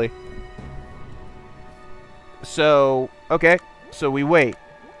 honestly. So, okay. So we wait.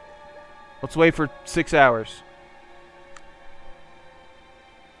 Let's wait for 6 hours.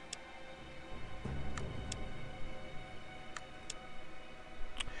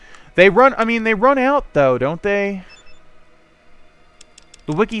 They run out though, don't they?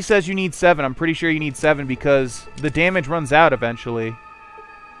 The wiki says you need 7. I'm pretty sure you need 7 because the damage runs out eventually.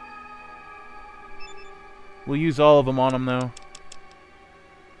 We'll use all of them on him, though.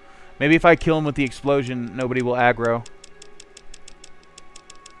 Maybe if I kill him with the explosion, nobody will aggro.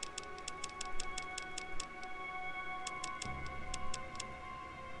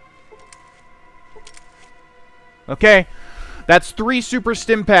 Okay. That's 3 super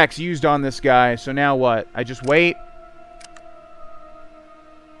stim packs used on this guy. So now what? I just wait.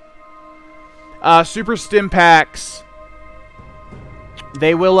 Super stim packs.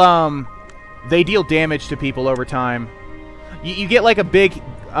 They will, they deal damage to people over time. You get like a big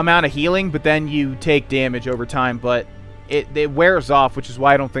amount of healing, but then you take damage over time, but it wears off, which is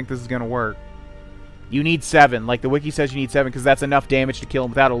why I don't think this is going to work. You need 7. Like the wiki says you need 7 because that's enough damage to kill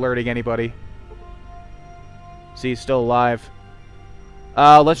him without alerting anybody. See, he's still alive.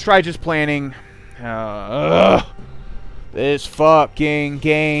 Let's try just planning. This fucking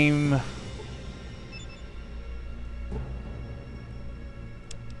game.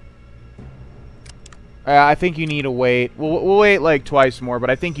 I think you need to wait. We'll wait like twice more, but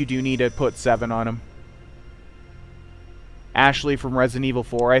I think you do need to put 7 on him. Ashley from Resident Evil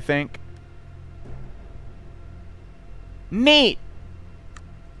 4, I think. Neat!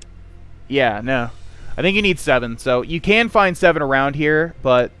 Yeah, no. I think you need 7. So you can find 7 around here,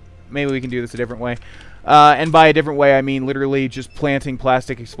 but maybe we can do this a different way. And by a different way, I mean literally just planting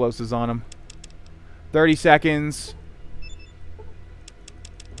plastic explosives on them. 30 seconds.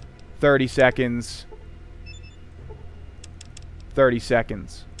 30 seconds. 30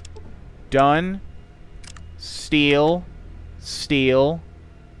 seconds. Done. Steal. Steal.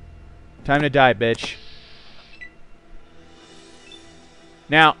 Time to die, bitch.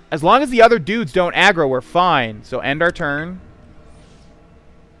 Now, as long as the other dudes don't aggro, we're fine. So end our turn.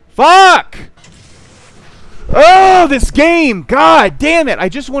 Fuck! Oh, this game! God damn it! I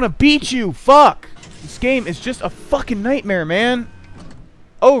just want to beat you! Fuck! This game is just a fucking nightmare, man.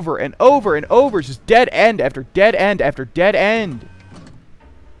 Over and over and over. It's just dead end after dead end after dead end.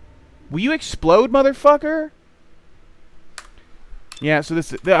 Will you explode, motherfucker? Yeah, so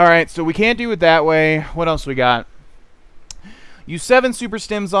this... Alright, so we can't do it that way. What else we got? Use 7 super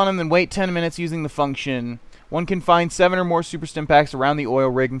stims on him, then wait 10 minutes using the function. One can find 7 or more super stim packs around the oil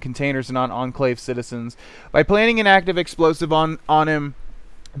rig and containers and on Enclave citizens. By planting an active explosive on him,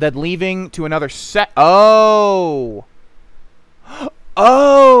 then leaving to another set... Oh!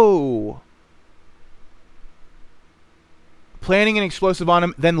 Oh! Planting an explosive on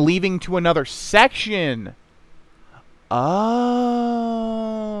him, then leaving to another section. Oh.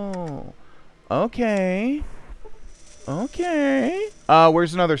 Okay. Okay.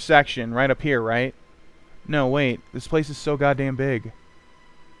 Where's another section? Right up here, right? No, wait. This place is so goddamn big.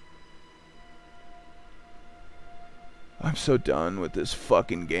 I'm so done with this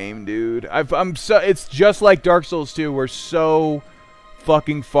fucking game, dude. It's just like Dark Souls 2. We're so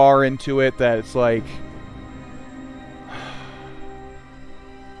fucking far into it that it's like...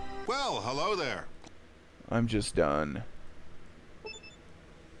 Well, hello there. I'm just done.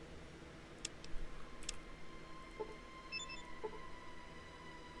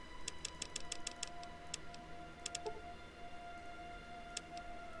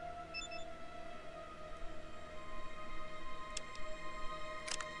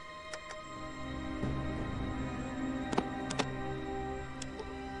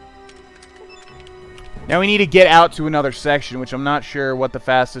 Now we need to get out to another section, which I'm not sure what the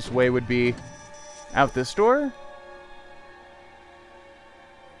fastest way would be. Out this door?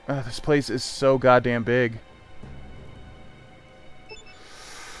 This place is so goddamn big.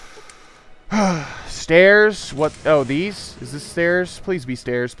 Stairs? What? Oh, these? Is this stairs? Please be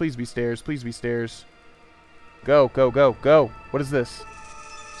stairs. Please be stairs. Please be stairs. Go, go, go, go. What is this?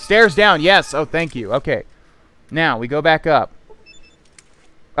 Stairs down. Yes. Oh, thank you. Okay. Now, we go back up.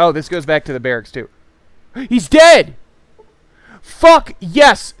 Oh, this goes back to the barracks, too. He's dead! Fuck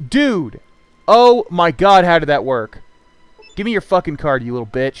yes, dude! Oh my god, how did that work? Give me your fucking card, you little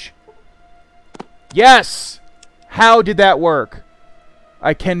bitch. Yes! How did that work?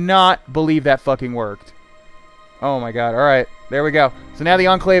 I cannot believe that fucking worked. Oh my god, alright. There we go. So now the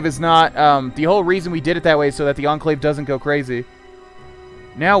Enclave is not... the whole reason we did it that way is so that the Enclave doesn't go crazy.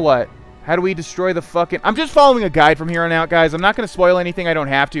 Now what? How do we destroy the fucking... I'm just following a guide from here on out, guys. I'm not going to spoil anything I don't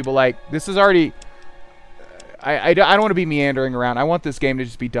have to, but like, this is already... I don't want to be meandering around. I want this game to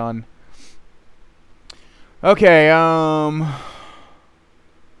just be done. Okay,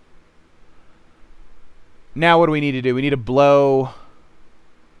 now what do we need to do? We need to blow...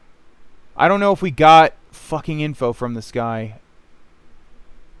 I don't know if we got fucking info from this guy.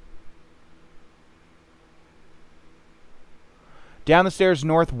 Down the stairs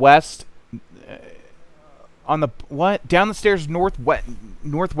northwest... on the... What? Down the stairs northwest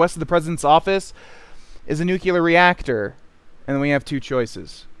of the president's office... is a nuclear reactor. And then we have 2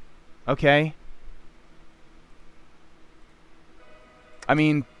 choices. Okay. I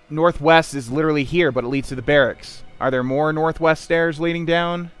mean, northwest is literally here, but it leads to the barracks. Are there more northwest stairs leading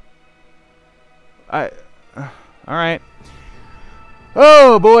down? Alright.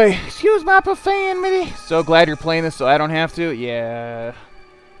 Oh, boy. Excuse my profanity. So glad you're playing this so I don't have to. Yeah.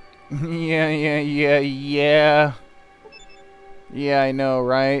 Yeah, I know,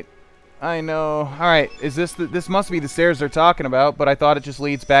 right? I know. Alright, is this... this must be the stairs they're talking about, but I thought it just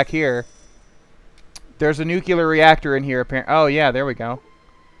leads back here. There's a nuclear reactor in here, apparently. Oh, yeah, there we go.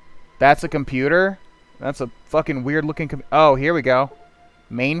 That's a computer? That's a fucking weird-looking... oh, here we go.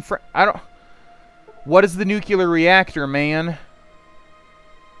 Mainframe... I don't... What is the nuclear reactor, man?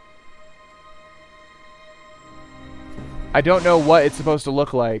 I don't know what it's supposed to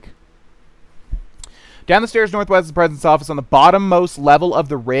look like. Down the stairs northwest of the president's office on the bottommost level of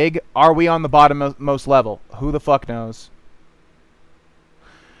the rig. Are we on the bottommost level? Who the fuck knows?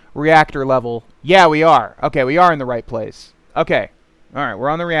 Reactor level. Yeah, we are. Okay, we are in the right place. Okay. Alright, we're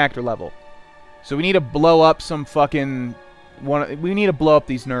on the reactor level. So we need to blow up some fucking... we need to blow up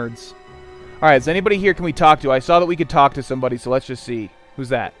these nerds. Alright, is anybody here can we talk to? I saw that we could talk to somebody, so let's just see. Who's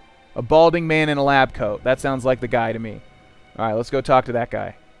that? A balding man in a lab coat. That sounds like the guy to me. Alright, let's go talk to that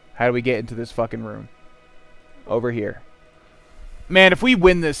guy. How do we get into this fucking room? Over here. Man, if we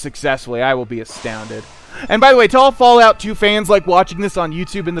win this successfully, I will be astounded. And by the way, to all Fallout 2 fans like watching this on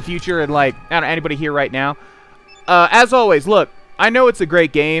YouTube in the future and like, I don't know, anybody here right now, as always, look, I know it's a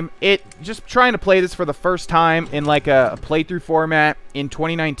great game. Just trying to play this for the first time in like a playthrough format in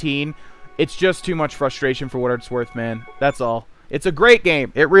 2019, it's just too much frustration for what it's worth, man. That's all. It's a great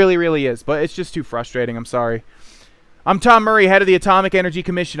game. It really, really is. But it's just too frustrating. I'm sorry. I'm Tom Murray, head of the Atomic Energy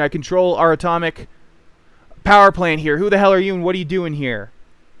Commission. I control our atomic power plant here. Who the hell are you and what are you doing here?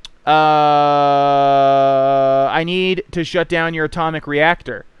 I need to shut down your atomic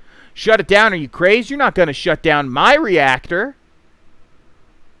reactor. Shut it down? Are you crazy? You're not going to shut down my reactor.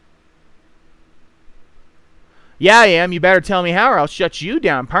 Yeah, I am. You better tell me how or I'll shut you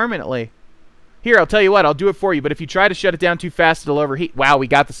down permanently. Here, I'll tell you what. I'll do it for you. But if you try to shut it down too fast, it'll overheat. Wow, we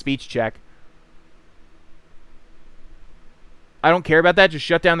got the speech check. I don't care about that. Just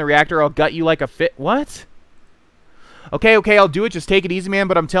shut down the reactor. I'll gut you like a fit. What? Okay, I'll do it. Just take it easy, man.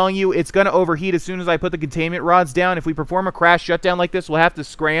 But I'm telling you, it's going to overheat as soon as I put the containment rods down. If we perform a crash shutdown like this, we'll have to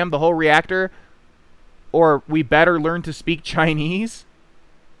scram the whole reactor. Or we better learn to speak Chinese.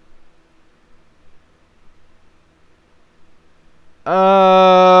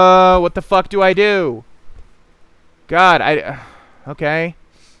 What the fuck do I do? God, okay.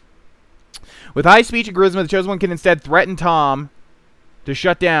 With high speech and charisma, the Chosen One can instead threaten Tom to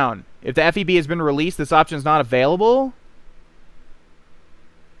shut down. If the FEB has been released, this option is not available.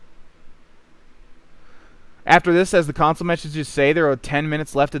 After this, as the console messages say, there are 10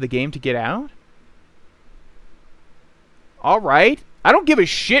 minutes left of the game to get out. Alright. I don't give a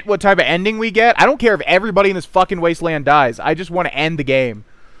shit what type of ending we get. I don't care if everybody in this fucking wasteland dies. I just want to end the game.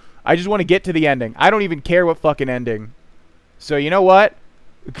 I just want to get to the ending. I don't even care what fucking ending. So, you know what?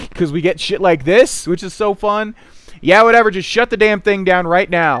 Because we get shit like this, which is so fun. Yeah, whatever. Just shut the damn thing down right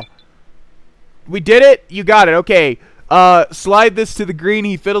now. We did it. You got it. Okay. Slide this to the green.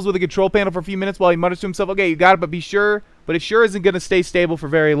 He fiddles with the control panel for a few minutes while he mutters to himself. Okay, you got it, but be sure. But it sure isn't going to stay stable for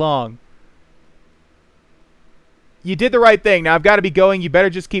very long. You did the right thing. Now I've got to be going. You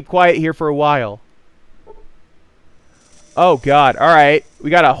better just keep quiet here for a while. Oh, God. All right. We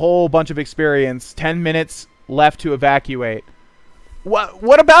got a whole bunch of experience. 10 minutes left to evacuate.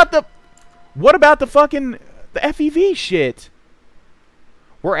 What about the fucking the FEV shit?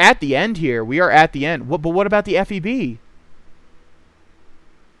 We're at the end here. We are at the end. But what about the FEB?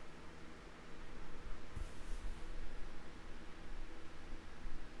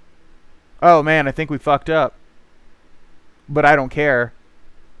 Oh, man, I think we fucked up. But I don't care.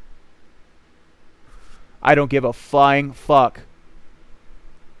 I don't give a flying fuck.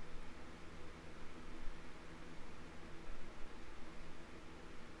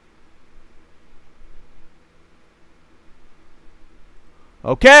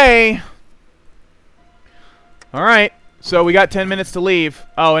 Okay. Alright. So we got 10 minutes to leave.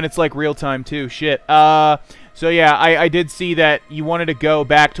 Oh, and it's like real time too. Shit. So yeah, I did see that you wanted to go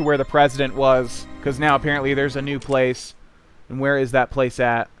back to where the president was. Because now apparently there's a new place. And where is that place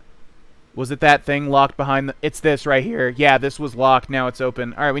at? Was it that thing locked behind the... It's this right here. Yeah, this was locked. Now it's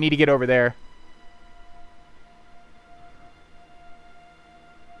open. Alright, we need to get over there.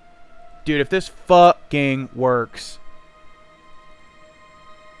 Dude, if this fucking works...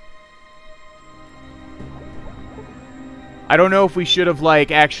 I don't know if we should have,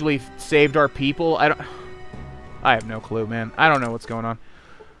 like, actually saved our people. I have no clue, man. I don't know what's going on.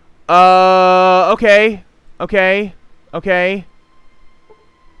 Okay.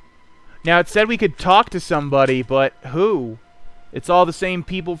 Now, it said we could talk to somebody, but who? It's all the same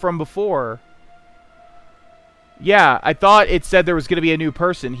people from before. Yeah, I thought it said there was going to be a new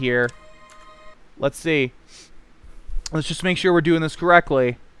person here. Let's see. Let's just make sure we're doing this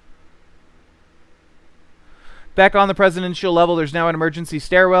correctly. Back on the presidential level, there's now an emergency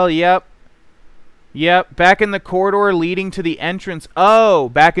stairwell. Yep. Back in the corridor leading to the entrance. Oh,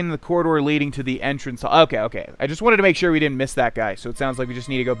 back in the corridor leading to the entrance. Okay. I just wanted to make sure we didn't miss that guy. So it sounds like we just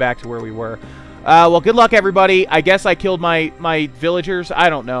need to go back to where we were. Well, good luck, everybody. I guess I killed my villagers. I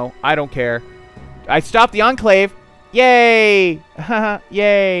don't know. I don't care. I stopped the Enclave. Yay!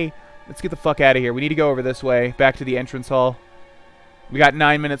 Yay! Let's get the fuck out of here. We need to go over this way. Back to the entrance hall. We got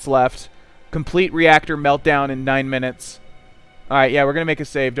 9 minutes left. Complete reactor meltdown in 9 minutes. Alright, yeah, we're going to make a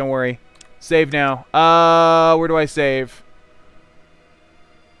save. Don't worry. Save now. Where do I save?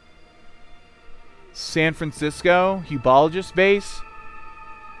 San Francisco? Hubologist base?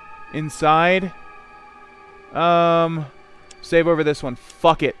 Inside? Save over this one.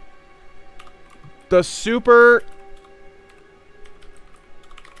 Fuck it. The super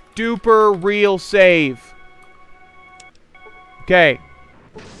duper real save. Okay.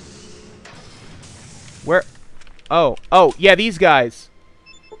 Where? Oh, yeah, these guys.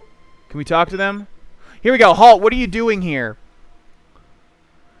 Can we talk to them? Here we go. Halt, what are you doing here?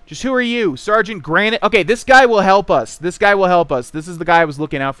 Just who are you? Sergeant Granite? Okay, this guy will help us. This guy will help us. This is the guy I was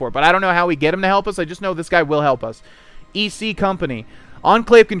looking out for. But I don't know how we get him to help us. I just know this guy will help us. EC Company.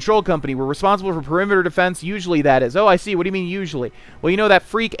 Enclave Control Company. We're responsible for perimeter defense. Usually, that is. Oh, I see. What do you mean, usually? Well, you know that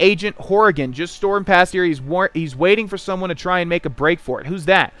freak agent Horrigan just stormed past here. He's waiting for someone to try and make a break for it. Who's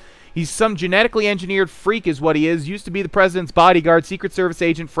that? He's some genetically engineered freak is what he is. Used to be the president's bodyguard, Secret Service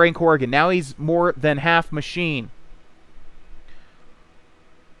agent Frank Horrigan. Now he's more than half machine.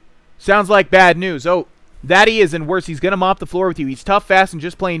 Sounds like bad news. Oh, that he is, and worse, he's going to mop the floor with you. He's tough, fast, and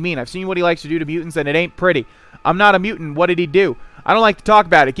just plain mean. I've seen what he likes to do to mutants, and it ain't pretty. I'm not a mutant. What did he do? I don't like to talk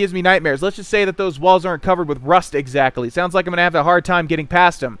about it. It gives me nightmares. Let's just say that those walls aren't covered with rust exactly. Sounds like I'm going to have a hard time getting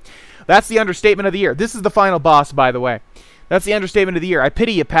past him. That's the understatement of the year. This is the final boss, by the way. That's the understatement of the year. I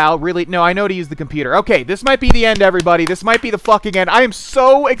pity you, pal. Really? No, I know to use the computer. Okay, this might be the end, everybody. This might be the fucking end. I am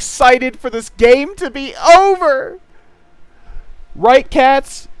so excited for this game to be over. Right,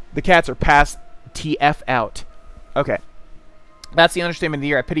 cats? The cats are past TF out. Okay. That's the understatement of the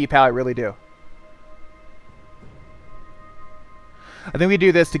year. I pity you, pal. I really do. I think we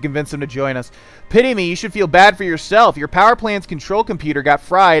do this to convince them to join us. Pity me. You should feel bad for yourself. Your power plant's control computer got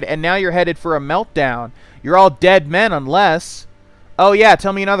fried, and now you're headed for a meltdown. You're all dead men unless... Oh, yeah.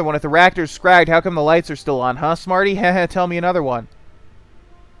 Tell me another one. If the reactor's scragged, how come the lights are still on, huh, Smarty? Heh, tell me another one.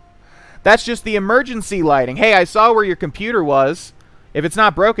 That's just the emergency lighting. Hey, I saw where your computer was. If it's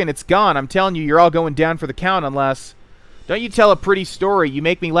not broken, it's gone. I'm telling you, you're all going down for the count unless... Don't you tell a pretty story. You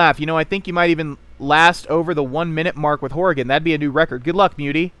make me laugh. You know, I think you might even last over the 1 minute mark with Horrigan. That'd be a new record. Good luck,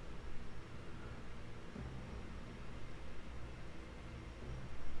 Mutie.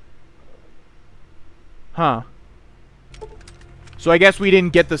 Huh. So I guess we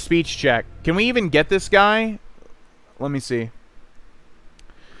didn't get the speech check. Can we even get this guy? Let me see.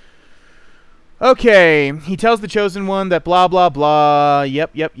 Okay, he tells the Chosen One that blah, blah, blah.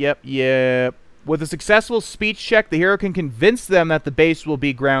 Yep. With a successful speech check, the hero can convince them that the base will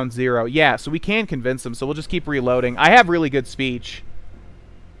be ground zero. Yeah, so we can convince them, so we'll just keep reloading. I have really good speech.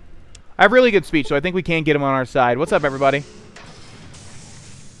 So I think we can get him on our side. What's up, everybody?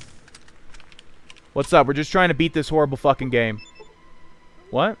 What's up? We're just trying to beat this horrible fucking game.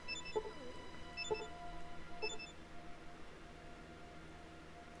 What?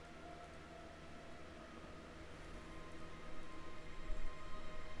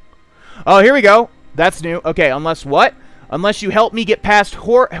 Oh, here we go. That's new. Okay, unless what? Unless you help me get past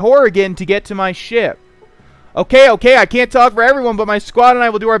Horrigan to get to my ship. Okay, I can't talk for everyone, but my squad and I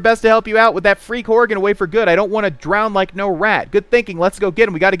will do our best to help you out with that freak Horrigan away for good. I don't want to drown like no rat. Good thinking. Let's go get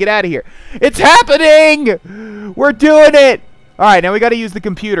him. We got to get out of here. It's happening! We're doing it! Alright, now we got to use the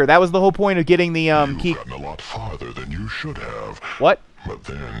computer. That was the whole point of getting the key. You've gotten a lot farther than you should have. What? But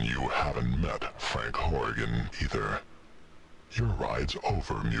then you haven't met Frank Horrigan either. Your ride's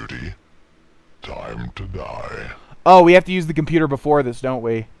over, Mutie. Time to die. Oh, we have to use the computer before this, don't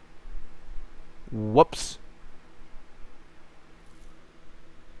we? Whoops.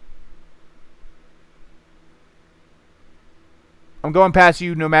 I'm going past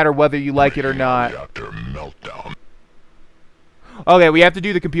you no matter whether you like it or not. Reactor meltdown. Okay, we have to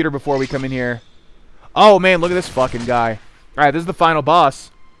do the computer before we come in here. Oh, man, look at this fucking guy. Alright, this is the final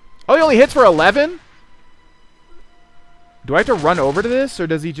boss. Oh, he only hits for 11? Do I have to run over to this, or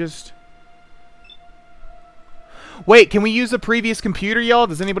does he just... Wait, can we use a previous computer, y'all?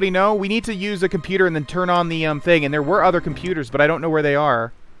 Does anybody know? We need to use a computer and then turn on the thing. And there were other computers, but I don't know where they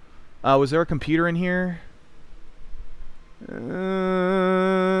are. Was there a computer in here?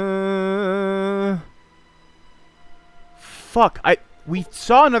 Fuck. We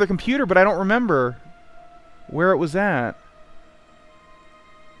saw another computer, but I don't remember where it was at.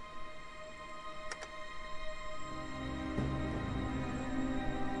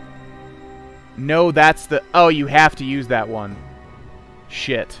 No, that's the... Oh, you have to use that one.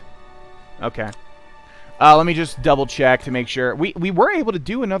 Shit. Okay. Let me just double check to make sure. We were able to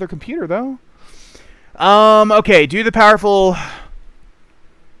do another computer, though. Okay, do the powerful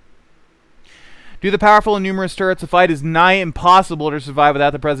and numerous turrets. The fight is nigh impossible to survive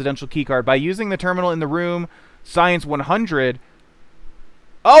without the presidential keycard. By using the terminal in the room, Science 100...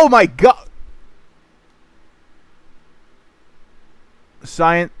 Oh my god!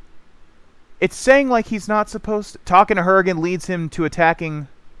 Science... It's saying like he's not supposed to... Talking to Horrigan leads him to attacking...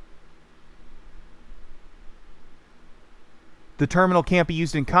 The terminal can't be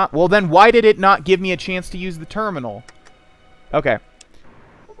used in well, then why did it not give me a chance to use the terminal? Okay.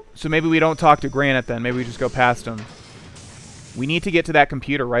 So maybe we don't talk to Granite then. Maybe we just go past him. We need to get to that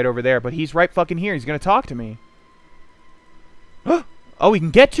computer right over there. But he's right fucking here. He's going to talk to me. Oh, we can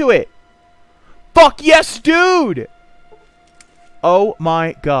get to it. Fuck yes, dude! Oh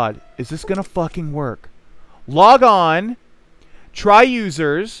my god. Is this gonna fucking work? Log on. Try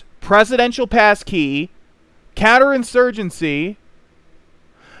users. Presidential passkey. Counterinsurgency.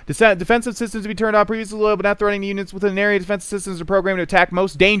 Defensive systems to be turned on previously low, but not threatening units within an area. Defensive systems are programmed to attack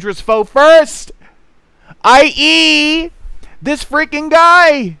most dangerous foe first. I.e. this freaking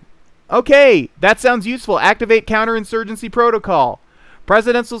guy. Okay, that sounds useful. Activate counterinsurgency protocol.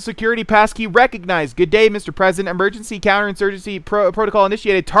 Presidential security passkey recognized. Good day, Mr. President. Emergency counterinsurgency protocol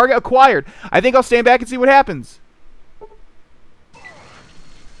initiated. Target acquired. I think I'll stand back and see what happens.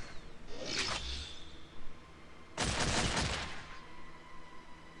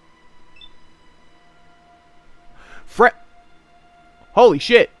 Holy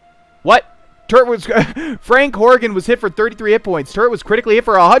shit. What? Turret was... Frank Horgan was hit for 33 hit points. Turret was critically hit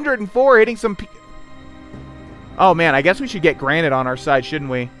for 104, hitting some... Oh, man. I guess we should get Granite on our side,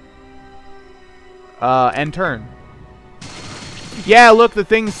 shouldn't we? End turn. Yeah, look. The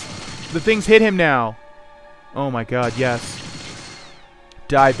things hit him now. Oh, my God. Yes.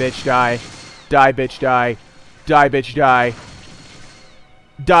 Die, bitch. Die. Die, bitch. Die. Die, bitch. Die.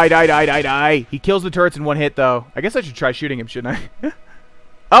 Die, die, die, die, die. He kills the turrets in one hit, though. I guess I should try shooting him, shouldn't I?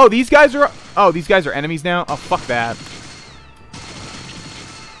 Oh, these guys are... Oh, these guys are enemies now? Oh, fuck that.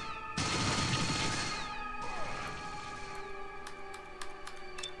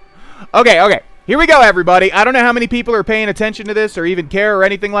 Okay, okay. Here we go, everybody. I don't know how many people are paying attention to this or even care or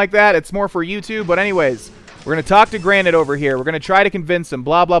anything like that. It's more for YouTube. But anyways, we're going to talk to Granite over here. We're going to try to convince him.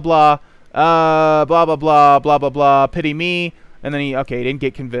 Blah, blah, blah. Blah, blah, blah. Blah, blah, blah. Pity me. And then he... Okay, he didn't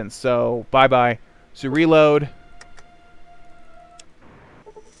get convinced. So, bye-bye. So, reload.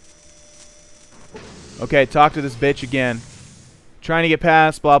 Okay, talk to this bitch again. Trying to get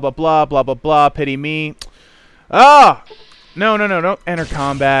past, blah, blah, blah, blah, blah, blah, pity me. Ah! No, no, no, don't enter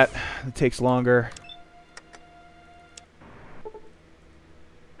combat. It takes longer.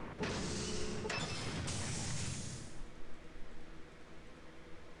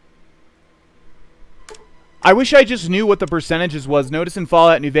 I wish I just knew what the percentages was. Notice in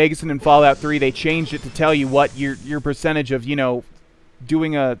Fallout New Vegas and in Fallout 3, they changed it to tell you what your percentage of, you know...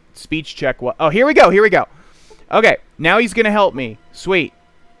 doing a speech check. What? Oh, here we go. Here we go. Okay, now he's gonna help me. Sweet.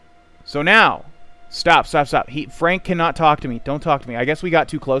 So now, stop. Frank cannot talk to me. Don't talk to me. I guess we got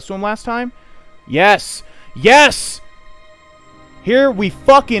too close to him last time. Yes. Yes. Here we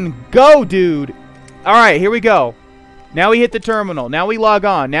fucking go, dude. All right, here we go. Now we hit the terminal. Now we log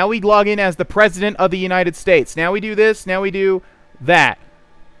on. Now we log in as the President of the United States. Now we do this. Now we do that.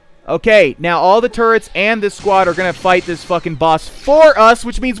 Okay, now all the turrets and this squad are going to fight this fucking boss for us,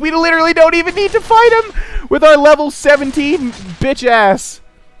 which means we literally don't even need to fight him with our level 17 bitch ass.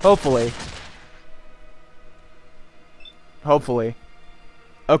 Hopefully. Hopefully.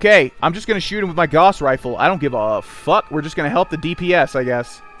 Okay, I'm just going to shoot him with my Gauss rifle. I don't give a fuck. We're just going to help the DPS, I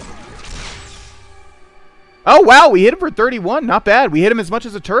guess. Oh, wow, we hit him for 31. Not bad. We hit him as much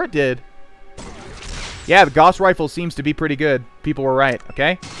as a turret did. Yeah, the Gauss rifle seems to be pretty good. People were right,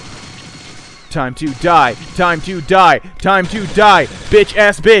 okay? Time to die. Time to die. Time to die. Bitch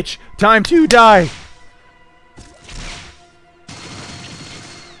ass bitch. Time to die.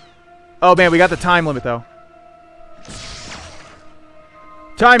 Oh, man, we got the time limit, though.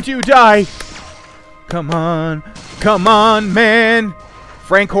 Time to die. Come on. Come on, man.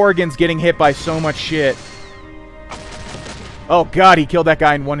 Frank Horgan's getting hit by so much shit. Oh, God, he killed that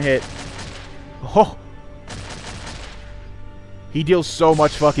guy in one hit. Oh. He deals so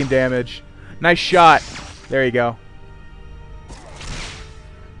much fucking damage. Nice shot. There you go.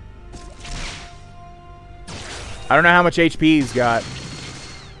 I don't know how much HP he's got.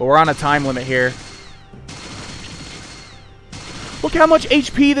 But we're on a time limit here. Look how much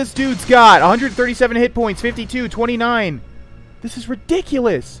HP this dude's got. 137 hit points. 52. 29. This is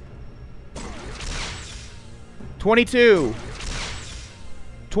ridiculous. 22.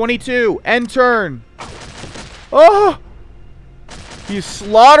 22. End turn. Oh! He's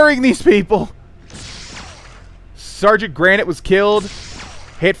slaughtering these people. Sergeant Granite was killed.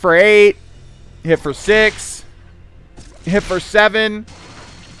 Hit for 8. Hit for 6. Hit for 7.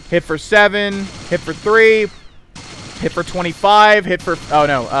 Hit for 7. Hit for 3. Hit for 25. Hit for... Oh,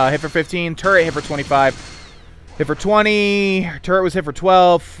 no. Hit for 15. Turret hit for 25. Hit for 20. Turret was hit for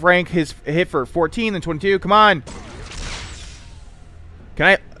 12. Frank his hit for 14, then 22. Come on.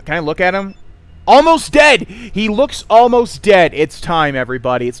 Can I look at him? Almost dead! He looks almost dead. It's time,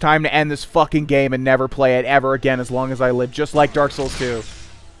 everybody. It's time to end this fucking game and never play it ever again as long as I live. Just like Dark Souls 2.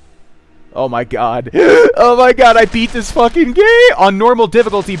 Oh my god. Oh my god, I beat this fucking game! On normal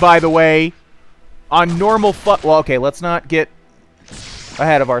difficulty, by the way. On normal well, okay, let's not get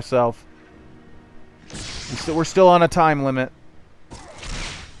ahead of ourselves. We're still on a time limit.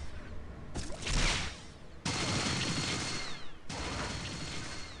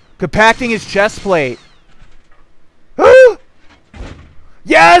 Compacting his chest plate.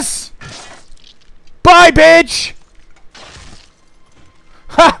 Yes! Bye, bitch!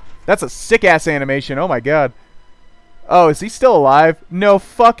 Ha! That's a sick-ass animation. Oh, my God. Oh, is he still alive? No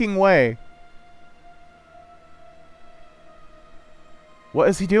fucking way. What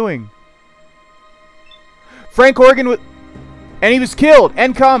is he doing? Frank Horgan was... And he was killed.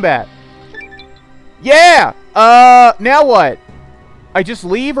 End combat. Yeah! Now what? I just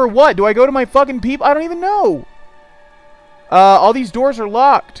leave or what? Do I go to my fucking people? I don't even know. All these doors are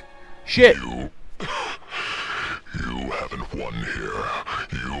locked. Shit. You haven't won here.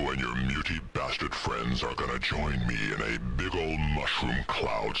 You and your muty bastard friends are gonna join me in a big old mushroom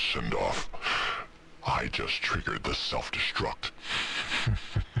cloud send-off. I just triggered the self-destruct.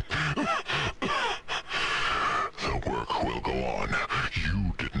 The work will go on.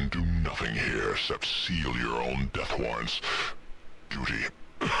 You didn't do nothing here except seal your own death warrants. Duty.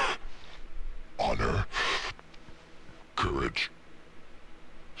 Honor. Courage.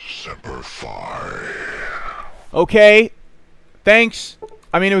 Semper Fi. Okay. Thanks.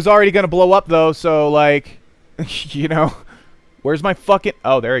 I mean, it was already going to blow up, though, so, like, you know. Where's my fucking...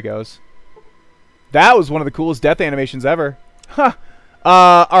 Oh, there he goes. That was one of the coolest death animations ever. Huh.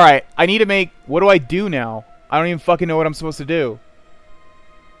 Alright. I need to make... What do I do now? I don't even fucking know what I'm supposed to do.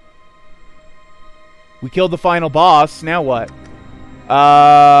 We killed the final boss. Now what?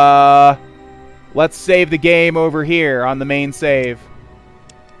 Let's save the game over here on the main save.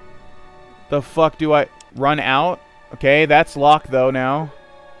 The fuck do I... Run out? Okay, that's locked, though, now.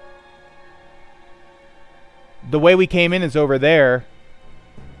 The way we came in is over there.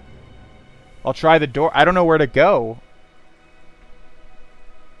 I'll try the door. I don't know where to go.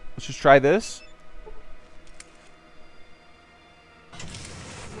 Let's just try this.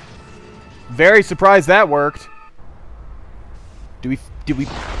 Very surprised that worked. Did we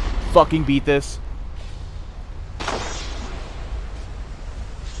fucking beat this?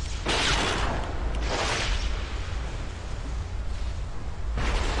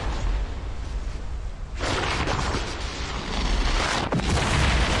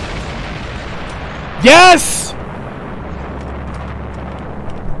 Yes!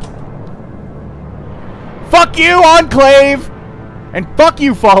 Fuck you, Enclave! And fuck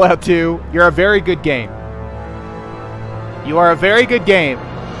you, Fallout 2. You're a very good game. You are a very good game.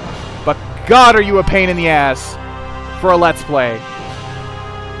 But God, are you a pain in the ass for a Let's Play.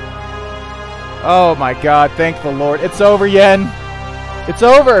 Oh my God, thank the Lord. It's over, Yen. It's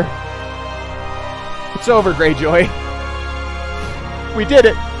over. It's over, Greyjoy. We did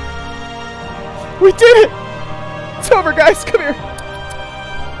it. We did it! It's over, guys. Come here.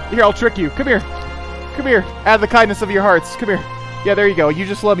 Here, I'll trick you. Come here. Come here. Out of the kindness of your hearts. Come here. Yeah, there you go. You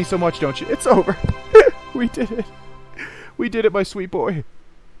just love me so much, don't you? It's over. We did it. We did it, my sweet boy.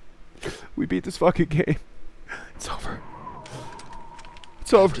 We beat this fucking game. It's over.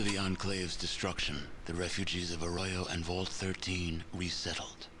 It's over. After the Enclave's destruction, the refugees of Arroyo and Vault 13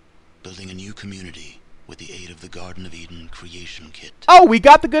 resettled, building a new community with the aid of the Garden of Eden creation kit. Oh, we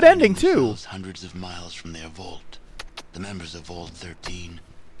got the good ending, too. Hundreds of miles from their vault, the members of Vault 13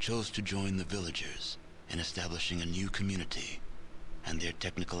 chose to join the villagers in establishing a new community, and their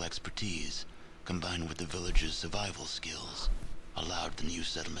technical expertise, combined with the villagers' survival skills, allowed the new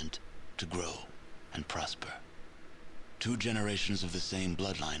settlement to grow and prosper. 2 generations of the same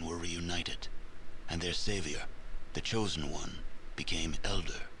bloodline were reunited, and their savior, the Chosen One, became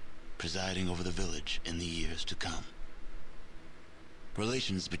elder, presiding over the village in the years to come.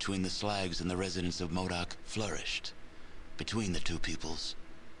 Relations between the Slags and the residents of MODOK flourished. Between the two peoples,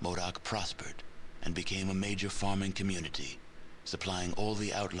 MODOK prospered and became a major farming community, supplying all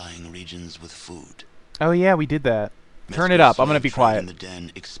the outlying regions with food. Oh yeah, we did that. Turn it up. I'm gonna be quiet. In the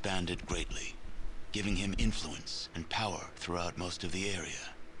den expanded greatly, giving him influence and power throughout most of the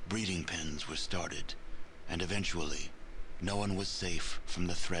area. Breeding pens were started, and eventually, no one was safe from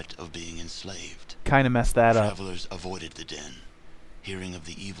the threat of being enslaved. Kinda messed that up. Travelers avoided the den, hearing of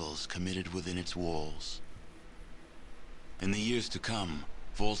the evils committed within its walls. In the years to come,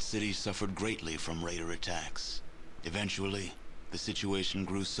 Vault City suffered greatly from raider attacks. Eventually, the situation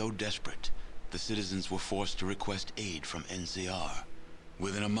grew so desperate, the citizens were forced to request aid from NCR.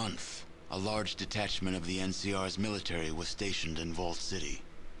 Within a month, a large detachment of the NCR's military was stationed in Vault City.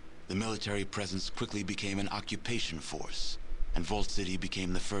 The military presence quickly became an occupation force, and Vault City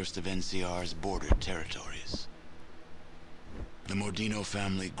became the first of NCR's border territories. The Mordino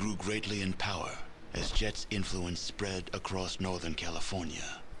family grew greatly in power as Jet's influence spread across Northern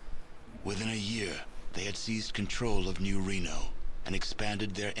California. Within a year, they had seized control of New Reno and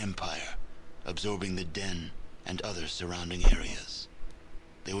expanded their empire, absorbing the Den and other surrounding areas.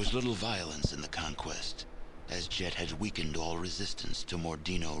 There was little violence in the conquest, as Jet had weakened all resistance to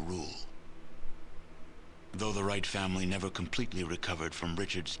Mordino rule. Though the Wright family never completely recovered from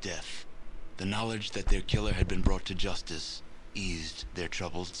Richard's death, the knowledge that their killer had been brought to justice eased their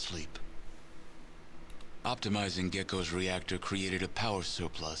troubled sleep. Optimizing Gecko's reactor created a power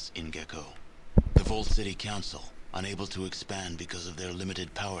surplus in Gecko. The Volt City Council, unable to expand because of their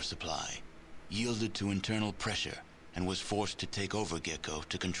limited power supply, yielded to internal pressure and was forced to take over Gecko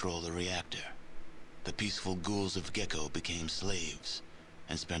to control the reactor. The peaceful ghouls of Gecko became slaves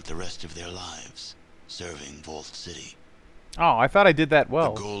and spent the rest of their lives serving Volt City. Oh, I thought I did that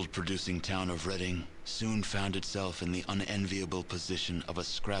well. The gold-producing town of Redding soon found itself in the unenviable position of a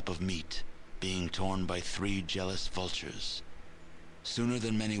scrap of meat being torn by 3 jealous vultures. Sooner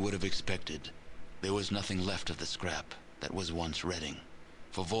than many would have expected, there was nothing left of the scrap that was once Redding.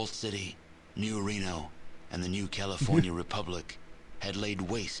 For Volt City, New Reno, and the new California Republic had laid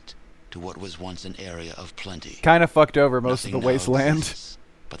waste to what was once an area of plenty. Kind of fucked over most Nothing of the now wasteland. exists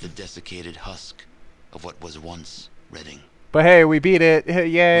but the desiccated husk of what was once Redding. But hey, we beat it. With the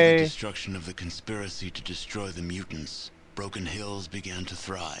Yay. destruction of the conspiracy to destroy the mutants, Broken Hills began to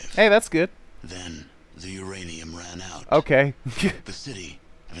thrive. Hey, that's good. Then, the uranium ran out. Okay. The city,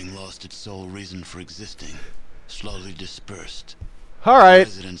 having lost its sole reason for existing, slowly dispersed. All The right.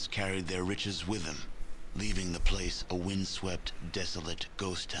 residents carried their riches with them, leaving the place a windswept, desolate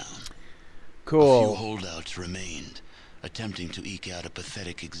ghost town. A few Cool. holdouts remained, attempting to eke out a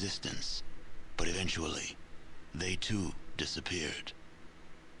pathetic existence, but eventually, they too disappeared.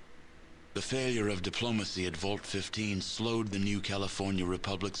 The failure of diplomacy at Vault 15 slowed the new California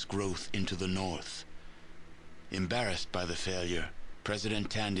Republic's growth into the north. Embarrassed by the failure, President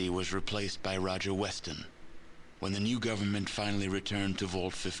Tandy was replaced by Roger Weston. When the new government finally returned to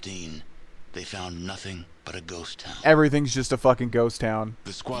Vault 15, they found nothing but a ghost town. Everything's just a fucking ghost town.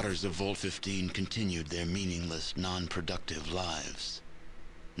 The squatters of Vault 15 continued their meaningless, non-productive lives.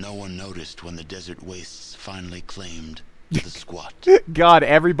 No one noticed when the desert wastes finally claimed the squat. God,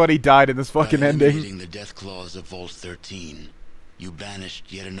 everybody died in this fucking By ending. eliminating the death clause of Vault 13, you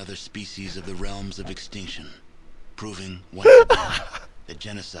banished yet another species of the realms of extinction, proving once again that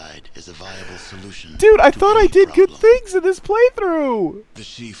genocide is a viable solution. Dude, I to thought I any did good problem. things in this playthrough. The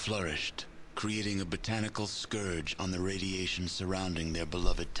She flourished, creating a botanical scourge on the radiation surrounding their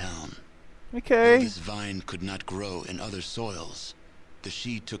beloved town. Though Okay. this vine could not grow in other soils, the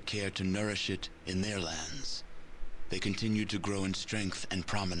She took care to nourish it in their lands. They continued to grow in strength and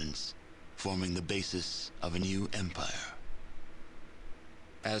prominence, forming the basis of a new empire.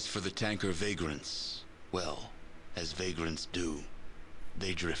 As for the tanker vagrants, well, as vagrants do,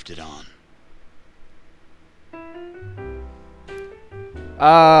 they drifted on.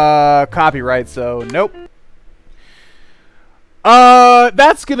 Copyright, so nope.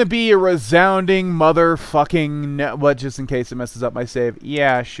 That's gonna be a resounding motherfucking no. What, just in case it messes up my save?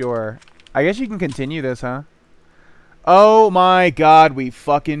 Yeah, sure. I guess you can continue this, huh? Oh my god, we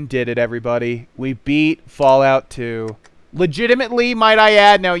fucking did it, everybody. We beat Fallout 2. Legitimately, might I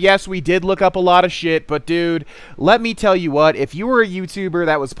add. Now, yes, we did look up a lot of shit, but dude, let me tell you what, if you were a YouTuber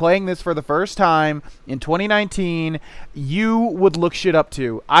that was playing this for the first time in 2019, you would look shit up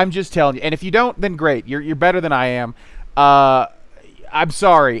too. I'm just telling you. And if you don't, then great. You're better than I am. I'm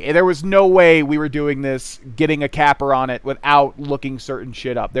sorry. There was no way we were doing this, getting a capper on it without looking certain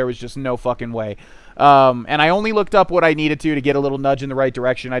shit up. There was just no fucking way. And I only looked up what I needed to get a little nudge in the right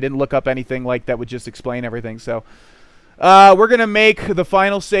direction. I didn't look up anything like that would just explain everything. So, we're going to make the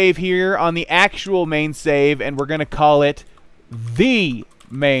final save here on the actual main save, and we're going to call it the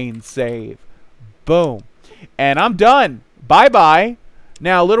main save. Boom. And I'm done. Bye-bye.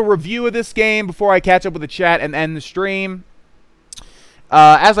 Now, a little review of this game before I catch up with the chat and end the stream.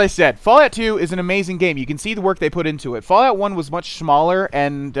 As I said, Fallout 2 is an amazing game. You can see the work they put into it. Fallout 1 was much smaller,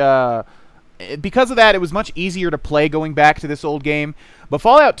 and because of that, it was much easier to play going back to this old game. But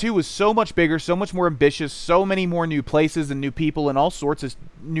Fallout 2 was so much bigger, so much more ambitious, so many more new places and new people and all sorts of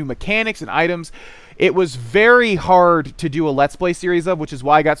new mechanics and items. It was very hard to do a Let's Play series of, which is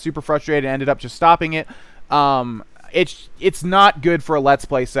why I got super frustrated and ended up just stopping it. It's not good for a Let's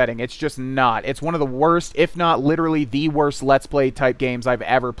Play setting. It's just not. It's one of the worst, if not literally the worst Let's Play type games I've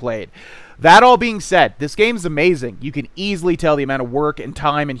ever played. That all being said, this game's amazing. You can easily tell the amount of work and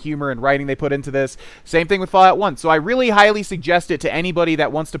time and humor and writing they put into this. Same thing with Fallout 1. So I really highly suggest it to anybody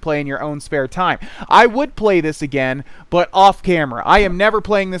that wants to play in your own spare time. I would play this again, but off camera. I am never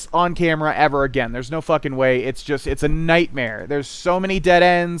playing this on camera ever again. There's no fucking way. It's a nightmare. There's so many dead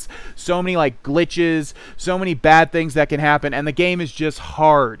ends, so many like glitches, so many bad things that can happen, and the game is just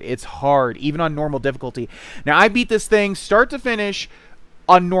hard. It's hard, even on normal difficulty. Now, I beat this thing start to finish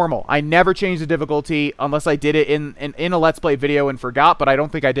on normal. I never changed the difficulty unless I did it in a Let's Play video and forgot, but I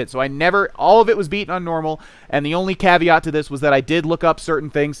don't think I did. So I never, all of it was beaten on normal, and the only caveat to this was that I did look up certain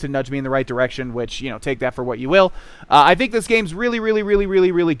things to nudge me in the right direction, which, you know, take that for what you will. I think this game's really, really, really,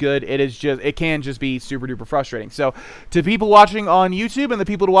 really, really good. It can just be super duper frustrating. So to people watching on YouTube and the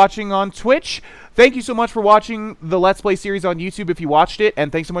people watching on Twitch, thank you so much for watching the Let's Play series on YouTube if you watched it,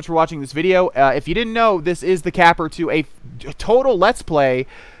 and thanks so much for watching this video. If you didn't know, this is the capper to a total Let's Play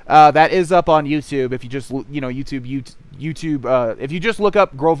that is up on YouTube. If you just, you know, if you just look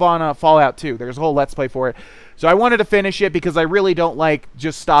up Grohlvana Fallout 2, there's a whole Let's Play for it. So I wanted to finish it because I really don't like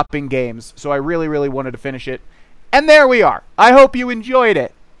just stopping games. So I really, really wanted to finish it. And there we are. I hope you enjoyed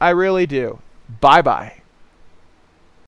it. I really do. Bye-bye.